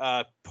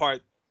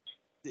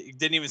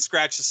 didn't even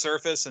scratch the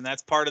surface, and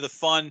that's part of the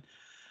fun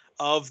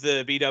of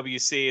the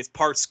BWC. It's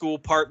part school,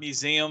 part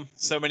museum.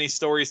 So many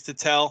stories to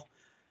tell.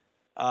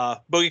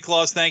 Boogie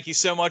Claus, thank you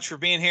so much for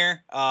being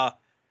here.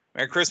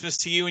 Merry Christmas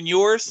to you and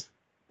yours.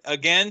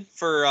 Again,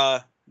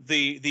 for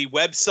the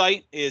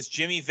website is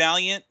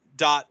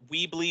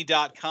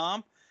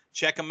jimmyvaliant.weebly.com.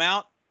 Check him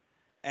out.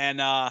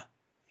 And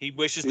he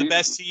wishes the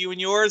best to you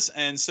and yours,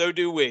 and so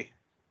do we.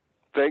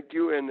 Thank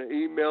you. And the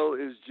email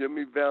is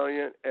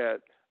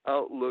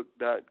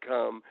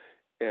jimmyvaliant@outlook.com.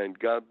 And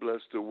God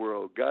bless the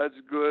world. God's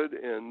good,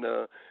 and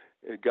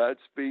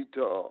Godspeed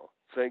to all.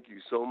 Thank you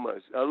so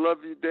much. I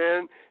love you,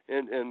 Dan,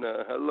 and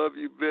I love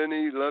you,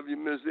 Benny. Love you,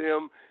 Miss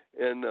M.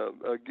 And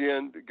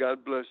again,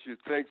 God bless you.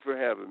 Thanks for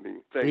having me.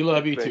 We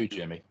love you too,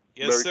 Jimmy.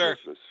 Yes, Merry sir.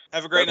 Christmas.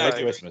 Have a great night.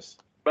 Merry Christmas.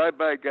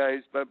 Bye-bye,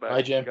 guys. Bye-bye.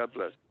 Bye, Jim. God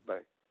bless. Bye.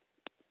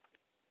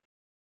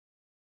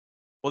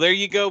 Well, there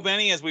you go,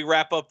 Benny, as we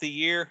wrap up the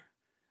year.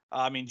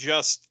 I mean,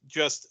 just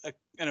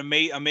an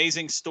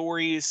amazing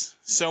stories,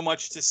 so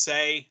much to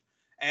say.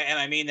 And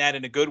I mean that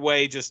in a good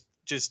way. Just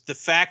the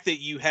fact that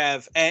you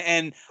have,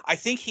 and I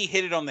think he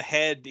hit it on the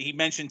head. He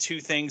mentioned 2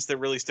 things that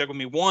really stuck with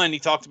me. One, he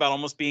talked about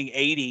almost being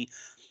 80.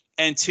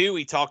 And 2,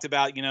 he talked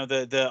about,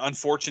 the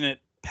unfortunate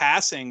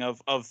passing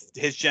of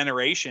his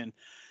generation.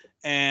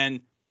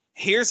 And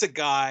here's a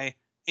guy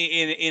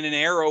in an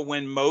era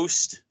when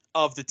most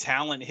of the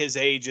talent his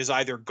age is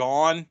either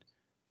gone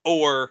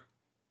or,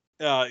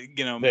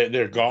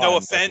 they're gone. No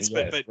offense,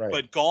 yes,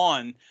 but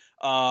gone.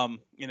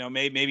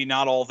 Maybe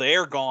not all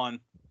they're gone.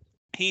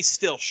 He's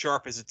still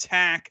sharp as a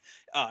tack.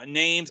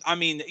 Names. I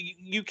mean,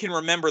 you can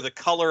remember the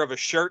color of a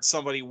shirt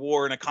somebody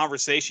wore in a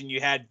conversation you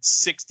had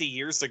 60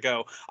 years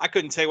ago. I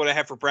couldn't tell you what I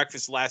had for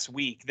breakfast last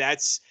week.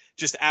 That's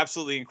just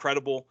absolutely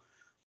incredible.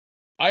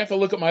 I have to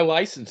look at my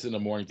license in the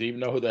morning to even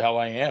know who the hell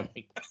I am.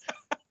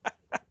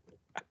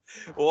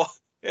 Well,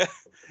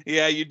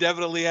 yeah, you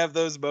definitely have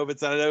those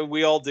moments. I know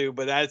we all do,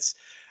 but that's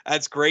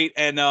great.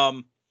 And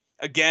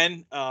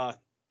again,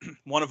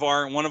 one of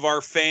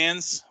our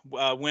fans,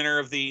 winner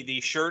of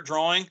the shirt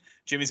drawing,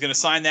 Jimmy's going to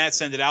sign that,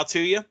 send it out to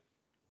you.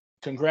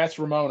 Congrats,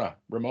 Ramona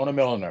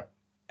Milliner.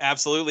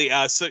 Absolutely.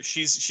 So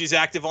she's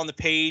active on the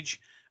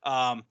page.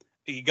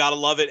 You gotta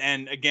love it.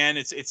 And again,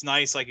 it's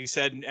nice, like you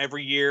said,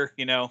 every year,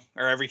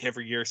 or every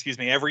year, excuse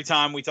me, every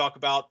time we talk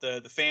about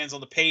the fans on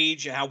the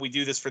page and how we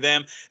do this for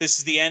them. This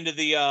is the end of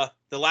the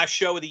last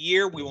show of the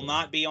year. We will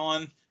not be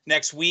on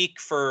next week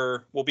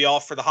we'll be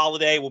off for the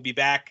holiday. We'll be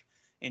back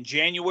in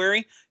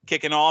January,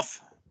 kicking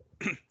off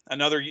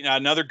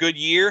another good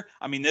year.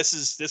 I mean,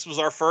 this was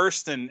our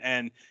first,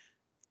 and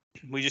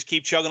we just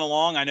keep chugging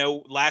along. I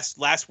know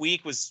last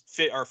week was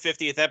our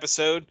 50th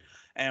episode,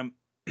 and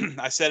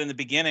I said in the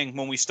beginning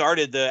when we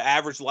started, the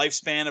average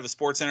lifespan of a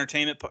sports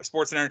entertainment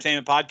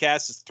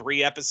podcast is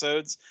 3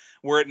 episodes.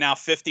 We're at now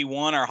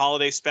 51, our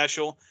holiday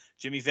special.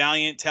 Jimmy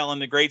Valiant telling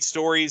the great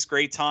stories,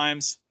 great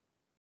times.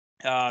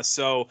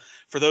 So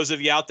for those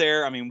of you out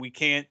there, I mean, we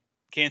can't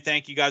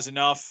thank you guys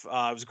enough.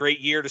 It was a great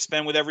year to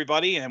spend with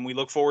everybody, and we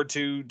look forward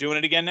to doing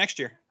it again next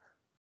year.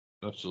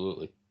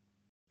 Absolutely.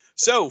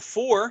 So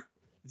for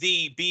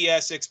the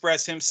BS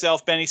Express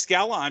himself, Benny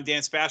Scala, I'm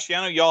Dan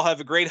Sebastiano. Y'all have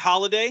a great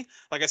holiday.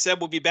 Like I said,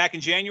 we'll be back in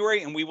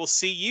January, and we will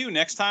see you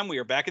next time we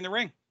are back in the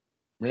ring.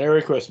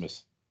 Merry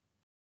Christmas.